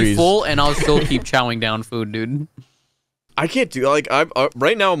calories. full and I'll still keep chowing down food, dude. I can't do like I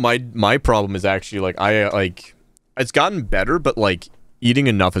right now. My problem is actually like it's gotten better, but like eating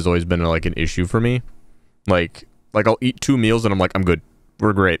enough has always been like an issue for me. Like I'll eat 2 meals and I'm like I'm good.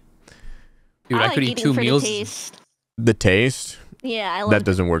 We're great. Dude, I like could eat eating 2 for meals. The taste. The taste Yeah, I love that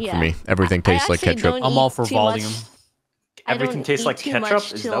doesn't work for me. Everything tastes like actually ketchup. don't I'm all eat for too volume. much- I Everything don't tastes eat like too ketchup?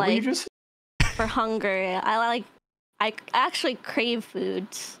 much Is to, that what you like, just for hunger. I actually crave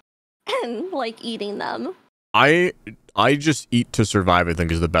foods and like eating them. I just eat to survive. I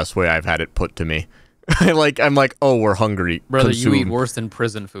think is the best way I've had it put to me. I'm like, oh, we're hungry. Brother, Consume. you eat worse than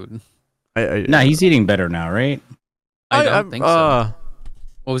prison food. Nah, he's eating better now, right? I don't think so.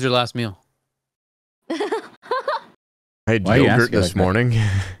 What was your last meal? I had Why are you yogurt asking this like that? morning.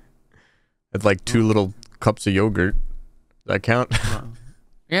 Had like 2 little cups of yogurt. Does that count?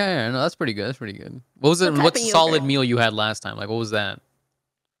 Yeah, no, that's pretty good. That's pretty good. What was it? What type What's of the solid yogurt? meal you had last time? Like, what was that?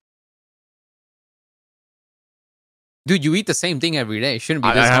 Dude, you eat the same thing every day. Shouldn't be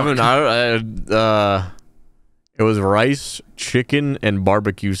I this haven't. hard. It was rice, chicken, and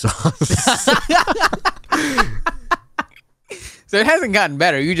barbecue sauce. So it hasn't gotten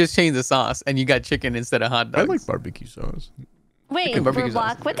better. You just changed the sauce and you got chicken instead of hot I dogs. like barbecue sauce. Wait, Chicken barbecue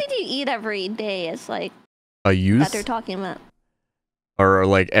sauce Roadblock, is what good. did you eat every day? It's like A that youth they're talking about. or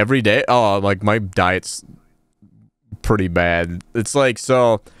like every day? Oh, like my diet's pretty bad. It's like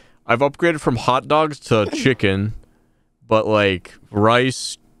so. I've upgraded from hot dogs to chicken, but like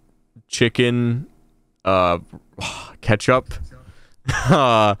rice, chicken, ketchup.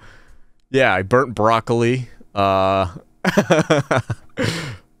 Yeah, I burnt broccoli.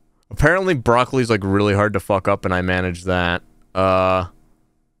 Apparently broccoli's like really hard to fuck up and I managed that.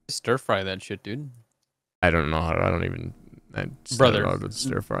 Stir fry that shit, dude. I don't know how I don't even I still Brother. don't know what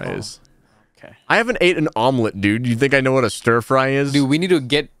stir fry Oh. is. Okay. I haven't ate an omelet, dude. You think I know what a stir fry is? Dude, we need to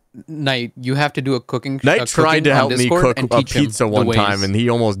get Knight. You have to do a cooking. Knight tried to help me cook a pizza one time, and he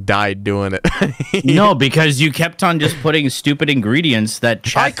almost died doing it. No, because you kept on just putting stupid ingredients that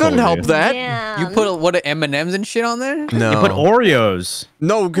chat I couldn't help that. Yeah. You put what M&Ms and shit on there? No, You put Oreos.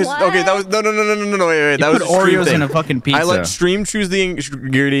 no, because okay, that was no. Wait, You that put was a stream Oreos thing. in a fucking pizza. I let stream choose the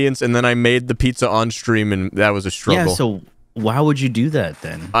ingredients, and then I made the pizza on stream, and that was a struggle. Yeah, so why would you do that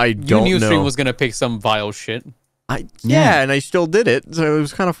then? I You don't knew know. Stream was gonna pick some vile shit. Yeah, and I still did it, so it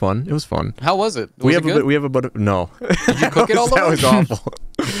was kind of fun. It was fun. How was it? We Was have it good? we have a butter. No, Did you cook it all the that way? was awful.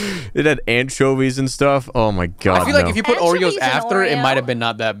 It had anchovies and stuff. Oh my god! I feel like no. if you put Anchovies Oreos and after, it Oreo? might have been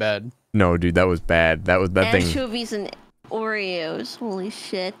not that bad. No, dude, that was bad. That thing. Anchovies and Oreos. Holy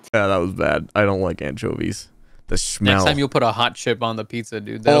shit. Yeah, that was bad. I don't like anchovies. The smell. Next time you'll put a hot chip on the pizza,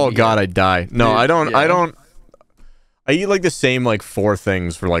 dude. Oh god, I die. No, Dude, I don't. I yeah. don't. I eat like the same like 4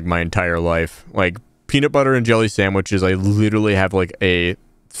 things for like my entire life. Like peanut butter and jelly sandwiches. I literally have like a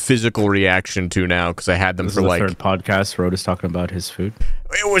physical reaction to now because I had them This for is the like. third podcast. Rode is talking about his food.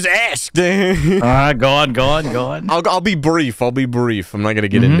 It was asked. Go on. I'll be brief. I'm not gonna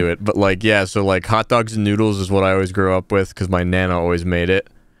get into it, but like yeah. So like hot dogs and noodles is what I always grew up with because my nana always made it.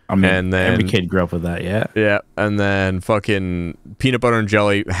 I mean, And then- every kid grew up with that, yeah. Yeah, and then fucking peanut butter and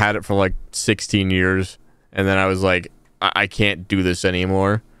jelly, had it for like 16 years, and then I was like, I can't do this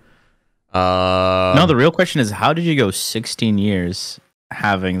anymore. No, the real question is, how did you go 16 years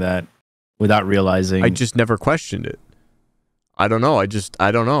having that without realizing? I just never questioned it. I don't know. I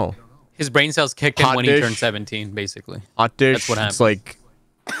don't know. His brain cells kicked in Hot when dish. he turned 17, basically. Hot dish. That's what It's like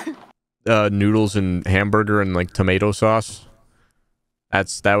noodles and hamburger and like tomato sauce.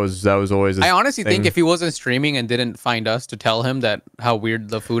 That was always. I honestly think thing. if he wasn't streaming and didn't find us to tell him that how weird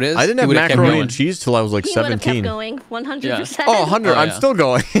the food is, I didn't he have would've kept macaroni going. and cheese till I was like He would have kept 17. going 100%. Oh, 100. Oh, I'm yeah. still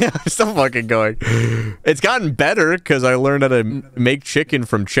going. I'm still fucking going. It's gotten better because I learned how to make chicken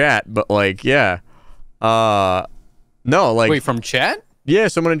from chat. But like, yeah. No, like. Wait, from chat? Yeah,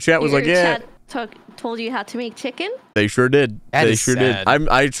 someone in chat was Your like, yeah. chat told you how to make chicken? They sure did. That They is sure sad. did.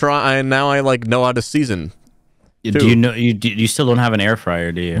 I try, and now I like know how to season. do you know you still don't have an air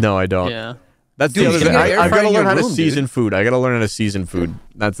fryer, do you? No, I don't. Yeah. That's Dude, the you other should thing. get an air I've got fryer to in learn your how to room, season dude. food. I got to learn how to season food.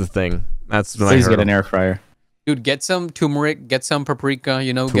 That's the thing. That's what Please I get heard. an air fryer. Dude, get some turmeric, get some paprika,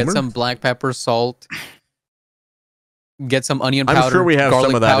 get Turmeric? some black pepper, salt. Get some onion powder. I'm sure we have some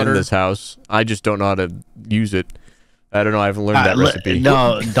garlic of that powder. in this house. I just don't know how to use it. I don't know. I haven't learned that recipe.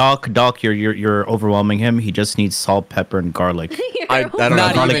 No, Doc, you're overwhelming him. He just needs salt, pepper, and garlic. I don't know.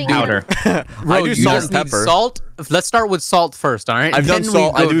 Not garlic even, powder. Bro, I do you salt just and need pepper. salt. Let's start with salt first, all right? I've done Then we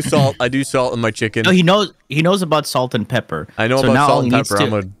salt. go- I do salt. I do salt in my chicken. No, he knows about salt and pepper. I know So about now salt all and he needs pepper. to-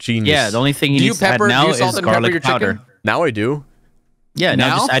 I'm a genius. Yeah, the only thing he Do you needs to add pepper- do now you is salt and pepper garlic your chicken? powder. Now I do. Yeah, now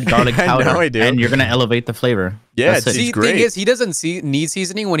Now? just add garlic powder. Now I do. And you're gonna elevate the flavor. Yeah, That's it's it. See, great. thing is, he doesn't need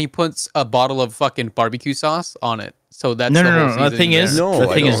seasoning when he puts a bottle of fucking barbecue sauce on it. So that's No. the whole The seasoning thing there. is, No, the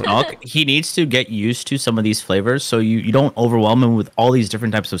I thing is, don't. Doc, he needs to get used to some of these flavors, so you don't overwhelm him with all these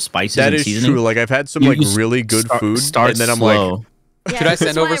different types of spices That and is seasoning. true. Like I've had some You- like you really good food, Start and then I'm slow. like, Yeah, Should I this is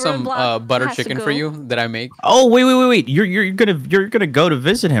send over why some Roadblock butter has to chicken go. for you that I make? Oh wait! You're gonna go to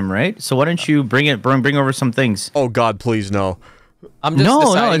visit him, right? So why don't you bring over some things? oh God, please no. I'm just No,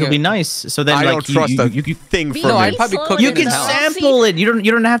 deciding it'll if- be nice. So then, I like, don't trust a you thing Be from No, you. I'd probably slow cook in it you can in house. sample it. You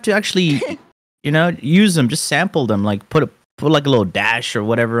don't have to actually, use them. Just sample them. Like put like a little dash or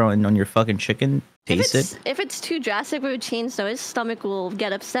whatever on your fucking chicken. Taste it. If it's too drastic with a change, though, his stomach will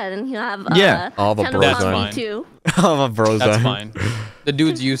get upset and he'll have Yeah. I'll have a tender That's Brozime. fine. vomiting too. I'm a Brozime. That's fine. The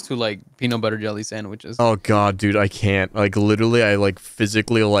dude's used to like peanut butter jelly sandwiches. Oh God, dude, I can't. Like literally, I like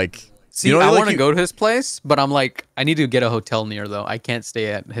physically like. See, you know, I like want to you- go to his place, but I'm like, I need to get a hotel near though. I can't stay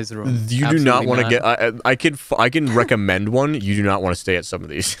at his room. You do not Absolutely want to not. get. I can recommend one. You do not want to stay at some of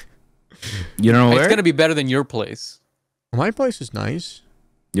these. You don't know where? It's gonna be better than your place. My place is nice.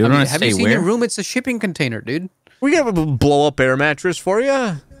 You I don't mean, want to have you stay seen where? your room? It's a shipping container, dude. We have a blow up air mattress for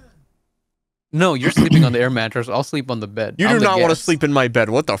you. No, you're sleeping on the air mattress. I'll sleep on the bed. You I'm do the not want to guest. sleep in my bed.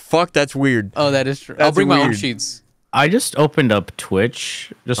 What the fuck? That's weird. Oh, that is true. I'll That's bring my own weird. sheets. I just opened up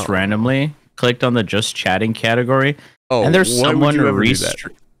Twitch just randomly, clicked on the just chatting category, Oh, and there's why would someone you ever do that?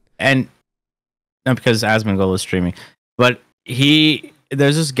 and not because Asmongold was streaming, but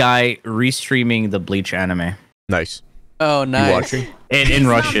there's this guy restreaming the Bleach anime Nice. Oh, You nice. watching? in He's not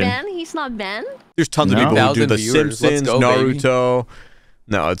Russian. banned? He's not banned? There's tons of No. people who do 1,000 The viewers. Let's Simpsons, go, baby. Naruto.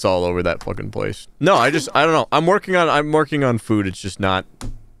 No, it's all over that fucking place. No, I don't know. I'm working on food. It's just not.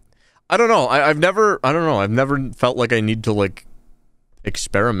 I don't know. I've never felt like I need to like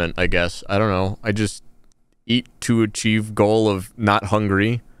experiment. I guess I don't know. I just eat to achieve goal of not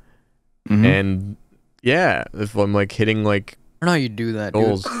hungry, And yeah, if I'm like hitting like I don't know how you do that, dude.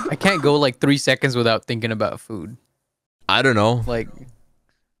 goals. I can't go like 3 seconds without thinking about food. I don't know. Like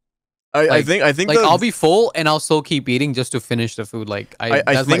I think like I'll be full and I'll still keep eating just to finish the food. Like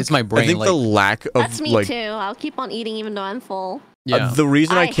it's my brain. I think like, the lack of That's me like too. I'll keep on eating even though I'm full. yeah. the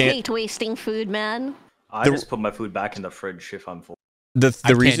reason I I can't hate wasting food, man. I just put my food back in the fridge if I'm full. the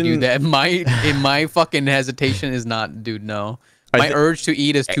I reason can't do that. My fucking hesitation is not, dude. No, my urge to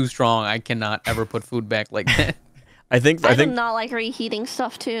eat is too strong. I cannot ever put food back like that. I think I do not like reheating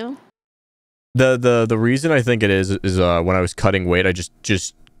stuff too. the reason I think it is when I was cutting weight, I just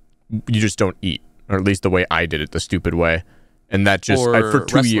you just don't eat, or at least the way I did it, the stupid way, and that just for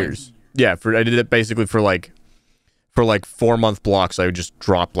 2 years. Yeah, I did it basically for like 4-month blocks. I would just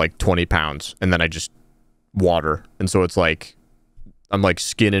drop like 20 pounds, and then I just water, and so it's like I'm like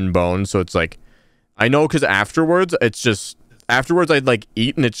skin and bone. So it's like I know because afterwards I'd like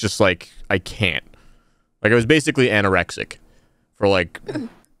eat, and it's just like I can't. Like I was basically anorexic for like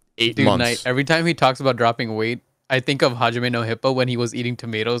 8 Dude, months. Knight, every time he talks about dropping weight, I think of Hajime no Hippo when he was eating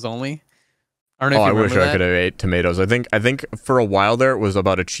tomatoes only. I don't know if you wish remember I could have ate tomatoes. I think for a while there it was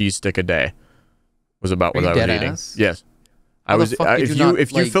about a cheese stick a day. Was about what I was eating. Yes.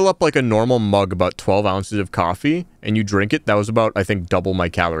 If you fill up like a normal mug about 12 ounces of coffee and you drink it, that was about I think double my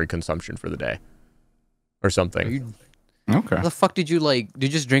calorie consumption for the day. Or something. Okay. How the fuck did you like? Did you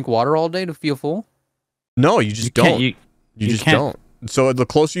just drink water all day to feel full? No, you just don't. You just can't. don't. So the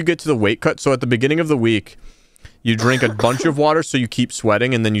closer you get to the weight cut, so at the beginning of the week, you drink a bunch of water so you keep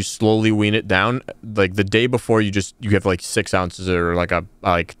sweating, and then you slowly wean it down. Like the day before, you have like 6 ounces or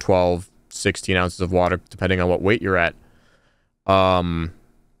like 12, 16 ounces of water, depending on what weight you're at.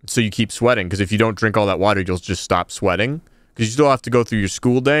 So you keep sweating, because if you don't drink all that water, you'll just stop sweating, because you still have to go through your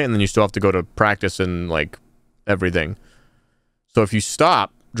school day, and then you still have to go to practice and like everything. So if you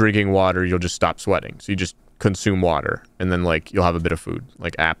stop drinking water, you'll just stop sweating. So you just consume water, and then like you'll have a bit of food,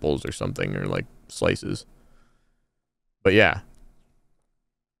 like apples or something, or like slices. But yeah,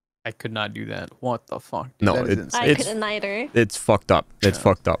 I could not do that. What the fuck? Dude, no, that is insane. I couldn't either. it's fucked up. It's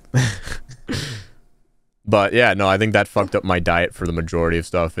fucked up. But yeah, no, I think that fucked up my diet for the majority of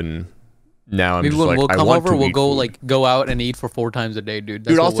stuff, and now I'm Maybe just when like, we'll I come want over, to we'll eat go food. like go out and eat for 4 times a day, dude.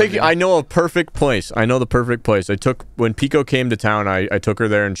 That's Dude, I'll what we'll take you. do. I know a perfect place. I know the perfect place. When Pico came to town, I took her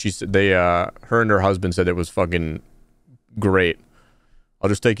there, and she said her and her husband said it was fucking great. I'll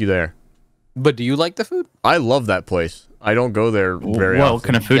just take you there. But do you like the food? I love that place. I don't go there very What often.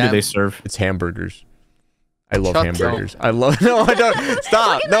 kind of food do they serve? It's hamburgers. I love Shut hamburgers. I love. No, I don't.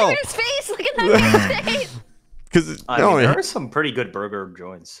 Stop. Look at No. Nightmare's face. Look at Nightmare's face. Because I mean, there are some pretty good burger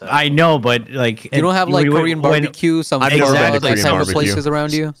joints. I know, but like You don't have like Korean barbecue, some I've never been to that Korean type of barbecue. places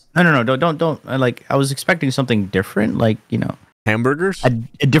around you? No. Don't. Like I was expecting something different, like hamburgers. a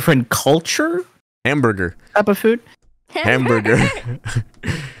different culture Hamburger. type of food. Hamburger.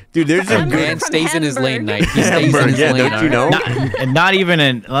 Dude, there's a Hamburger good. Man from stays in his lane, Hamburg. Knight. He stays in his Yeah, lane. don't you know? Not even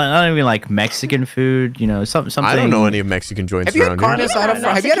like Mexican food. Something. I don't know any of Mexican joints Have you had around carne here. asada?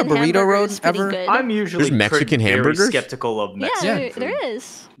 Have you had a burrito road ever? I'm usually There's Mexican very hamburgers? skeptical of Yeah, Mexican food. there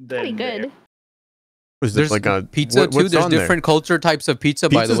is. Pretty good. Was There's like a pizza too. what's There's on there? different culture types of pizza,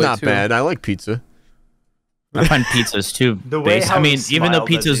 by the Pizza's way, not too. bad. I like pizza. I find pizzas too. The way basic. how I mean, he even though smiled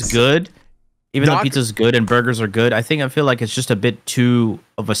at pizza's his- good, even though Doc- pizza's good and burgers are good, I feel like it's just a bit too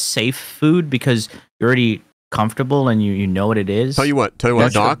of a safe food because you're already comfortable and you know what it is. Tell you what, That's the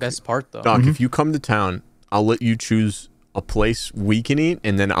Doc. best part, though. Doc, if you come to town, I'll let you choose a place we can eat,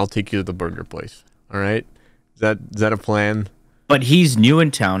 and then I'll take you to the burger place. All right? Is that a plan? But he's new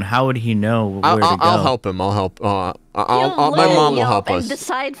in town. How would he know where to go? I'll help him. I'll help. My You'll mom will Yelp help and us.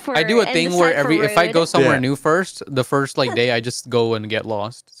 decide for, I do a and thing where decide for if I go road. somewhere Yeah. new first, the first like day I just go and get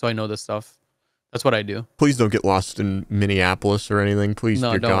lost, so I know this stuff. That's what I do. Please don't get lost in Minneapolis or anything. Please,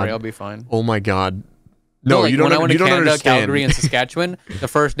 No, dear don't God. worry, I'll be fine. Oh my God. No, like, you don't. When I went You to don't Canada, understand. Calgary, and Saskatchewan, the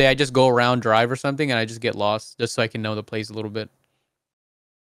first day I just go around, drive or something, and I just get lost, just so I can know the place a little bit.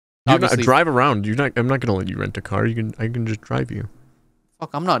 You're not, Obviously, drive around. I'm not gonna let you rent a car. I can just drive you. fuck,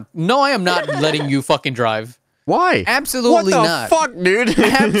 I'm not. No, I am not letting you fucking drive. Why? Absolutely what the not. fuck, dude?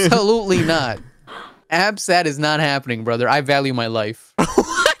 Absolutely not. That is not happening, brother. I value my life.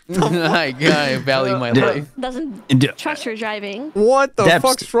 I value my life. Doesn't trust your driving. What the Debs-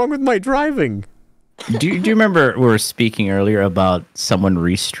 fuck's wrong with my driving? Do you remember we were speaking earlier about someone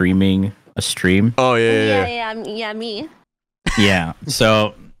restreaming a stream? Oh yeah. Yeah, me. Yeah.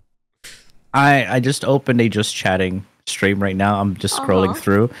 So I just opened a Just Chatting stream right now. I'm just scrolling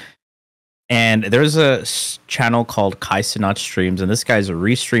through. And there's a channel called Kaisenot Streams, and this guy's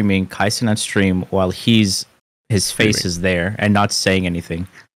restreaming Kaisenot stream while his face is there and not saying anything.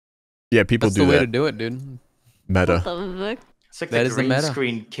 Yeah, people That's do the way that. to do it, dude. Meta. What the fuck? It's like That the is the green meta.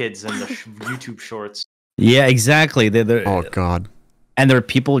 screen kids and the YouTube shorts. Yeah, exactly. They're, Oh god. and there are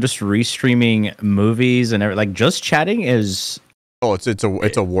people just restreaming movies and like just chatting is. Oh, it's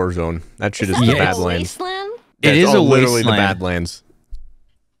a war zone. That shit is that the like a Badlands. wasteland? It is a literally the wasteland. Badlands.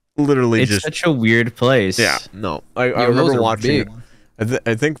 Literally It's just such a weird place. yeah. No, I Yo, those remember are watching. big.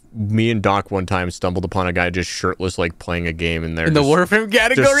 I think me and Doc one time stumbled upon a guy just shirtless, like playing a game in there. In the just- Warframe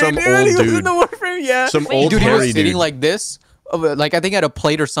category, some dude. old He was in dude. the Warframe, yeah. Some Wait, old Dude, he was hairy sitting dude. like this, like I think he had a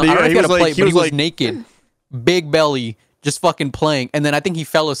plate or something. Yeah, I don't know if he he had a was like- plate, he but was he was like- naked, big belly, just fucking playing. And then I think he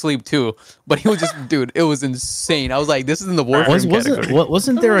fell asleep too. But he was just, dude, it was insane. I was like, this is in the Warframe category.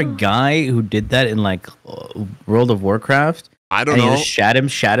 Wasn't there a guy who did that in like World of Warcraft? I don't And he know. just shat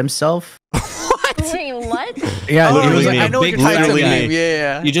himself. Wait, what? Yeah, Oh, he was me. like I a know what big you're talking fat about. literally guy. me.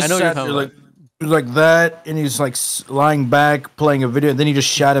 Yeah, You just I know what sat you're there talking like that, and he's like lying back playing a video. Then he just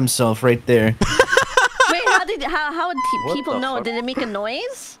shot himself right there. Wait, how would people the know? fuck? Did it make a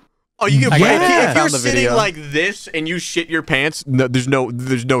noise? Oh, you can. Yeah. If you're Found the sitting video. like this and you shit your pants, no, there's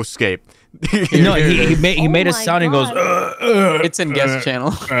no escape. No, he Oh made a my sound and goes, God. It's in guest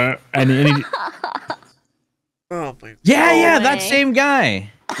channel. and he, Oh my. yeah, No that way. same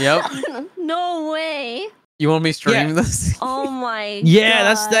guy. Yep. No way. You want me to stream Yeah. this? Oh my Yeah,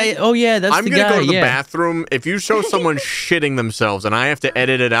 that's God. that. Oh yeah, that's I'm the gonna guy. go to the yeah. bathroom. If you show someone shitting themselves and I have to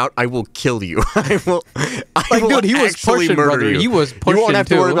edit it out, I will kill you. I will. Like, will dude, he was actually pushing, murder brother. you. He was You pushing won't have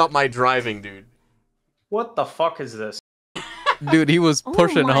to too. worry about my driving, dude. What the fuck is this? Dude, he was Oh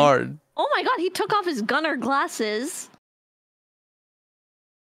pushing my- hard. Oh my God, he took off his gunner glasses.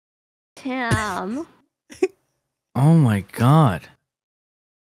 Damn. Oh my god.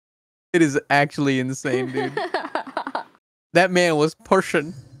 It is actually insane, dude. That man was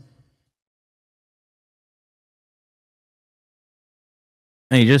pushing.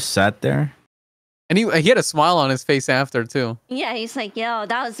 And he just sat there. And he had a smile on his face after too. Yeah, he's like, yo,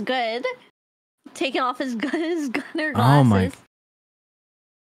 that was good. Taking off his gunner glasses. Oh my-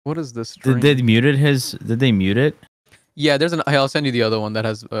 What is this? Did they mute it? Did they mute it? Yeah, there's an. I'll send you the other one that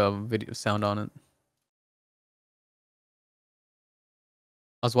has video sound on it.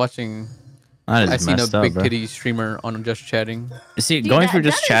 I was watching. That is I seen a messed up, big bro. titty streamer on Just Chatting. See, Dude, going that- through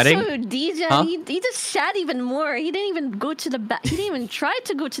just that is chatting. So DJ, Huh? he just shat even more. He didn't even go to the he didn't even try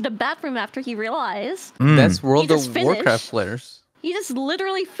to go to the bathroom after he realized. That's World just of Warcraft finished. players. He just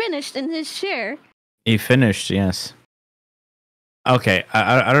literally finished in his chair. He finished, yes. Okay,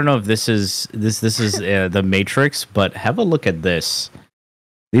 I don't know if this is the Matrix, but have a look at this.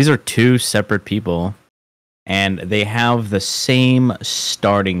 These are two separate people, and they have the same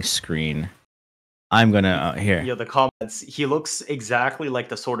starting screen. I'm gonna here. Yeah, the comments. He looks exactly like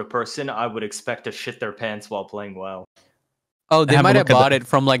the sort of person I would expect to shit their pants while playing WoW. Oh, they Have a might have look at bought the- it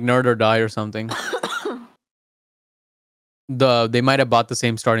from like Nerd or Die or something. They might have bought the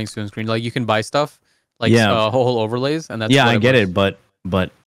same starting screen. Like you can buy stuff, like Yeah. whole overlays, and that's Yeah, what I get was. it,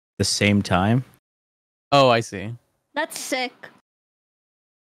 but the same time. Oh, I see. That's sick.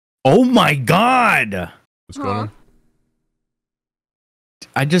 Oh my god! What's going on?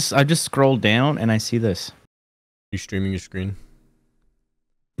 I just scrolled down and I see this. You streaming your screen?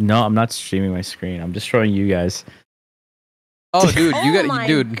 No, I'm not streaming my screen. I'm just showing you guys. Oh, dude, you Oh got my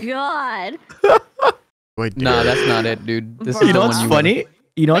dude. God. Wait, Nah, that's not it, dude. This Bro. is You know the what's one funny?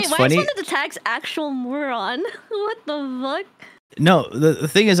 You know Wait, what's why funny? is one of the tags actual moron? What the fuck? No, the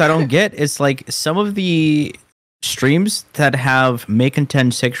thing is, I don't get. It's like some of the streams that may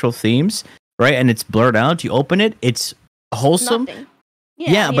contain sexual themes, right? And it's blurred out. You open it, it's wholesome. Nothing.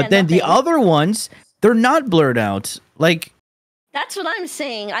 Yeah, but then the nothing. other ones, they're not blurred out. Like, That's what I'm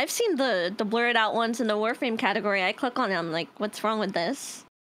saying. I've seen the blurred out ones in the Warframe category. I click on it. I'm like, what's wrong with this?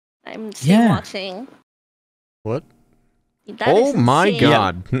 I'm still Yeah. watching. What? That Oh is my insane.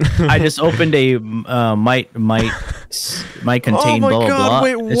 god! I just opened a might contain Oh my blah blah God, blah.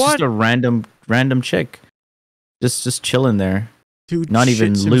 wait, It's what? just a random chick, just chilling there. Dude, Not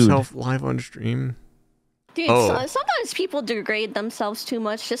even shits lewd. himself live on stream. Dude, Oh. sometimes people degrade themselves too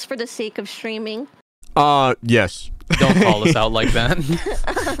much just for the sake of streaming. Yes. Don't call us out like that.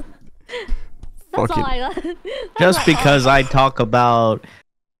 That's Fuck all it. I got. Just because I talk about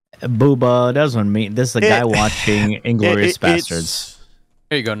Booba doesn't mean this is a guy It- watching Inglorious It's- Bastards.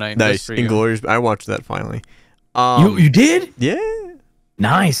 Here you go, Knight. That's Nice, for you. Inglorious. I watched that finally. You did? Yeah,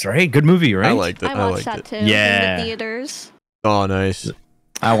 Nice, right? Good movie, right? I liked it. I I watched liked that it. too Yeah. in the theaters. Oh, nice.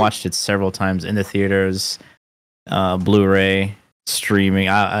 I watched it several times in the theaters, Blu-ray, streaming.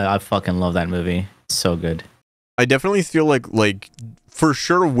 I fucking love that movie. It's so good. I definitely feel like for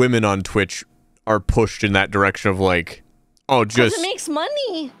sure women on Twitch are pushed in that direction of like Oh, 'Cause just it makes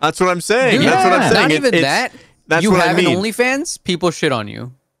money. that's what I'm saying. Dude, That's what I'm saying. Not even that. That's you what I have mean. an OnlyFans, people shit on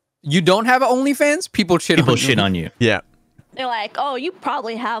you. You don't have an OnlyFans, people shit on you. Yeah. They're like, oh, you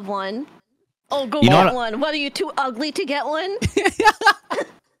probably have one. Oh, go You know get what- one. What, are you too ugly to get one?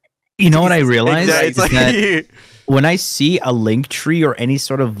 You know what I realized? It's Is that like, when I see a link tree or any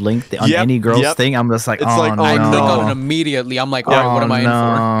sort of link on Yep, any girl's yep. thing, I'm just like, It's oh like, no. oh, I click on it no. immediately. I'm like, all right, what am I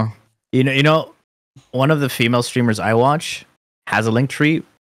in for? You know, one of the female streamers I watch has a link tree,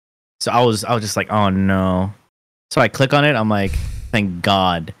 so I was just like, oh no. So I click on it. I'm like, thank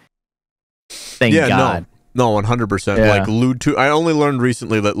God. Thank yeah, God. no, 100%. Yeah. Like lewd tu- I only learned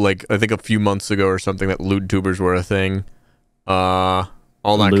recently that, like, I think a few months ago or something, that lewd tubers were a thing.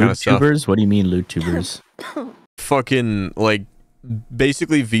 All that kind of stuff. Tubers? What do you mean, loot tubers? Fucking, like,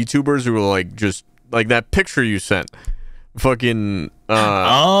 basically VTubers who were like, just like that picture you sent. Fucking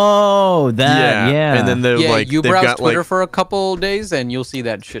Oh, that yeah. And then they're Yeah, like, you they've browse got Twitter like, for a couple days and you'll see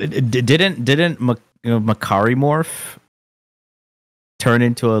that shit. Didn't Makari Morph turn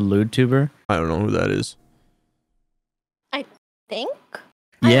into a lewd tuber? I don't know who that is. Think?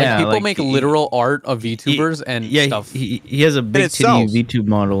 Yeah, People like, make literal art of VTubers and yeah, stuff. he has a big it titty sells. VTube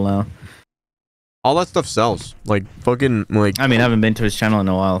model now. All that stuff sells. Like fucking like I mean, I haven't been to his channel in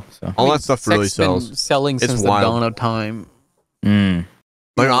a while, so. all that stuff really Sex's been sells. selling It's since wild. the dawn of time. Mm.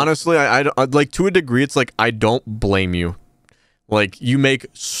 Like honestly, I like, to a degree, it's like I don't blame you. Like you make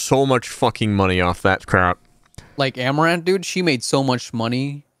so much fucking money off that crap. Like Amaranth, dude, she made so much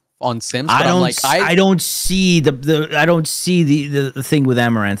money on Sims. But I don't. I'm like, I don't see the thing with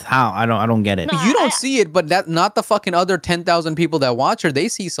Amaranth. How? I don't get it. No. you don't see it, but that not the fucking other 10,000 people that watch her. They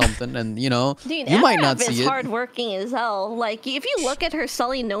see something, and you know, Dude, you might not Amaranth is see it. hardworking as hell. Like, if you look at her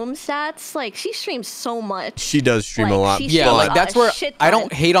Sully Gnome stats, like, she streams so much. She does stream a Like, lot. she Yeah, but like that's where shit I don't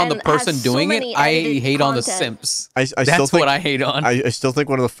ton, hate on the and has person so doing it. many I edited hate on the content. simps. I still That's think what I hate on. I still think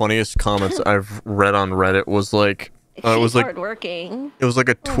one of the funniest comments I've read on Reddit was like, it She's was like hardworking. it was like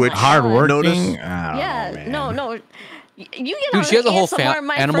a Oh my Twitch God. Hardworking. notice. Yeah, no. You get Dude, on she has a whole ASMR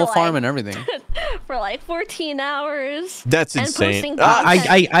mic animal for farm like, and everything. for like 14 hours. That's and insane. posting Ah,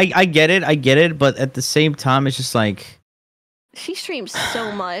 content. I get it, but at the same time, it's just like She streams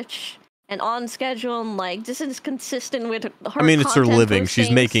so much and on schedule, and like this is consistent with her. I mean, it's her content living. She's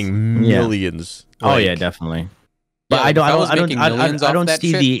postings. making Yeah. millions. oh yeah, Like, definitely. But Yeah, I if I was don't making millions off that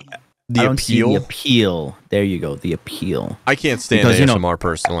see shit, the the I don't see the appeal. appeal. There you go, the appeal. I can't stand Because, you know- ASMR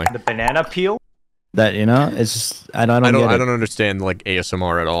personally. The banana peel? That it's just I don't I get it. don't understand like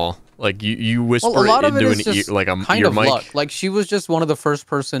ASMR at all. Like you whisper Well, a lot of it into is an ear, just like a kind ear of mic. luck. Like she was just one of the first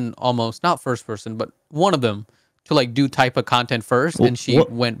person, almost not first person, but one of them to like do type of content first, and she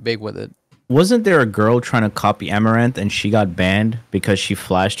What- went big with it. Wasn't there a girl trying to copy Amaranth and she got banned because she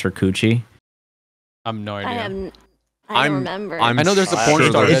flashed her coochie? I'm no idea. I don't I'm- remember. I'm I know there's a sure porn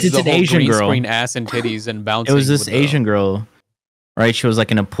star there that's is. the It's an whole Asian green girl. screen ass and titties and bouncing. It was this with Asian girl, right? She was like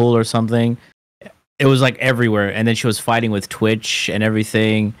in a pool or something. It was like everywhere, and then she was fighting with Twitch and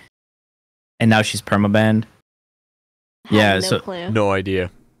everything, and now she's permabanned. I yeah, have no so- clue. No idea.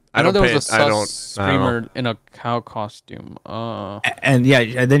 I know don't there pay was a it- I don't- sus I don't know. streamer in a cow costume. And yeah,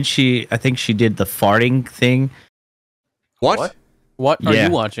 and then I think she did the farting thing. What? What are Yeah.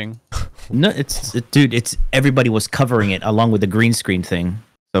 you watching? No, dude, it's everybody was covering it along with the green screen thing.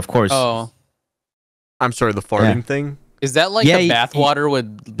 So of course, Oh, I'm sorry, the farting thing. is that like Yeah, the y- bathwater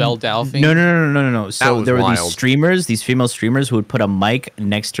with Belle Delphine? no. So was there were wild. these streamers, these female streamers who would put a mic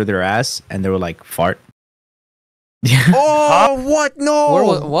next to their ass, and they were like fart. Oh, what? No. Where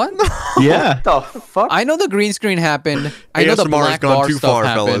was, what? Yeah. The fuck? I know the green screen happened. I know the ASMR has black gone bar too stuff far,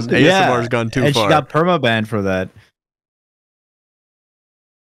 happened. fellas. ASMR has gone too and far. she got permabanned for that.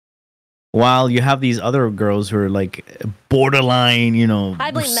 While you have these other girls who are like borderline,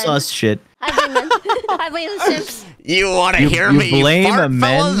 I blame men. sus shit. I blame them. I blame the Sims. You want to You- hear you me? blame fart, a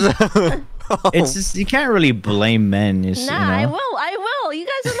man? fellas? It's just you can't really blame men. It's, Nah, you know? I will. You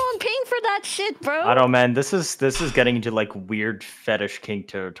guys are the one paying for that shit, bro. I don't, man. This is getting into like weird fetish kink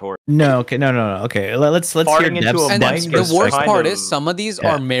territory. No, okay, no. Okay, let's hear Farting into Deb's a And mic Deb's the is worst kind part of- is some of these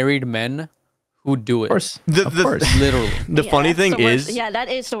Yeah. are married men who do it. Of course, The- of the- course. Literally. The Yeah, funny that's thing the worst- is, yeah, that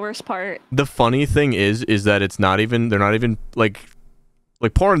is the worst part. the funny thing is that it's not even. They're not even like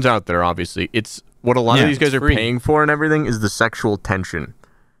porn's out there. Obviously, it's what a lot Yeah, of these guys it's are free. paying for and everything is the sexual tension.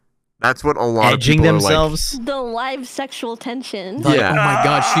 That's what a lot Edging of people themselves. The live sexual tension. Like, Yeah. oh my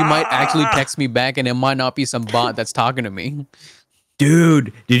god, she might actually text me back and it might not be some bot that's talking to me.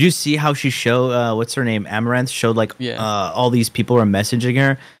 Dude, did you see how she showed what's her name? Amaranth showed like Yeah. all these people were messaging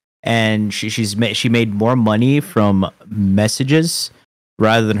her, and she made more money from messages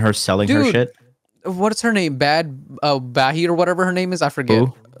rather than her selling her Dude, shit. what's her name? Bahi or whatever her name is. I forget.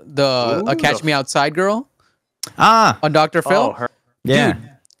 Who? The Catch Me Outside girl Ah, on Dr. Phil. Oh, her. yeah. Dude,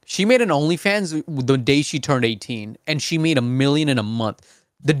 she made an OnlyFans the day she turned 18, and she made $1 million in a month.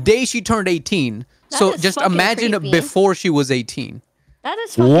 The day she turned 18. That So is just fucking imagine creepy. before she was 18. That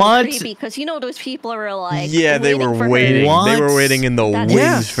is fucking What? creepy because you know those people are like Yeah, they were for her. waiting. They What? were waiting in the That's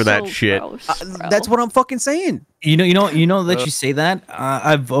wings for that so shit. gross, bro. That's what I'm fucking saying. You know that you say that.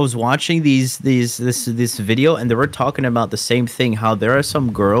 I was watching this video, and they were talking about the same thing. How there are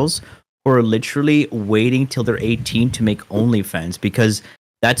some girls who are literally waiting till they're 18 to make OnlyFans because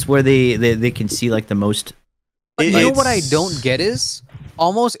that's where they can see like the most. But you know what I It's- don't get is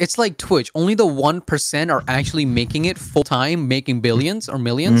almost it's like Twitch. Only the 1% are actually making it full time, making billions or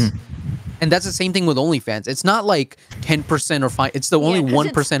millions. And that's the same thing with OnlyFans. It's not like 10% or 5. It's the only 'cause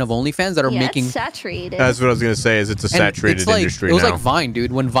 1% of OnlyFans that are yeah, making. it's saturated. That's what I was gonna say. Is it's a and saturated it's like, industry It was now. like Vine,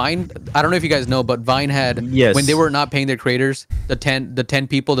 dude. When Vine, I don't know if you guys know, but Vine had Yes. when they were not paying their creators, the 10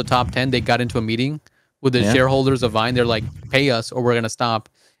 people, the top 10, they got into a meeting with the Yeah. shareholders of Vine. They're like, pay us or we're gonna stop.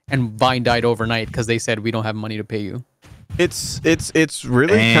 And Vine died overnight because they said we don't have money to pay you. It's really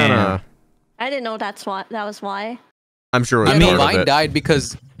Damn. kind of. I didn't know that was why. I'm sure. It was Yeah, no, part of Vine it. died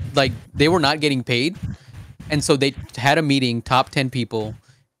because like they were not getting paid, and so they had a meeting, top 10 people,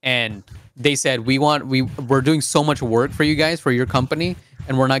 and they said we're doing so much work for you guys for your company,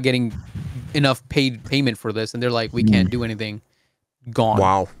 and we're not getting enough payment for this, and they're like we can't do anything. Gone.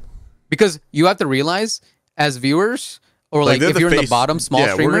 Wow. Because you have to realize as viewers. Or Like, like they're if the you're in the face- bottom, small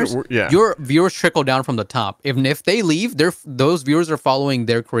yeah, we're gonna- streamers, yeah. your viewers trickle down from the top. If they leave, those viewers are following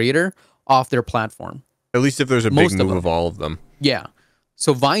their creator off their platform. At least if there's a Most big of move them. of all of them. Yeah.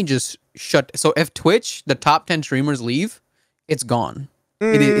 So Vine just shut. So if Twitch, the top 10 streamers leave, it's gone.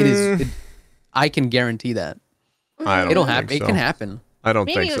 It is. I can guarantee that. I don't It'll think happen. so. It can happen. I don't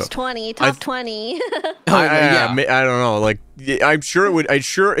Maybe think it so. was 20, top 20. I don't know. Like, I'm sure it would. It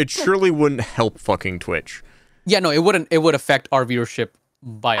surely wouldn't help fucking Twitch. Yeah, no, it wouldn't. It would affect our viewership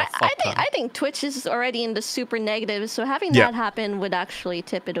by a I fuck ton. think Twitch is already in the super negative, so having Yeah. that happen would actually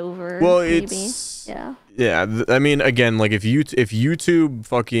tip it over. Well, maybe. it's Yeah. yeah. I mean, again, like if YouTube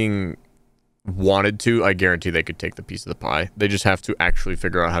fucking wanted to, I guarantee they could take the piece of the pie. They just have to actually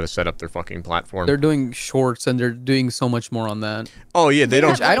figure out how to set up their fucking platform. They're doing shorts and they're doing so much more on that. Oh yeah, they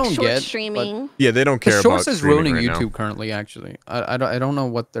don't. have, like, I don't short get, but- streaming. Yeah, they don't care The shorts about is streaming ruining right YouTube now. currently. Actually, I don't know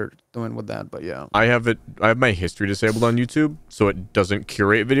what they're doing with that, but yeah. I have my history disabled on YouTube, so it doesn't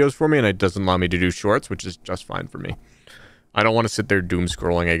curate videos for me, and it doesn't allow me to do shorts, which is just fine for me. I don't want to sit there doom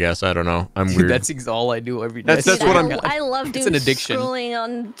scrolling. I guess I don't know. I'm weird. That's all I do every day. That's Dude, what I love It's doing an addiction. scrolling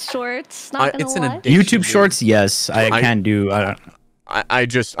on shorts. Not gonna It's an lie. addiction. YouTube dude. Shorts, yes, I I- can do.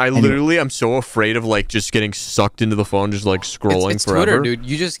 I literally I'm so afraid of like just getting sucked into the phone, just like scrolling It's forever. Twitter, dude.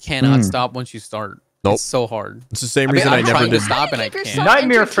 You just cannot stop once you start. Nope. It's so hard. It's the same I mean, reason I'm I never trying to did. stop and I Keep can't. yourself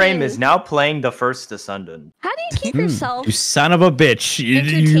Nightmare Frame entertained. is now playing the first Descendant. How do you keep yourself You son of a bitch! You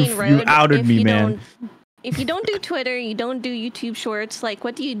entertained, Road, outed if me, you man. don't- If you don't do Twitter, you don't do YouTube Shorts. Like,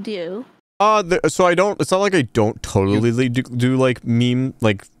 what do you do? So I don't. It's not like I don't totally do like meme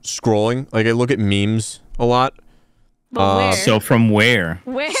like scrolling. Like I look at memes a lot. But where? So from where?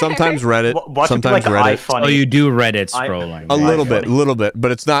 Where? Sometimes Reddit. Watch it be sometimes like Reddit. iFunny. Oh, you do Reddit I- scrolling. A right? little bit, but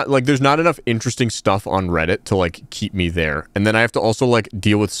it's not like there's not enough interesting stuff on Reddit to like keep me there. And then I have to also like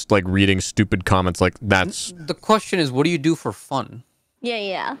deal with like reading stupid comments like that's The question is, what do you do for fun?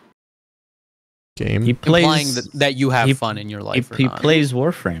 Yeah. game. He Implying plays. that you have he- fun in your He, life. he plays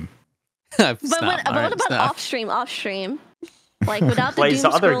Warframe. But what about off stream? Like without the Plays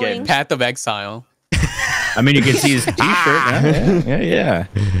doom other scrolling? games. Path of Exile? I mean, you can see his T-shirt. Yeah.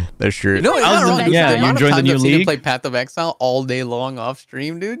 That's sure. You know, it's I was not in- wrong. yeah, The you amount of joined the times new I've seen him league? play Path of Exile all day long off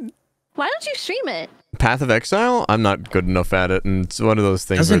stream, dude. Why don't you stream it? Path of Exile. I'm not good enough at it, and it's one of those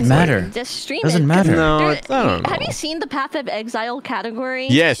things. Doesn't where it's like- matter. Just stream Doesn't it. 'cause matter. No, there- it's- I don't Have know. you seen the Path of Exile category?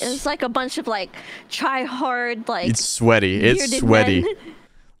 Yes. It's like a bunch of like try hard like. It's sweaty. It's bearded sweaty. men.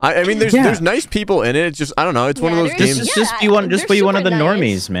 I mean, there's Yeah. there's nice people in it. It's just I don't know. It's one of Yeah, those there is- games. Just Yeah, be one. Just they're be one of the super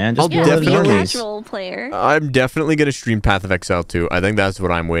normies, nice. man. Just I'll be Yeah, one of the be a definitely- normies. casual player. I'm definitely gonna stream Path of Exile too. I think that's what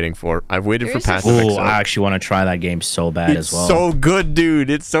I'm waiting for. I've waited for There's Path this- of Oh, Exile. I actually want to try that game so bad It's as well. so good,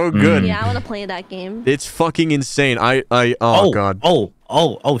 dude. It's so good. Yeah, I want to play that game. It's fucking insane. Oh god.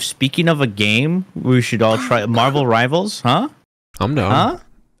 Speaking of a game, we should all try Marvel Rivals, huh? I'm down. Huh?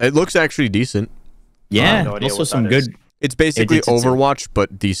 It looks actually decent. Yeah. no idea Also what some that is. good. It's basically it's- Overwatch,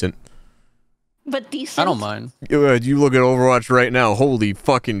 but decent. But decent. I don't mind. You look at Overwatch right now. Holy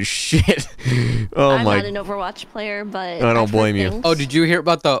fucking shit. Oh I'm my. not an Overwatch player, but I don't I've heard blame you. things. Oh, did you hear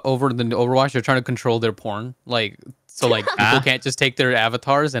about the Overwatch? They're trying to control their porn, like So like people can't just take their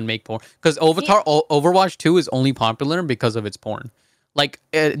avatars and make porn. Because Overwatch 2 is only popular because of its porn. Like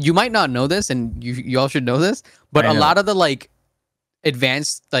you might not know this, and you all should know this, but a lot of the like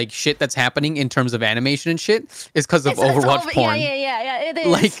advanced like shit that's happening in terms of animation and shit is because of Overwatch porn. Yeah, it is.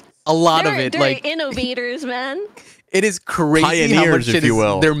 Like a lot of it, they're like innovators, man. It is crazy Pioneers, how much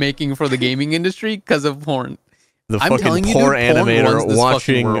shit they're making for the gaming industry because of porn. The I'm fucking you, poor dude, porn animator runs this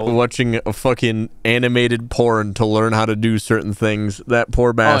watching a fucking animated porn to learn how to do certain things. That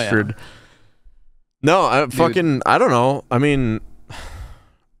poor bastard. No, I don't know. I mean,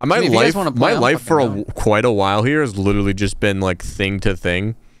 my life for quite a while here has literally just been like thing to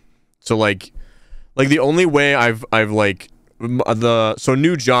thing. So like the only way I've like so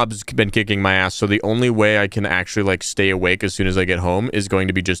new jobs been kicking my ass. So the only way I can actually like stay awake as soon as I get home is going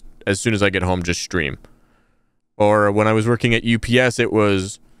to be just as soon as I get home, just stream. Or when I was working at UPS, it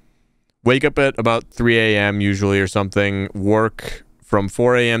was wake up at about 3 a.m. usually or something, work from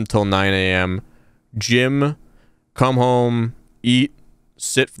 4 a.m. till 9 a.m., gym, come home, eat,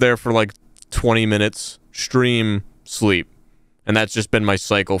 sit there for like 20 minutes, stream, sleep. And that's just been my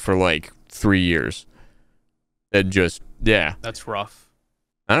cycle for like 3 years. And just, yeah. That's rough.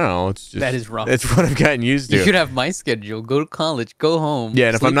 I don't know. It's just, that is rough. It's what I've gotten used to. You should have my schedule. Go to college. Go home. Yeah,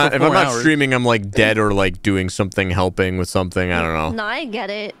 and if I'm not streaming, I'm like dead or like doing something, helping with something. I don't know. No, I get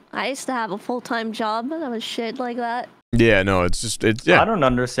it. I used to have a full-time job that was shit like that. Yeah, no, it's just yeah. I don't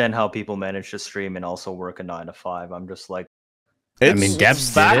understand how people manage to stream and also work a 9 to 5. I'm just like, I mean,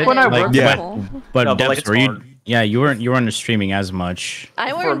 Debs back did it. when I like, worked, but no, Debs, like, were you? Yeah, you weren't streaming as much.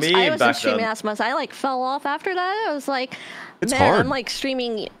 I wasn't streaming as much. I like fell off after that. I was like, it's man, hard. I'm like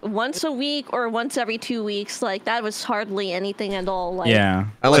streaming once a week or once every 2 weeks. Like that was hardly anything at all. Like, yeah.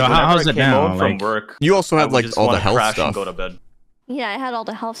 I like so how's it now? From work, you also had like all the health crash stuff. And go to bed. Yeah, I had all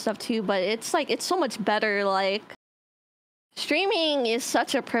the health stuff too, but it's like it's so much better. Like streaming is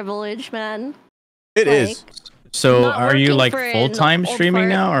such a privilege, man. It is. So are you like full-time streaming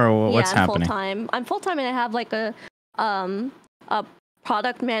now, or what's happening? Full-time. I'm full-time and I have like a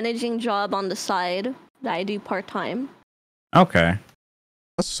product managing job on the side that I do part-time. Okay.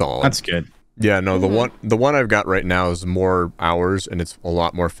 That's solid. That's good. Yeah, no, the one I've got right now is more hours and it's a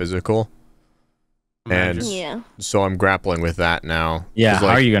lot more physical. And so I'm grappling with that now. Yeah, how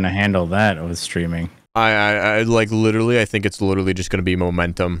are you going to handle that with streaming? I like literally, I think it's literally just going to be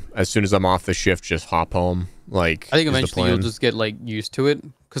momentum. As soon as I'm off the shift, just hop home. Like, I think eventually you'll just get like used to it.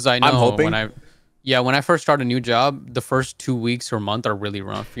 Because I know when I first start a new job, the first 2 weeks or month are really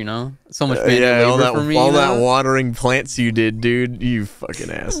rough, you know? So much manual labor for me. All that watering plants you did, dude. You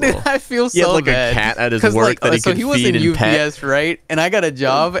fucking asshole. Dude, I feel so bad. He had like bad. a cat at his work that he could feed and pet. So he was in UPS, right? And I got a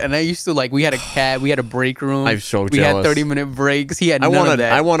job, and I used to like, we had a cat, we had a break room. I'm so jealous. We had 30-minute breaks. He had none of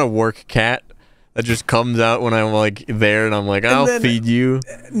that. I want a work cat that just comes out when I'm like there, and I'm like, I'll feed you.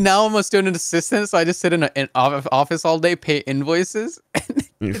 Now I'm a student assistant, so I just sit in an office all day, pay invoices.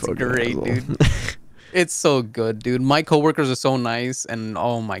 It's great, dude. It's so good, dude. My coworkers are so nice, and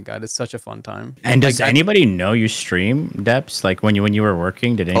oh my god, it's such a fun time. And does anybody know you stream, Debs? Like when you were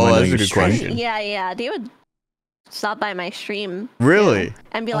working, did anyone know you stream? Yeah, they would stop by my stream. Really?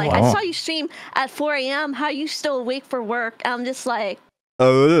 And be like, I saw you stream at 4 a.m. How are you still awake for work? I'm just like,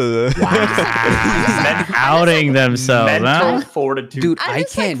 wow. Outing themselves, mental fortitude. Dude, I'm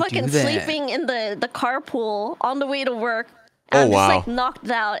just can't like fucking do that. sleeping in the carpool on the way to work. I'm just like knocked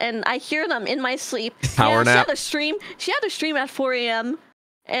out, and I hear them in my sleep. Power nap. She had a stream at 4 a.m.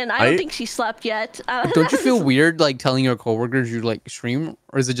 and I don't think she slept yet. Don't you feel weird like telling your coworkers you like stream,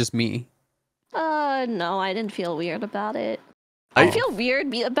 or is it just me? No, I didn't feel weird about it. I feel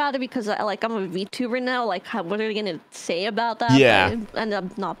weird about it because I'm a VTuber now. Like, what are they gonna say about that? Yeah, but it ended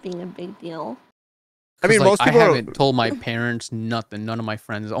up not being a big deal. I mean, most people I haven't told my parents nothing. None of my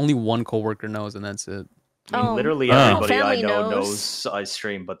friends. Only one coworker knows, and that's it. I mean, literally everybody I know knows I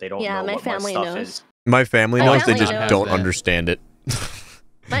stream, but they don't know what my stuff is. My family knows, they just don't understand it.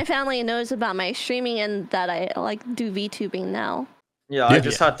 My family knows about my streaming and that I do VTubing now. Yeah, I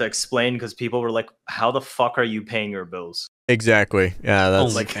just had to explain because people were like, "How the fuck are you paying your bills?" Exactly. Yeah,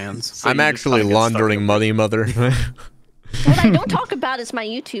 that's like fans. So I'm actually laundering money, mother. What I don't talk about is my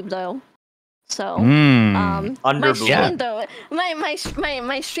YouTube though. So my stream though,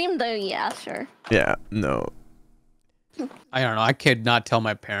 my stream though, yeah, sure. Yeah, no. I don't know. I could not tell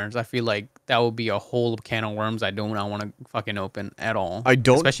my parents. I feel like that would be a whole can of worms I don't want to fucking open at all. I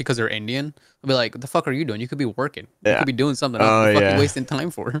don't, especially because they're Indian. I'll be like, what the fuck are you doing? You could be working. Yeah. You could be doing something else. You're fucking wasting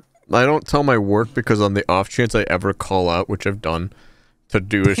time for. I don't tell my work because on the off chance I ever call out, which I've done, to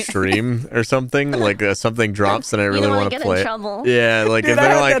do a stream or something, like something drops and I really want to play it. Yeah, like if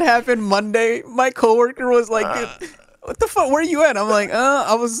they're like that happened Monday. My coworker was like, what the fuck? Where are you at? I'm like,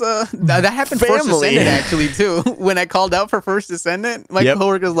 I was that happened First Descendant actually too. When I called out for First Descendant, my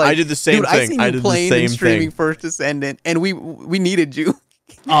coworker's like, I did the same dude, thing. I seen you playing and streaming First Descendant, and we needed you.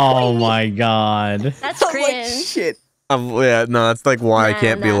 Oh my god. That's I'm cringe. like, shit. Yeah, no, that's like why I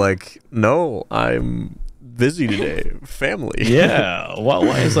can't be Nah. like, no, I'm busy today. Family. Yeah.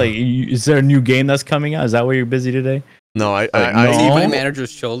 Why is like? Is there a new game that's coming out? Is that why you're busy today? No, No. See, my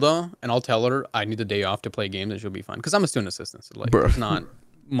manager's chill though, and I'll tell her I need the day off to play games, and she'll be fine. Because I'm a student assistant, so like, Bruh. it's not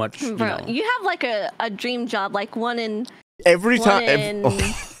much. You Bro, know. you have like a dream job, like one in every time.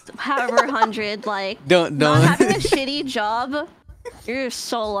 however 100. Like Don't. not having a shitty job. You're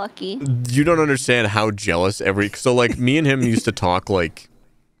so lucky. You don't understand how jealous so like me and him used to talk like.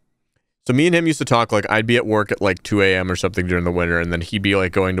 So me and him used to talk like I'd be at work at like 2 a.m. or something during the winter, and then he'd be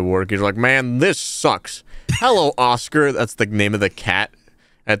like going to work. He's like, "Man, this sucks." Hello, Oscar. That's the name of the cat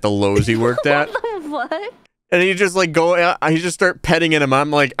at the Lowe's he worked at. What? And he just like he just start petting at him.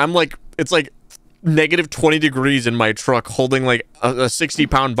 I'm like, it's like negative 20 degrees in my truck, holding like a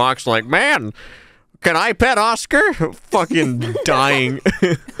 60-pound box. Like, man, can I pet Oscar? Fucking dying.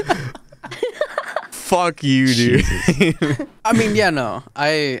 Fuck you, dude. I mean, yeah, no.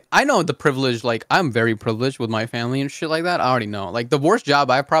 I know the privilege. Like, I'm very privileged with my family and shit like that. I already know. Like, the worst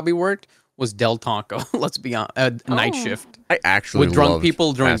job I probably worked was Del Taco. Let's be honest, night shift. I actually with drunk loved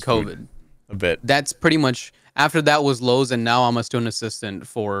people during fast food COVID. a bit. That's pretty much. After that was Lowe's, and now I'm a student assistant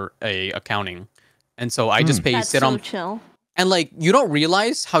for a accounting, and so I just pay That's sit so on. chill. And like, you don't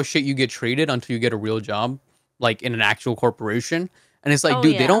realize how shit you get treated until you get a real job, like in an actual corporation. And it's like, Oh,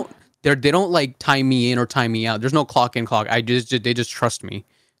 dude, yeah. they don't like time me in or time me out. There's no clock in, clock. They just trust me,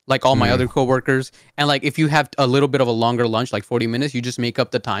 like all my other coworkers. And like, if you have a little bit of a longer lunch, like 40 minutes, you just make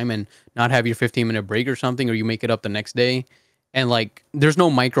up the time and not have your 15-minute break or something, or you make it up the next day. And like, there's no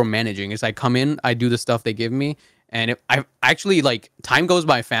micromanaging. It's I come in, I do the stuff they give me, and I actually like time goes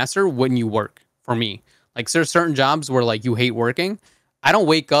by faster when you work. For me, like there's certain jobs where like you hate working. I don't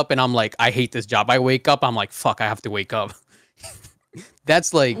wake up and I'm like, I hate this job. I wake up, I'm like, fuck, I have to wake up.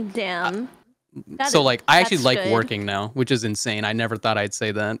 That's like, Damn. so like, I actually That's like good. working now, which is insane. I never thought I'd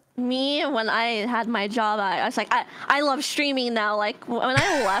say that. Me, when I had my job, I was like, I love streaming now. Like, when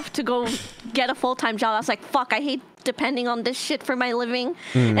I left to go get a full-time job, I was like, fuck, I hate depending on this shit for my living.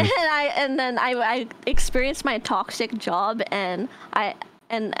 And then I experienced my toxic job, and I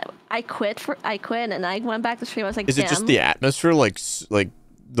quit, and I went back to stream. I was like, Is damn. it just the atmosphere, like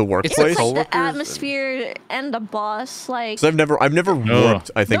the workplace? the It's like coworkers the atmosphere and the boss, like. Because I've never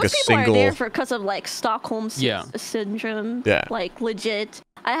worked. I think Those a people single. are there because of like Stockholm Yeah. syndrome. Yeah. Like legit.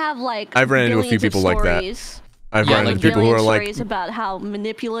 I have like. I've ran into a few billions of people like that. stories. I've Yeah, run like into people who are billion like, stories about how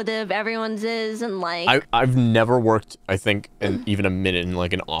manipulative everyone's is, and like. I've never worked. I think in even a minute in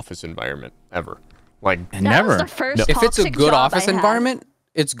like an office environment ever. Like that Never. was the first If it's a toxic good job office I had. environment,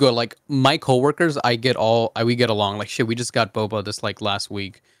 it's good. Like my coworkers, we get along. Like shit, we just got boba this like last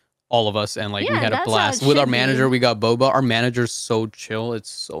week, all of us, and like we Yeah, had a that's how blast it with our should manager. be. We got boba. Our manager's so chill. It's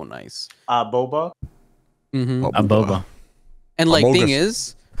so nice. Boba. Mm-hmm. A boba. And like Amogus. thing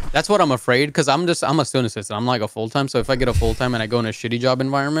is, that's what I'm afraid because I'm a student assistant. I'm like a full time. So if I get a full time and I go in a shitty job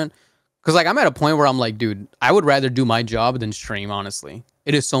environment, because like I'm at a point where I'm like, dude, I would rather do my job than stream. Honestly,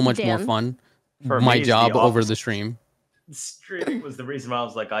 it is so much more Damn. fun. For My me, it's the job over opposite. the stream. Streaming was the reason why I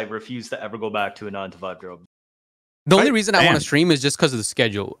was like, I refuse to ever go back to a 9 to 5 job. The only reason I want Damn. to stream is just because of the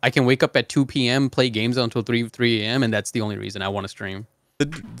schedule. I can wake up at 2 p.m., play games until 3 a.m., and that's the only reason I want to stream. the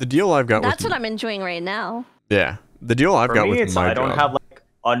deal I've got That's with what I'm enjoying right now. yeah, the deal I've For got me, with it's my I don't job. have like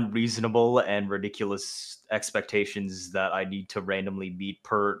unreasonable and ridiculous expectations that I need to randomly meet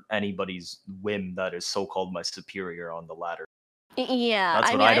per anybody's whim that is so-called my superior on the ladder. Yeah, That's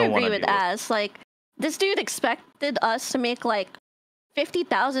I what mean, I I don't agree wanna with deal with. Az. Like, this dude expected us to make like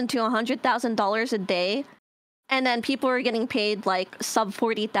 $50,000 to $100,000 a day, and then people are getting paid like sub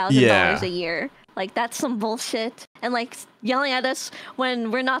 $40,000 Yeah. a year. Like, that's some bullshit. And like yelling at us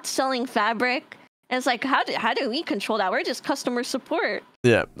when we're not selling fabric. And it's like, how do we control that? We're just customer support.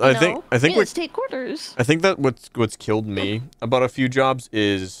 Yeah, you I think know? We what just take orders. I think that what's killed me about a few jobs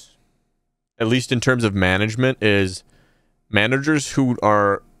is, at least in terms of management, is managers who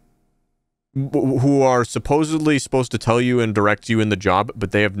are supposedly supposed to tell you and direct you in the job,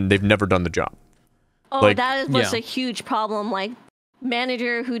 but they've never done the job. Oh, like- that was Yeah. a huge problem. Like,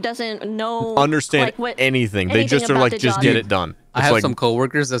 manager who doesn't know Understand like, what anything. They anything just are about like, the just job. get it done. I It's have like, some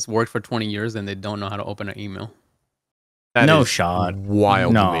coworkers that's worked for 20 years and they don't know how to open an email. that No is shot.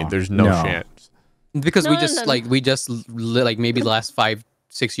 wild to me. No. There's no No. chance. Because we No, just no, no. like like maybe the last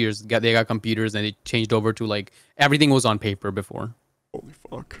 5-6 years they got computers and they changed over to like everything was on paper before. Holy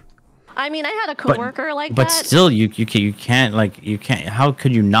fuck. I mean, I had a coworker like But that. still, you can't like you can't. How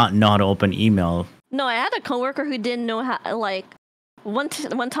could you not know how to open email? No, I had a coworker who didn't know how. Like, one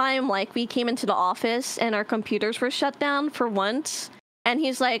time, like we came into the office and our computers were shut down for once, and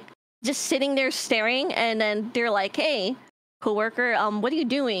he's like just sitting there staring, and then they're like, "Hey, coworker, what are you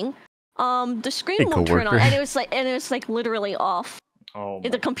doing?" The screen won't turn on, and it was like literally off. Oh,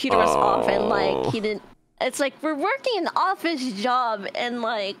 The computer was off, and like he didn't. It's like we're working an office job, and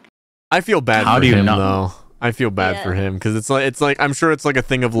like. I feel bad How for do you him know? though. I feel bad for him because it's like I'm sure it's like a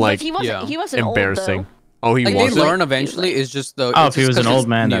thing of like But he wasn't embarrassing. Old, Oh, he Like, they wasn't. learn eventually. It's just the. Oh, it's if he just was an 'cause old it's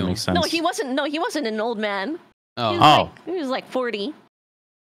man, that new. makes sense. No, he wasn't. No, he wasn't an old man. Oh. He was, Oh. like, he was like 40.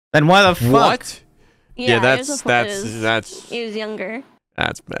 Then why the fuck? What? Yeah, he was that's He was younger.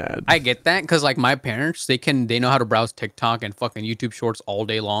 that's bad. I get that because like my parents, they know how to browse TikTok and fucking YouTube Shorts all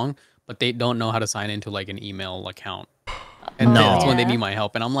day long, but they don't know how to sign into like an email account. And that's when they need my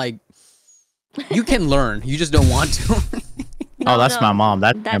help. And I'm like, you can learn, you just don't want to. No, Oh, that's no, my mom.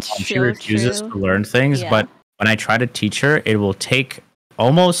 That's my that's mom. She true, refuses true. to learn things, Yeah. but when I try to teach her, it will take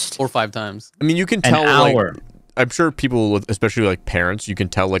almost 4 or 5 times. I mean, you can an tell hour. like I'm sure people, especially like parents, you can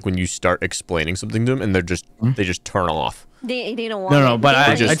tell like when you start explaining something to them and they just turn off. They don't want. No, it. but They I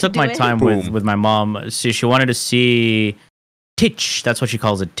want you to took do my it. time Boom. with my mom. See, she wanted to see Twitch. That's what she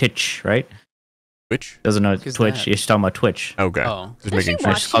calls it, Twitch, right? Which? Doesn't know What is Twitch. that? She's talking about Twitch. Okay. Oh. Just Does making she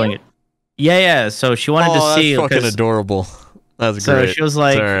sure. watch She's calling you? it. Yeah. So she wanted to see. That's fucking 'cause- adorable. That's So great. she was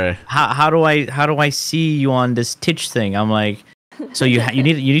like, Sorry. how do I see you on this Twitch thing? I'm like, so you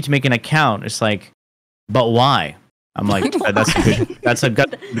need to make an account. It's like, but why? I'm like, that's a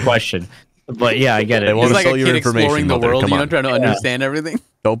good question. But yeah, I get it. They want It's to like sell a your kid information. exploring the Mother. world, Come you know, on. trying to understand everything.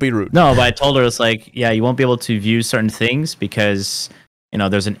 Don't be rude. No, but I told her it's like, yeah, you won't be able to view certain things because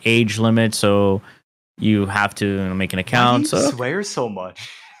there's an age limit, so you have to make an Why account. do you So swear so much?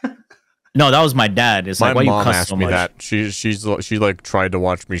 no, that was my dad. It's My like, why you mom cuss asked so me much? that. She like tried to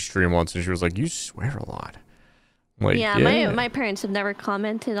watch me stream once, and she was like, "You swear a lot." I'm like, Yeah, my parents have never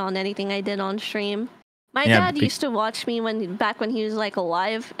commented on anything I did on stream. My Yeah, dad used to watch me back when he was like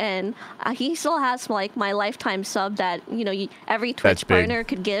alive, and he still has like my lifetime sub that every That's Twitch big. partner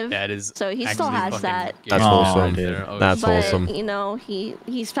could give. That is. So he still actually has fucking that. That's Aw, wholesome. dude. That's But wholesome.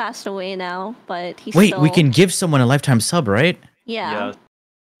 he's passed away now. But he's Wait, still, we can give someone a lifetime sub, right? yeah.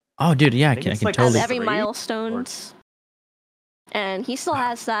 Oh, dude, yeah, I think can, I it's can like Has totally. every 3 milestones, and he still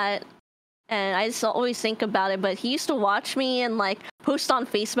has that. And I just always think about it. But he used to watch me and like post on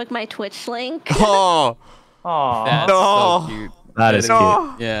Facebook my Twitch link. Oh, Aw. That's No. so cute. That is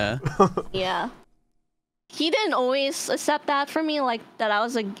cute. Yeah. Yeah. He didn't always accept that from me, like that I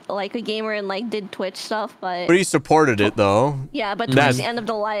was a gamer and like did Twitch stuff, but but he supported it though. yeah, but That's-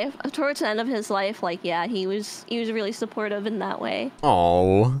 towards the end of his life, like yeah, he was really supportive in that way.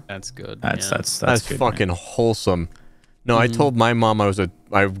 Oh, That's good. That's yeah. that's good, man. fucking wholesome. No, I told my mom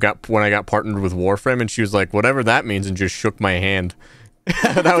when I got partnered with Warframe, and she was like, "Whatever that means," and just shook my hand.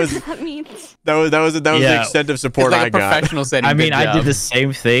 that was That means the Yeah. extent of It's support like I a got. professional setting. I mean, Good I did job. the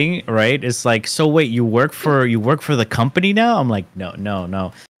same thing, right? It's like, so wait, you work for the company now? I'm like, no.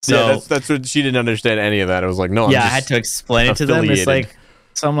 So Yeah, that's what she didn't understand any of that. I was like, no, I'm I just had to explain it to them. It's affiliated. like,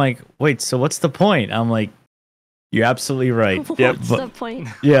 so I'm like, wait, so what's the point? I'm like, you're absolutely right. what's but- the point?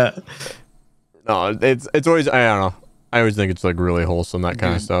 Yeah. no, it's always I don't know. I always think it's like really wholesome, that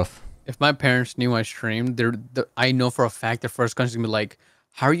kind of Dude. stuff. If my parents knew I streamed, I know for a fact the first question would be like,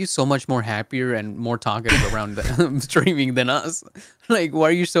 "How are you so much more happier and more talkative around streaming than us? Like, why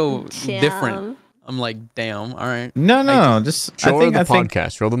are you so different?" Damn. I'm like, "Damn, all right." No, just Show I think her the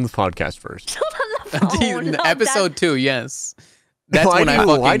podcast. Show them the podcast first. Oh, no, Episode 2, yes. That's why when do I you,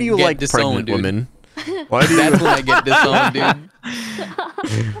 fucking why do you get like disowned, pregnant dude. women? Why do you? That's when I get disowned,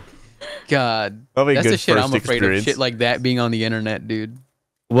 dude. God, That'll be that's good the shit I'm first afraid experience. of. Shit like that being on the internet, dude.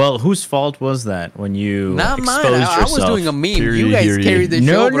 well, whose fault was that when you Not mine. exposed I was yourself? doing a meme. Hear You ye, guys hear ye. carried this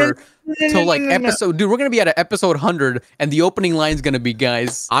No, over no, to like no, no. episode. Dude, we're gonna be at episode 100, and the opening line's gonna be,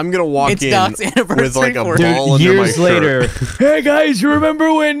 "Guys, I'm gonna walk it's in Doc's anniversary with like a for ball Dude, under my years shirt. later, hey guys, you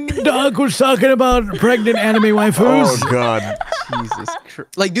remember when Doc was talking about pregnant anime waifus? Oh god. Jesus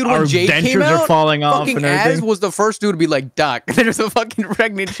Christ!" Like, dude, when Our Jake came dentures out, are falling off fucking and Az everything. was the first dude to be like, "Doc, there's a fucking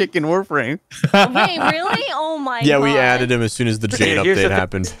pregnant chick in Warframe." Wait, really? Oh my Yeah, god. we added him as soon as the Jade Here's the update thing.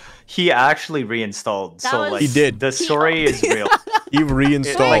 happened. He actually reinstalled. That So was- like He did. The story is real. He Wait,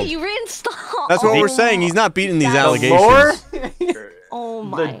 reinstalled. you reinstalled. That's what oh, we're saying. He's not beating these That's- The lore, allegations. Oh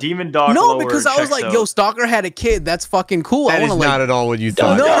my. the demon dog. No, lore because I was checks like, out. "Yo, Stalker had a kid. That's fucking cool." I That is want to not like, at all what you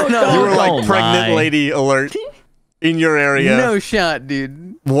thought. no, You were like don't pregnant lie. lady alert in your area, no shot,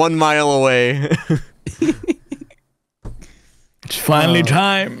 dude. 1 mile away. It's finally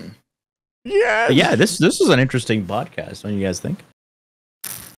time. Yes. Yeah, this was an interesting podcast. Don't you guys think?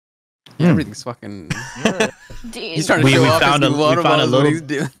 Everything's fucking. Dude, He's trying to We show off found his a- new we water found a bottles, what little- he's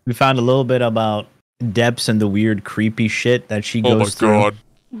doing. We found a little bit about Depths and the weird, creepy shit that she Oh my goes through. god.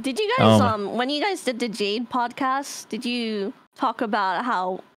 did you guys Oh when you guys did the Jade podcast, did you talk about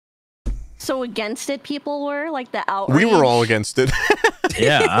how so against it people were, like the outrage? We were all against it.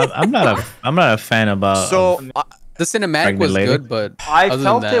 Yeah, I'm not a fan about. So The cinematic Pregnant was lady? good, but I other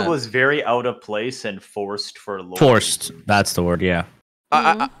felt than it that- was very out of place and forced for lore. forced. That's the word. Yeah.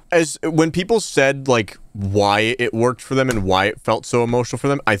 as when people said like why it worked for them and why it felt so emotional for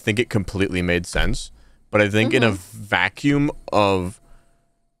them, I think it completely made sense. But I think in a vacuum of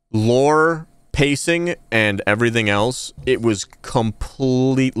lore, pacing, and everything else, it was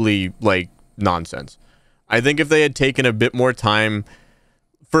completely like nonsense. I think if they had taken a bit more time,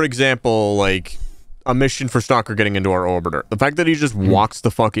 for example, like a mission for Stalker getting into our orbiter, the fact that he just walks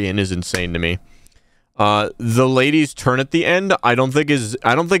the fuck in is insane to me. The lady's turn at the end, I don't think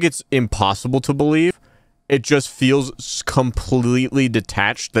it's impossible to believe. It just feels completely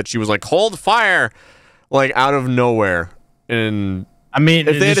detached that she was like, hold fire, like out of nowhere. And I mean,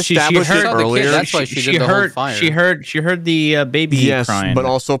 if they had established it heard the kid, earlier, that's why she did the whole fire. She heard the baby yes, crying. but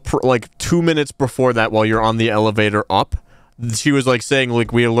also like 2 minutes before that, while you're on the elevator up, she was like saying,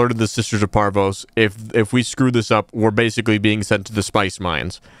 like, we alerted the Sisters of Parvos. If we screw this up, we're basically being sent to the spice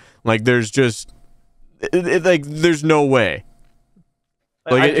mines. Like, there's just like there's no way.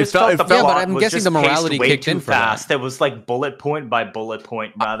 Like, I just felt the yeah, but plot I'm was guessing just the morality paced way kicked too in for that. fast. It was like bullet point by bullet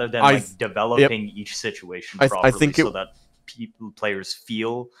point rather than I- like developing each situation I properly think so it- that players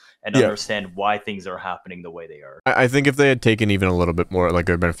feel and Yeah. understand why things are happening the way they are. I think if they had taken even a little bit more, like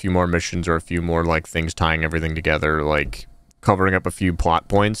there had been a few more missions or a few more like things tying everything together, like covering up a few plot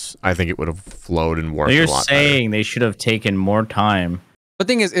points, I think it would have flowed and worked You're a lot saying they should have taken more time. The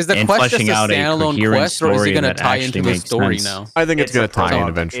thing is the and quest just a fleshing out a standalone coherent quest, or is it story going to that tie actually into the makes story sense. now? better. I think it's going a to tie in prologue.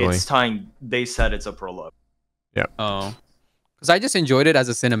 eventually. It's tying. They said it's a prologue. Oh, because I just enjoyed it as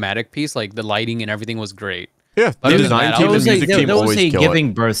a cinematic piece. Like the lighting and everything was great. Yeah, the Other than design that, team I and was music team there was always a kill it.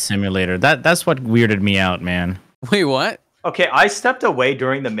 giving birth simulator. That's what weirded me out, man. Wait, what? Okay, I stepped away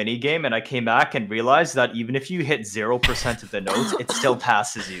during the mini game and I came back and realized that even if you hit 0% of the notes, it still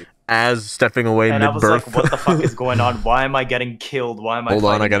passes you. As stepping away And I was mid-birth. like, what the fuck is going on? Why am I getting killed? Why am I Hold on,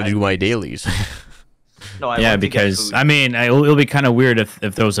 I fighting got to do my enemies? dailies. No, I Yeah, went to get because food. I mean, it'll be kind of weird if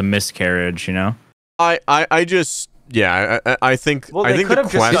there was a miscarriage, you know. I just I think Well, I they think could the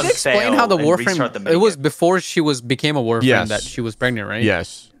have just quest. Did they explain how the fail and restart the Warframe? It was minigame. before she became a Warframe Yes. that she was pregnant, right?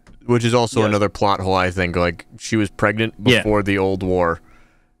 Yes, which is also Yes. another plot hole. I think like she was pregnant before the old war,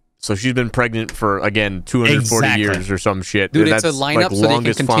 so she's been pregnant for again 240 Exactly. years or some shit. Dude, That's it's a lineup like so they can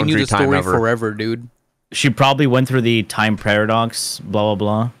longest continue foundry the time story ever. forever, dude. She probably went through the time paradox, blah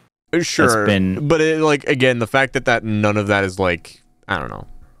blah blah. Sure, been- but it, like again, the fact that none of that is like I don't know.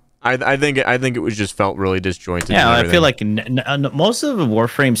 I think it was just felt really disjointed. Yeah, and I feel everything. like most of the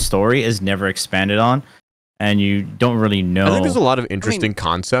Warframe story is never expanded on, and you don't really know. I think there's a lot of interesting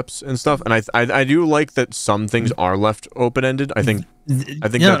concepts and stuff, and I do like that some things are left open ended. I think You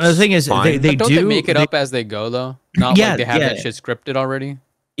know, that's the thing is, fine. they But don't do they make it up as they go though? Not Yeah, like they have yeah. that shit scripted already.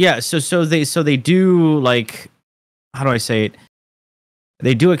 Yeah, so they do like, how do I say it?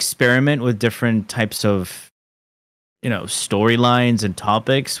 They do experiment with different types of, storylines and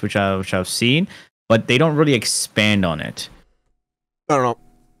topics, which I've seen, but they don't really expand on it. I don't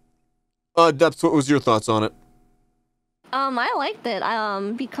know. Depths, what was your thoughts on it? I liked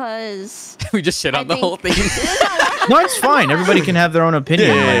it. Because We just shit I on the think- whole thing. No, it's fine. Everybody can have their own opinion.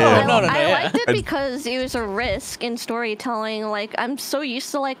 Yeah. No, I liked it I- because it was a risk in storytelling. Like I'm so used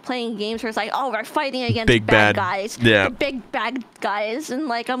to like playing games where it's like, oh, we're fighting against Big bad bad. guys, Yeah. the big bad guys, and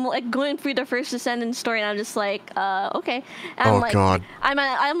like I'm like going through the first Ascendant story, and I'm just like, okay. And Oh, I'm like, God.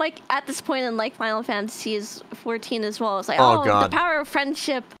 I'm like at this point in like Final Fantasy is 14 as well. It's like, Oh, oh, God. the power of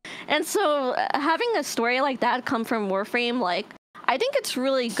friendship, and so having a story like that come from Warframe, like I think it's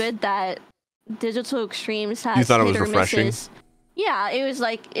really good that Digital Extremes has You thought it hit was or refreshing? misses. Yeah, it was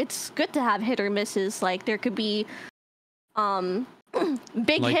like it's good to have hit or misses. Like there could be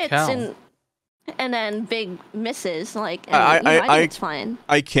big Like hits how? and then big misses. Like and, I- you know, I I- think it's fine.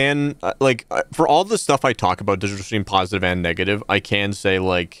 I can for all the stuff I talk about digital stream positive and negative, I can say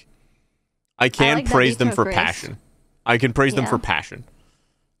like I can like that praise they them for progress. passion. I can praise them Yeah. for passion.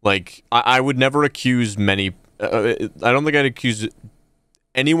 Like I would never accuse many. I don't think I'd accuse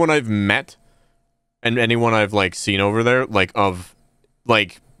anyone I've met and anyone I've like seen over there like of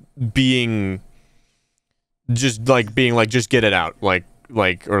like being just get it out like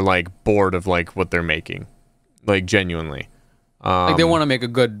or like bored of like what they're making like genuinely Like they want to make a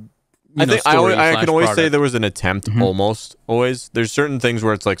good I think I can always say product. there was an attempt, almost always. There's certain things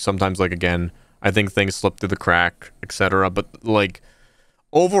where it's like sometimes like again, I think things slip through the crack, etc. But like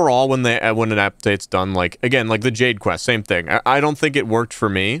overall, when an update's done, like again, like the Jade Quest, same thing. I don't think it worked for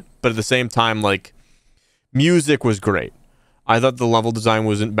me, but at the same time, like music was great. I thought the level design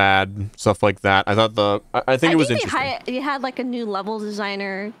wasn't bad, stuff like that. I thought I think it was interesting. You had like a new level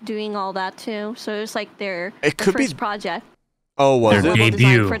designer doing all that too, so it was like their could be first project. Oh, was Level it?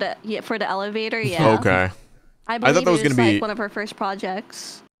 design for the elevator, yeah. Okay. I believe thought that was it was gonna be like one of her first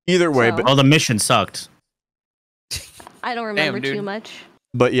projects. Either way, So- but Oh, the mission sucked. I don't remember Damn, dude. too much.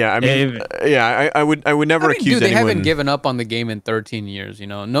 but yeah, I mean, I would never accuse dude, they anyone. haven't given up on the game in 13 years. You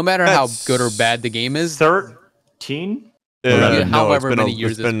know, no matter how good or bad the game is. 13? No, however it's been many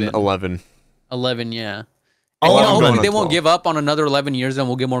years it's been 11. 11, yeah. Oh, And I'm hopefully going they on won't 12. give up on another 11 years, and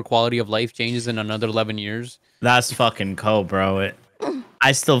we'll get more quality of life changes in another 11 years. That's fucking cool, bro.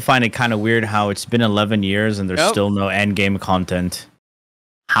 I still find it kind of weird how it's been 11 years and there's Yep. still no end game content.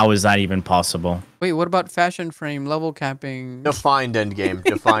 How is that even possible? Wait, what about fashion frame, level capping? Defined endgame.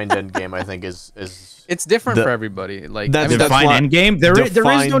 Defined endgame. I think is. It's different The- for everybody. Like, That's- I mean, that's Defined why- end game? There is no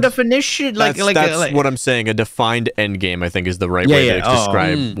defined- definition. Like, That's what I'm saying. A defined endgame, I think, is the right Yeah, way yeah. to Oh.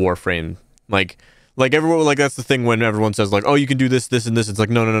 describe Warframe. Like everyone, like that's the thing when everyone says like, oh, you can do this, this, and this. It's like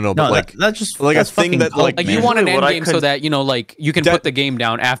no. No, But like, that's just like a that's thing fucking that, cool, like, like man. you want an Usually end what I game so could- that, you know, like you can De- put the game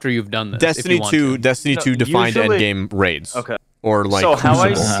down after you've done this. if Destiny you want 2, to. Destiny No, 2 defined usually- endgame raids. Okay. Or like So how I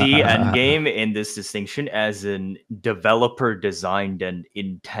Crucible. see endgame in this distinction as an developer designed and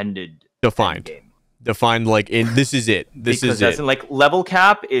intended Defined. endgame. Defined like in this is it. This Because is as it. in, like, level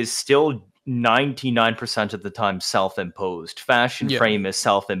cap is still 99% of the time self-imposed. Fashion Yeah. frame is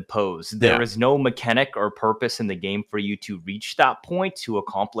self-imposed. There Yeah. is no mechanic or purpose in the game for you to reach that point to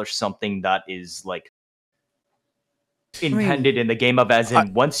accomplish something that is like intended in the game of as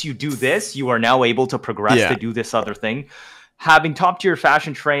in once you do this, you are now able to progress Yeah. to do this other thing. Having top tier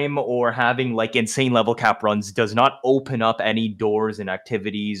fashion frame or having like insane level cap runs does not open up any doors and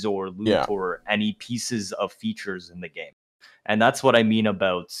activities or loot Yeah. or any pieces of features in the game. And that's what I mean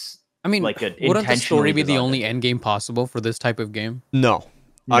about I mean, like an wouldn't the story intentionally be the designed only endgame. end game possible for this type of game? No.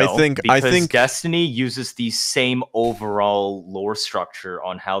 I No, think because Destiny uses the same overall lore structure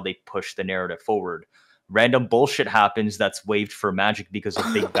on how they push the narrative forward. Random bullshit happens that's waived for magic because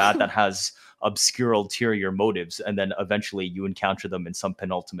of big bad that has obscure ulterior motives, and then eventually you encounter them in some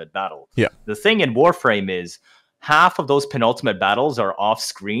penultimate battle. Yeah. The thing in Warframe is half of those penultimate battles are off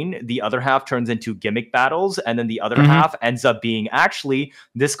screen, the other half turns into gimmick battles, and then the other half ends up being actually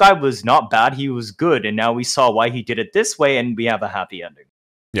this guy was not bad, he was good, and now we saw why he did it this way, and we have a happy ending.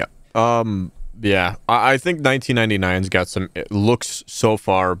 Yeah. I think 1999's got some. It looks so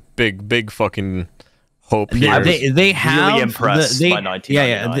far big fucking hope here. They have really impressed the, they, by yeah,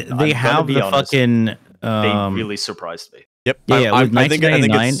 yeah. 1999. They I'm gonna have be the honest. fucking. They really surprised me. Yep. Yeah, yeah, with I think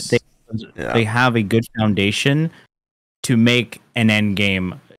 1999, it's, they have a good foundation to make an end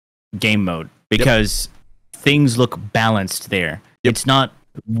game mode because things look balanced there. Yep. It's not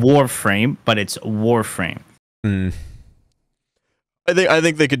Warframe, but it's Warframe. I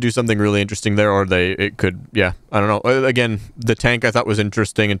think they could do something really interesting there, or it could. Yeah, I don't know. Again, the tank I thought was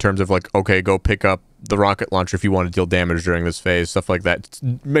interesting in terms of like, okay, go pick up the rocket launcher if you want to deal damage during this phase, stuff like that. It's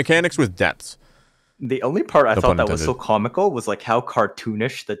mechanics with depths. The only part I No thought pun that was so intended. comical was like how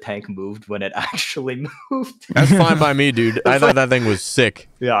cartoonish the tank moved when it actually moved. That's fine by me, dude. I thought that thing was sick.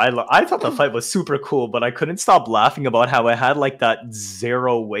 Yeah, I thought the fight was super cool, but I couldn't stop laughing about how it had like that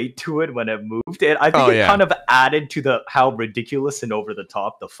zero weight to it when it moved. I think it kind of added to the how ridiculous and over the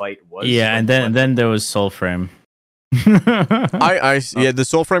top the fight was. Yeah, and then there was Soulframe. Yeah, the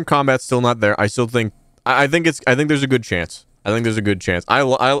soul frame combat's still not there. I still think I think there's a good chance. I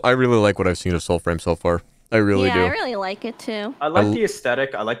really like what I've seen of Soulframe so far. I really yeah, do. I really like it too. I like the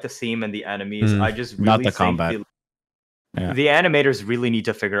aesthetic. I like the theme and the enemies. I just really Not the think combat. Yeah. the animators really need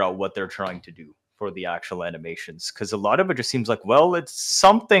to figure out what they're trying to do for the actual animations, because a lot of it just seems like, well, it's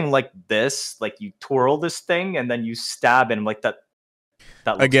something like this, like you twirl this thing and then you stab and like that.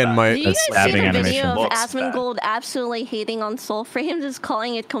 That looks Again, bad. Do you guys see stabbing the animation. video of Looks bad. Asmongold absolutely hating on Soulframe, just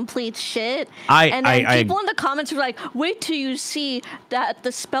calling it complete shit? I And then people in the comments were like, wait till you see that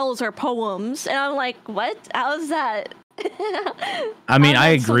the spells are poems. And I'm like, what? How is that? I mean, How I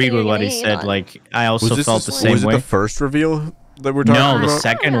is that agreed something with what he you're gonna hate said. on? Like, I also felt the same was way. it the first reveal that we're talking No, about? the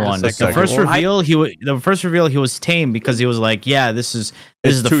second one. The The second first one? reveal, he was tame because he was like, yeah, this is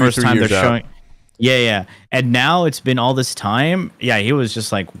It's the 2 or first 3 time they're years out. showing. Yeah. And now it's been all this time. Yeah, he was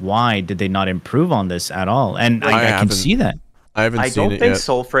just like, why did they not improve on this at all? And I can haven't- see that. I haven't I seen don't it think yet.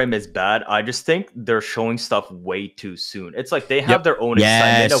 Soulframe is bad. I just think they're showing stuff way too soon. It's like they have their own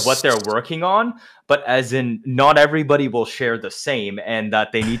excitement of what they're working on, but as in not everybody will share the same, and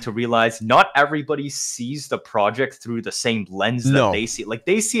that they need to realize not everybody sees the project through the same lens that they see. Like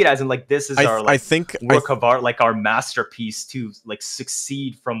they see it as in like this is our like work of art, like our masterpiece to like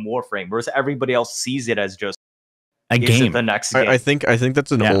succeed from Warframe, whereas everybody else sees it as just a game. The next game. I think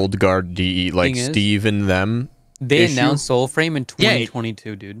that's an old guard DE, like Steve and them. They announced Soulframe in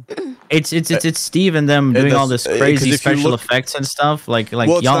 2022, dude. It's Steve and them doing all this crazy special effects and stuff. Like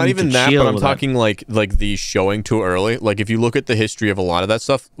well, it's not even that, but I'm talking like the showing too early. Like if you look at the history of a lot of that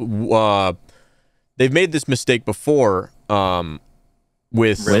stuff, they've made this mistake before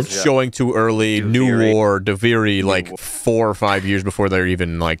with showing too early. New War, Deviri, like 4 or 5 years before they're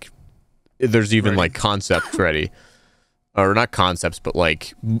even like there's even like concepts ready, or not concepts, but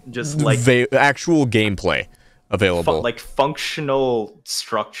like just like actual gameplay available, like functional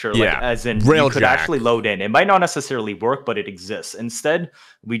structure, like as in Railjack. You could actually load in. It might not necessarily work, but it exists. Instead,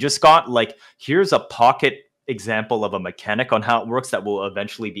 we just got like, here's a pocket example of a mechanic on how it works that will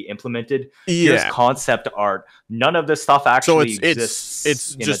eventually be implemented. Here's concept art. None of this stuff actually exists.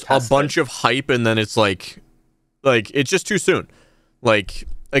 It's just a bunch of hype, and then it's like it's just too soon. Like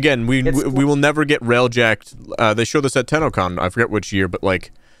again, we will never get Railjacked. They showed this at TennoCon. I forget which year, but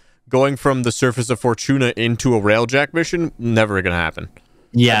like. Going from the surface of Fortuna into a Railjack mission, never gonna happen.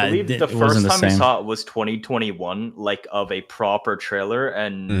 Yeah, I believe the first time we saw it was 2021, like of a proper trailer,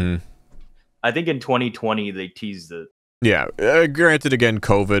 and I think in 2020 they teased it. Yeah, granted, again,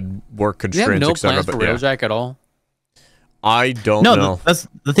 COVID, work constraints, no etc. plans for Railjack at all. I don't know. That's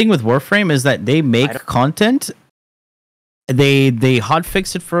the thing with Warframe is that they make content, they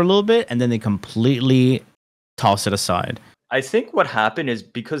hotfix it for a little bit, and then they completely toss it aside. I think what happened is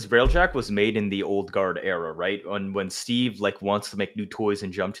because Railjack was made in the old guard era, right? When Steve like wants to make new toys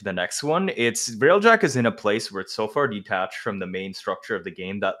and jump to the next one, it's Railjack is in a place where it's so far detached from the main structure of the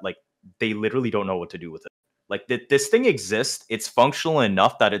game that like they literally don't know what to do with it. Like this thing exists, it's functional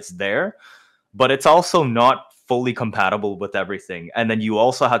enough that it's there, but it's also not fully compatible with everything. And then you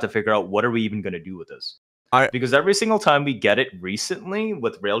also have to figure out, what are we even going to do with this? Because every single time we get it recently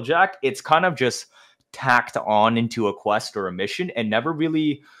with Railjack, it's kind of just tacked on into a quest or a mission and never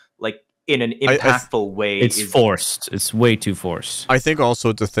really like in an impactful way. It's forced. It's way too forced. I think also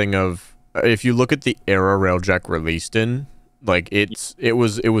it's a thing of, if you look at the era Railjack released in, like it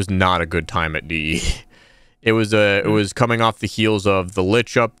was not a good time at DE. It was coming off the heels of the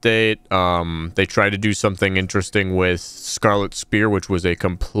Lich update. They tried to do something interesting with Scarlet Spear, which was a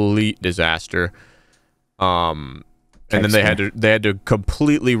complete disaster. And then they had to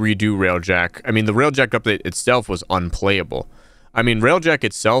completely redo Railjack. I mean, the Railjack update itself was unplayable. I mean, Railjack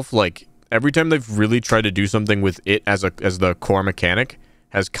itself, like every time they've really tried to do something with it as the core mechanic,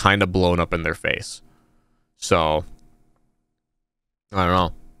 has kind of blown up in their face. So I don't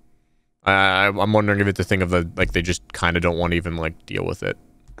know. I'm wondering if it's a thing of they just kind of don't want to even like deal with it.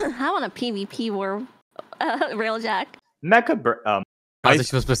 I want a PvP war Railjack. I was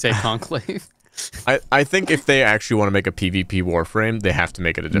supposed to say Conclave. I think if they actually want to make a PvP Warframe, they have to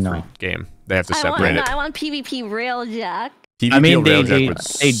make it a different game. They have to separate it. I want PvP Railjack. PvP I mean,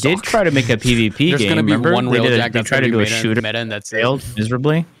 they did try to make a PvP game. There's gonna be one Railjack. They tried to do a shooter meta, and that's failed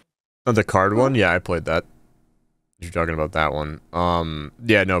miserably. Oh, the card one, yeah, I played that. You're talking about that one.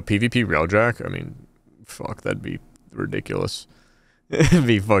 Yeah, no, PvP Railjack. I mean, fuck, that'd be ridiculous. It'd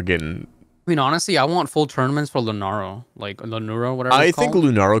be fucking. I mean, honestly, I want full tournaments for Lunaro, like Lunaro, whatever. I think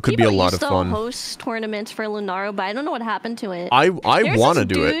Lunaro could be a lot of fun. People used to host tournaments for Lunaro, but I don't know what happened to it. I want to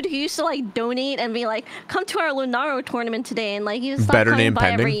do it. Dude who used to like donate and be like, "Come to our Lunaro tournament today," and like he was Better name by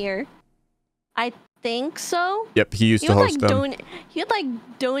pending? every year. I think so. Yep, he used to host them. He would like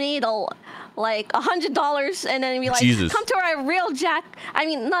donate like $100 and then be like, Jesus. "Come to our Railjack." I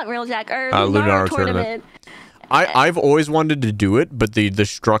mean, not Railjack, our Lunaro tournament. I've always wanted to do it, but the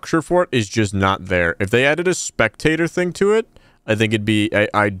structure for it is just not there. If they added a spectator thing to it, I think it'd be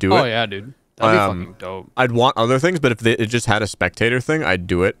I'd do it. Oh yeah, dude, that'd be fucking dope. I'd want other things, but if it just had a spectator thing, I'd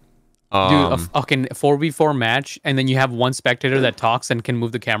do it. Dude, a fucking 4v4 match, and then you have one spectator that talks and can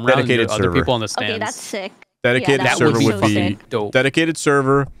move the camera. Dedicated and server. Other people on the stands. Okay, that's sick. Dedicated that server would would be be dope. Dedicated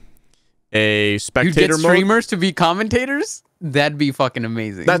server, a You spectator get mode. streamers to be commentators. That'd be fucking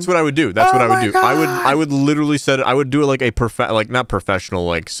amazing. That's what I would do. That's what I would do. I would literally set it. I would do it like a not professional,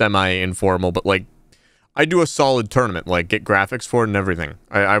 like semi-informal, but like I do a solid tournament, like get graphics for it and everything.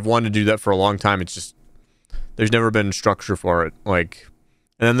 I've wanted to do that for a long time. It's just there's never been structure for it. Like,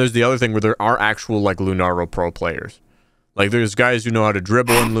 and then there's the other thing where there are actual like Lunaro pro players. Like there's guys who know how to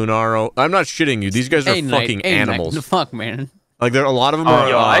dribble in Lunaro. I'm not shitting you. These guys are fucking animals. Fuck, man. Like there, a lot of them are.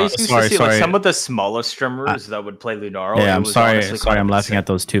 Yo, I used to see sorry. like some of the smaller streamers that would play Lunaro. Yeah, It I'm was sorry. honestly Sorry, kind I'm of laughing insane. at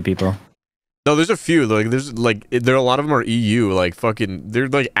those two people. No, there's a few. Like there's like there are a lot of them are EU. Like fucking, they're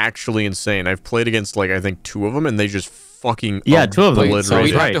like actually insane. I've played against like I think 2 of them, and they just fucking 2 of them. Wait, so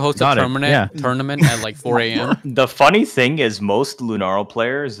we obliterated. have to host a Got it. tournament at like 4 a.m. The funny thing is, most Lunaro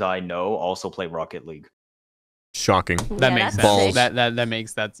players I know also play Rocket League. Shocking. That Yeah, makes that's sense. sick. That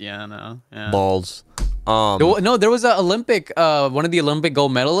makes sense. Yeah, no. Yeah. Balls. No, there was an Olympic, one of the Olympic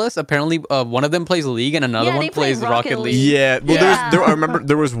gold medalists. Apparently, one of them plays League and another Yeah, one they play plays Rocket Rocket League. League. Yeah. Well, Yeah. I remember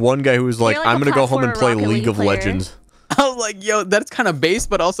there was one guy who was like, You're like I'm a gonna go home and top play 4 Rocket League of League player. Legends. I was like, yo, that's kind of base,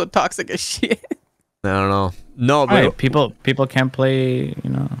 but also toxic as shit. I don't know. No, but Right, people can't play. You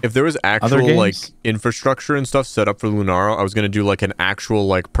know. if there was Other actual like games? infrastructure and stuff set up for Lunaro, I was gonna do like an actual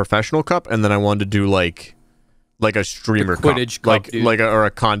like professional cup, and then I wanted to do like a streamer Quidditch cup, cup, dude. like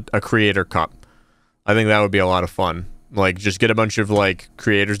a creator cup. I think that would be a lot of fun. Like just get a bunch of like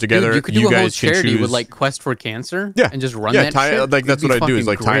creators together. Dude, you could do a whole guys can charity with choose- like Quest for Cancer. Yeah. And just run yeah, that tie, shit. like that's It'd what be I do is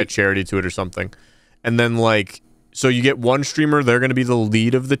like fucking tie a great. charity to it or something, and then like so you get one streamer, they're gonna be the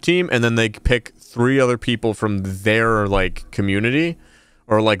lead of the team, and then they pick 3 other people from their like community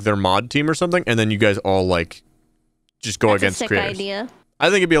or like their mod team or something, and then you guys all like just go That's a against sick creators. idea. I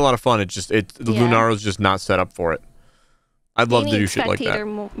think it'd be a lot of fun. It's just the Yeah. Lunaro's just not set up for it. I'd love to They do need shit like that. spectator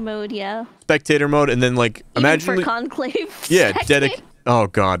mode, yeah. Spectator mode, and then like Even imagine for Conclave. yeah, spectator. Oh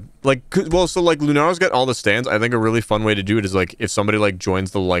god, like well, so like Lunaro's got all the stands. I think a really fun way to do it is like if somebody like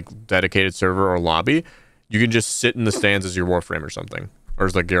joins the like dedicated server or lobby, you can just sit in the stands as your Warframe or something, or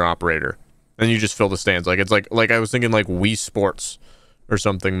as like your operator, and you just fill the stands. Like it's like I was thinking like Wii Sports or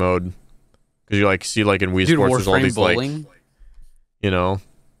something mode, because you like see like in Wii Dude, Sports there's all Warframe these bowling. like you know.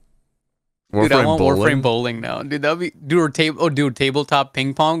 Dude, I Warframe want bowling. Warframe bowling now. Dude, that'd be dude, tabletop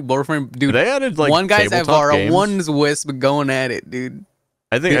ping pong, Warframe, dude. They added like one guy's tabletop Avara, games. one's Wisp going at it, dude.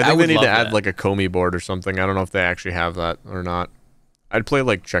 I think Dude, I they would need to love add that. like a Comey board or something. I don't know if they actually have that or not. I'd play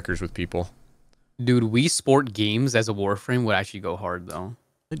like checkers with people. Dude, Wii Sport games as a Warframe would actually go hard though.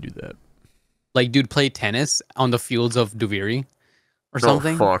 I'd do that. Like, dude, play tennis on the fields of Duviri or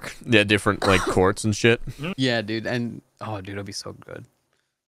something. Oh fuck. Yeah, different like courts and shit. Yeah, dude, and oh, dude, it'd be so good.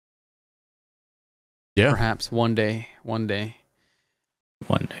 Yeah. Perhaps one day, One day.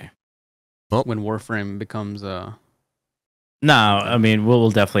 when Warframe becomes No, I mean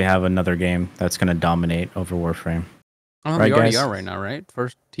we'll definitely have another game that's gonna dominate over Warframe. I don't know, Right, we already guys? are right now, right?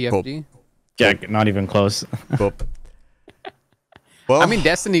 First TFD. Yeah, not even close. Well, I mean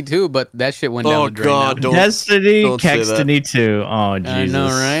Destiny 2, but that shit went down oh the drain. god, now. don't Destiny, don't say that. Destiny 2. Oh Jesus. I know,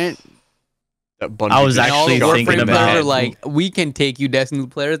 right? that Bungie I was just And all the actually shot thinking Warframe me. about players it. are like, we can take you Destiny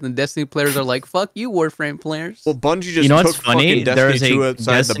players, and Destiny players are like, fuck you, Warframe players. Well, Bungie just You know took what's funny? fucking There's Destiny 2 a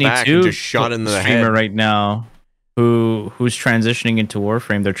outside Destiny the back 2 and just shot into the streamer head. right now who's transitioning into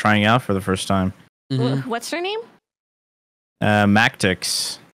Warframe. They're trying out for the first time. Mhm. What's her name?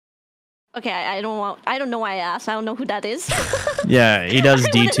 Mactix. Okay, I don't know why I asked. I don't know who that is. Yeah, he does I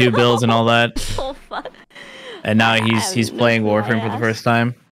wanna D2 builds and all that. Oh fuck. And now I he's have no playing clue why Warframe I for the asked. first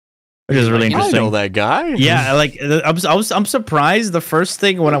time, which is really Like, I know interesting. that guy. Yeah, like I'm surprised. The first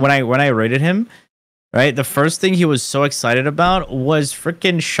thing when I rated him, right, the first thing he was so excited about was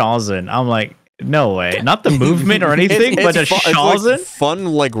freaking Shawzin. I'm like, no way, not the movement or anything, but a it's Shawzin. like fun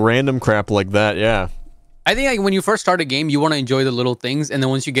like random crap like that. Yeah. I think like when you first start a game, you want to enjoy the little things, and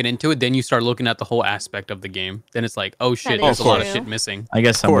then once you get into it, then you start looking at the whole aspect of the game. Then it's like, oh shit, is there's a lot of true. shit missing. I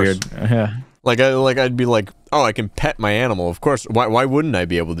guess I'm course. weird. Yeah. I'd be like, oh, I can pet my animal. Of course. Why wouldn't I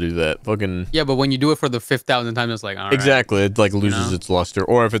be able to do that? Fucking Yeah, but when you do it for the 5,000th time, it's like, all right. exactly. It like loses know? its luster.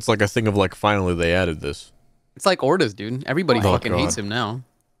 Or if it's like a thing of like finally they added this. It's like Ordis, dude. Everybody Oh, fucking hates God. him now.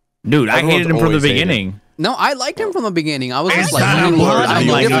 Dude, I Everyone's hated him from the always hated him. beginning. No, I liked him from the beginning. I was just I'm like, not you blood. learn- I'm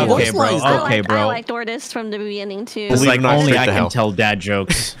you like, different okay, voice bro, lines, okay. though. I bro. liked Ordis from the beginning too. It's Believe like it or not, only straight I to can hell. tell dad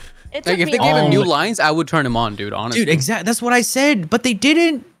jokes. It Like took if me they a gave him while. new lines, I would turn him on, dude. Honestly, Dude, exactly. That's what I said, but they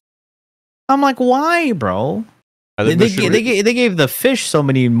didn't. I'm like, why, bro? I They, think they, they gave the fish so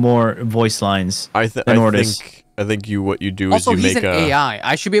many more voice lines. than Ordis. I think what you do is Also, you he's make an a AI.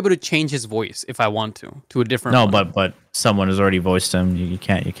 I should be able to change his voice if I want to a different. No, one. but someone has already voiced him. You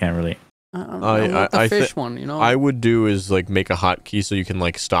can't really. I don't I- know, the I fish thi- one, you know. I would do is like make a hotkey so you can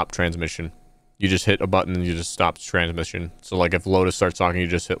like stop transmission. You just hit a button and you just stop transmission. So like if Lotus starts talking, you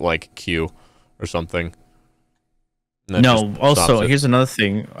just hit like Q or something. And that No. just Also, stops it. here's another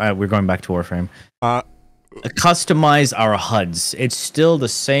thing. We're going back to Warframe. customize our HUDs. It's still the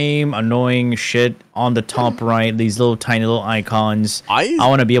same annoying shit on the top right. These little tiny little icons. I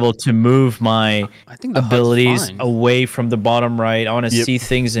want to be able to move my abilities away from the bottom right. I want to see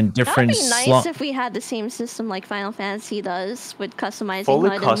things in different. That'd be nice if we had the same system like Final Fantasy does with customizing. Fully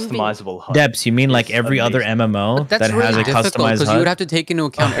customizable HUD. Debs, you mean like every other MMO that really has a customized HUD? Because you would have to take into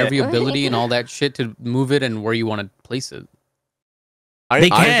account every ability and all that shit to move it and where you want to place it. They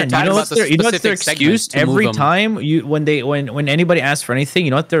can. You know what's their excuse every time when anybody asks for anything?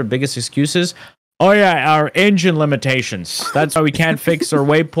 You know what their biggest excuse is? Oh yeah, our engine limitations. That's why we can't fix our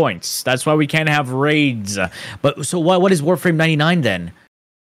waypoints. That's why we can't have raids. But so what is Warframe 99 then?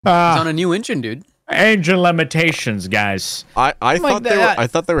 It's on a new engine, dude. Engine limitations, guys. I thought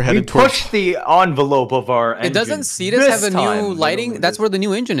they were headed towards. We pushed the envelope of our engine. It doesn't Cetus have a new lighting? That's where the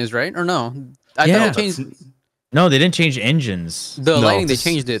new engine is, right? Or no? I thought they changed. No, they didn't change engines. The lighting, they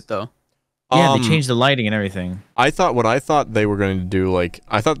changed it though. Yeah, they changed the lighting and everything. I thought they were going to do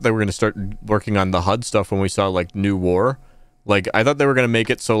I thought they were going to start working on the HUD stuff when we saw like New War. Like I thought they were going to make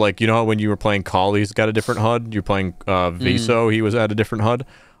it so like you know how when you were playing Call, he's got a different HUD. You're playing Viso, he was at a different HUD.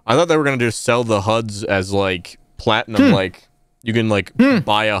 I thought they were going to just sell the HUDs as like platinum, like you can like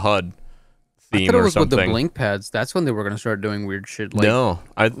buy a HUD. I thought it was with the blink pads. That's when they were going to start doing weird shit.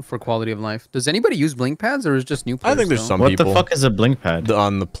 Like, for quality of life. Does anybody use blink pads, or is it just new players? I think there's some people. What the fuck is a blink pad?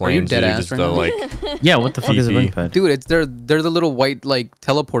 On the planes. Are you dead ass right now? Like, yeah, what the fuck is a blink pad? Dude, they're the little white like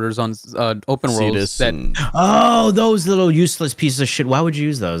teleporters on open worlds. Oh, those little useless pieces of shit. Why would you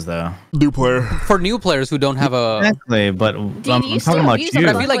use those though? New player. For new players who don't have a exactly, but I'm talking about you.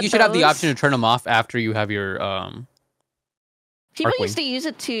 I feel like you should have the option to turn them off after you have your People used to use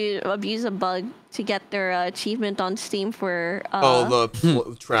it to abuse a bug to get their achievement on Steam for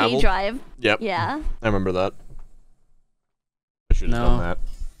the travel drive. Yep. Yeah. I remember that. I should have done that.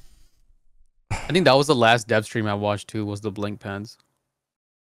 I think that was the last dev stream I watched too. Was the blink pads.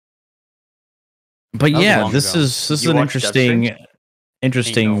 But yeah, this is an interesting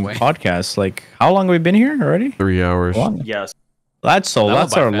podcast. Like, how long have we been here already? 3 hours. Yes. That's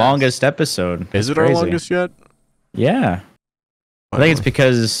our longest episode. Is it our longest yet? Yeah. I think it's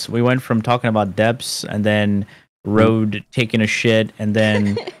because we went from talking about depths and then Road taking a shit and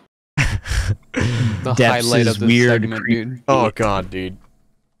then the highlight of the weird segment, dude. Oh god, dude.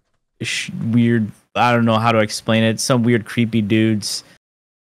 Weird. I don't know how to explain it. Some weird creepy dudes.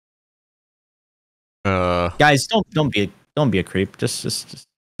 Guys, don't be a creep. Just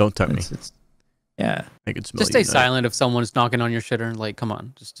don't tempt me. Yeah, I can smell. Just stay silent if someone's knocking on your shitter. Like, come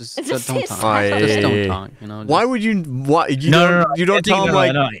on, just don't talk. Just don't talk. You know. Why would you? Why you don't tell them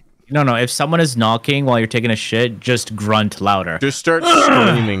like? No. If someone is knocking while you're taking a shit, just grunt louder. Just start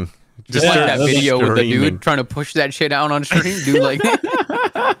screaming. Just like that video with the dude trying to push that shit out on stream. Dude, like,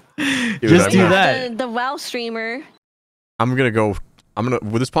 just do that. The WoW streamer. Well,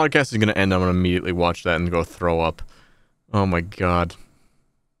 this podcast is gonna end. I'm gonna immediately watch that and go throw up. Oh my god.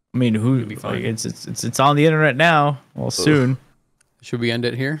 I mean, it's on the internet now. Well, soon. Should we end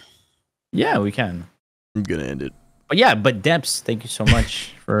it here? Yeah, we can. I'm gonna end it. But Debs, thank you so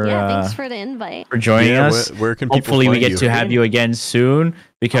much for thanks for the invite. For joining us. Where can people Hopefully we get you? to have you again soon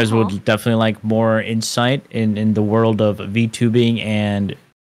because we'll definitely like more insight in the world of VTubing and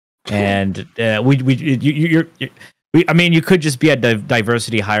I mean, you could just be a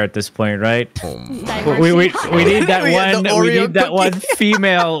diversity hire at this point, right? We need that one. We need that one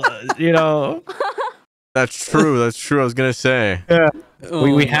female. You know. That's true. That's true. I was gonna say. Yeah.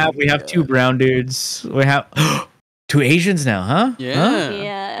 We have 2 brown dudes. We have 2 Asians now, huh?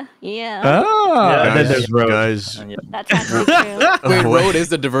 Yeah. Yeah. Oh, and then there's Road. Guys. That's actually true. Wait, Road is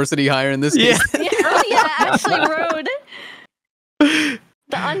the diversity hire in this case. Yeah, actually, Road. The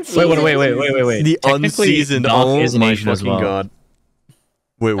unseasoned. Wait. The unseasoned. Oh my fucking god.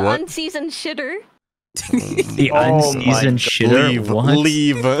 Wait, what? The unseasoned shitter. The unseasoned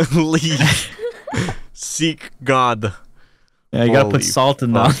shitter. Leave. Seek God. Yeah, you gotta put salt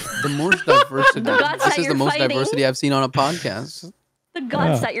in that. The most diversity. This is the most diversity I've seen on a podcast. The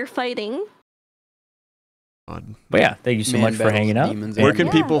gods that you're fighting. But yeah, thank you so much for hanging out. Where can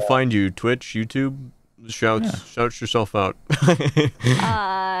people find you? Twitch, YouTube? Shout yourself out.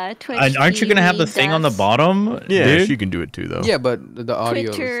 Twitch. Aren't you gonna have the thing on the bottom? Yeah, dude? she can do it too, though. Yeah, but the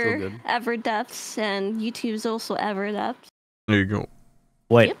audio Twitter, is still good. Everdepths, and YouTube's also Everdepths. There you go.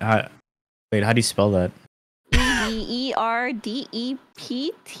 Wait, how do you spell that?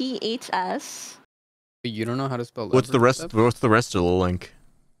 EVERDEPTHS. You don't know how to spell that. What's the rest of the link?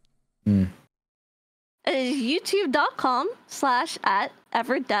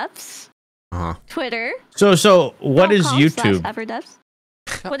 YouTube.com/@Everdepths. Twitter. So what is YouTube? Everdepths.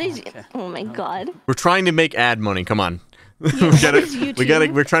 What is? Oh my god. We're trying to make ad money. Come on. What is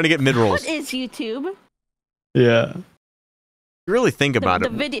YouTube? We're trying to get mid rolls. What is YouTube? Yeah. You really think about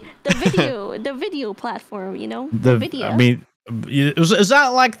it. The video platform. You know, The video. I mean, is that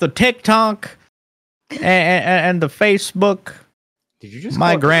like the TikTok and the Facebook? Did you just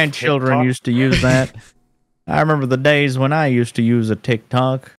My call it grandchildren TikTok? used to use that. I remember the days when I used to use a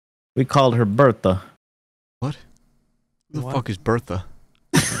TikTok. We called her Bertha. What? Who the fuck is Bertha?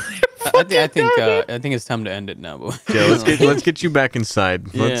 I think it's time to end it now, boy. Yeah, let's get you back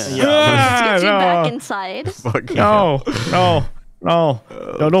inside. Let's, Let's get you back no. inside. fucking No, no, no,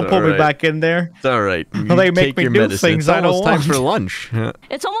 no! Don't pull me alright. back in there. It's all right. You They make take me your do medicine. things It's I don't almost time want. for lunch. Yeah.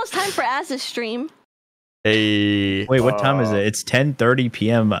 It's almost time for Az's stream. Hey. Wait, what time is it? It's 10:30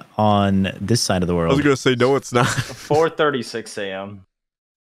 p.m. on this side of the I was world. gonna say no, it's not. 4:36 a.m.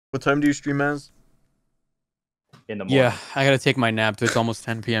 What time do you stream as? in the morning. Yeah, I gotta take my nap. It's almost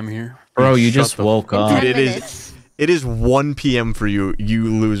 10 p.m. here. Bro, you Shut just the woke In up. 10 Dude, it is- minutes. It is 1 p.m. for you, you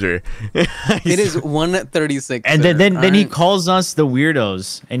loser. It is 1:36. And then he Alright. calls us the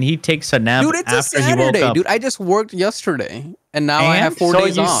weirdos, and he takes a nap Dude, it's a after he woke Saturday, up. dude. I just worked yesterday, and now I And? have 4 So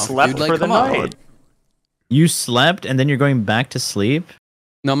days you off. slept dude, like, for the come on. night. You slept, and then you're going back to sleep.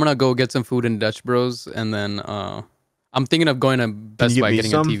 No, I'm gonna go get some food in Dutch Bros, and then I'm thinking of going to Best get Buy me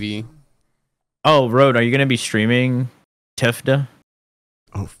getting some? a TV. Oh, Road, are you gonna be streaming Tifda?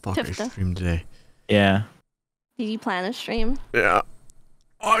 Oh fuck! I Tifta. streamed today. Yeah. Did you plan a stream? Yeah.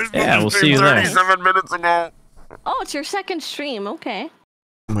 I Yeah, we'll see you there. 37 minutes ago. Oh, it's your second stream. Okay.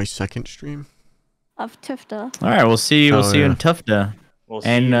 My second stream. Of Tifta. All right, we'll see you. We'll Oh, see you yeah. in Tufta. We'll see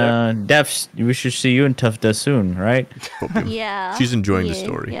you And there. Defs, we should see you in Tufta soon, right? Yeah. She's enjoying the yeah,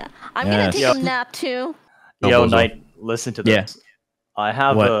 story. Yeah. I'm Yes. gonna take Yep. a nap too. No, Yo, Bozo. Knight, listen to Yeah. this. I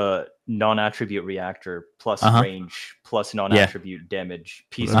have What? a non-attribute reactor plus Uh-huh. range plus non-attribute damage.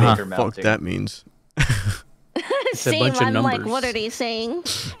 What Peacemaker the fuck mounting. that means? It's a Same. bunch of I'm like, numbers. what are they saying?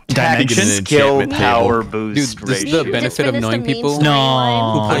 Tactics, Dimension. skill, Enchantment power table. boost Dude, this is ratio. the benefit of finished knowing the main people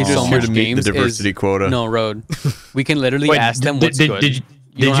storyline. who No. play I'm so just here much to meet games. the diversity is, quota. No, Road. We can literally Wait, ask them did- what's did- good. did you-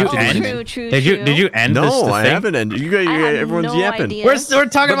 You don't did have you to do end- anything. True. Did you end this? No, the I thing? haven't ended. You guys, I have everyone's no yapping. idea. We're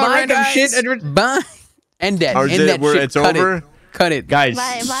talking about Bye, random guys. shit. And we're- Bye. End that. Or is End it that where shit. it's Cut over? It. Cut it. Guys,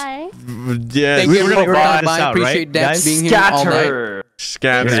 Bye. Bye. Yeah, Thank we- you. we're gonna Bye. edit this out, Appreciate right, Dex guys? being here all night. Scatter.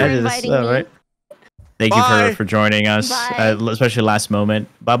 scatter. Thanks for edit this inviting out, me. right? Thank you Bye. for joining us, Bye. especially last moment.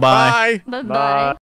 Bye bye. Bye. Bye. Bye. Bye.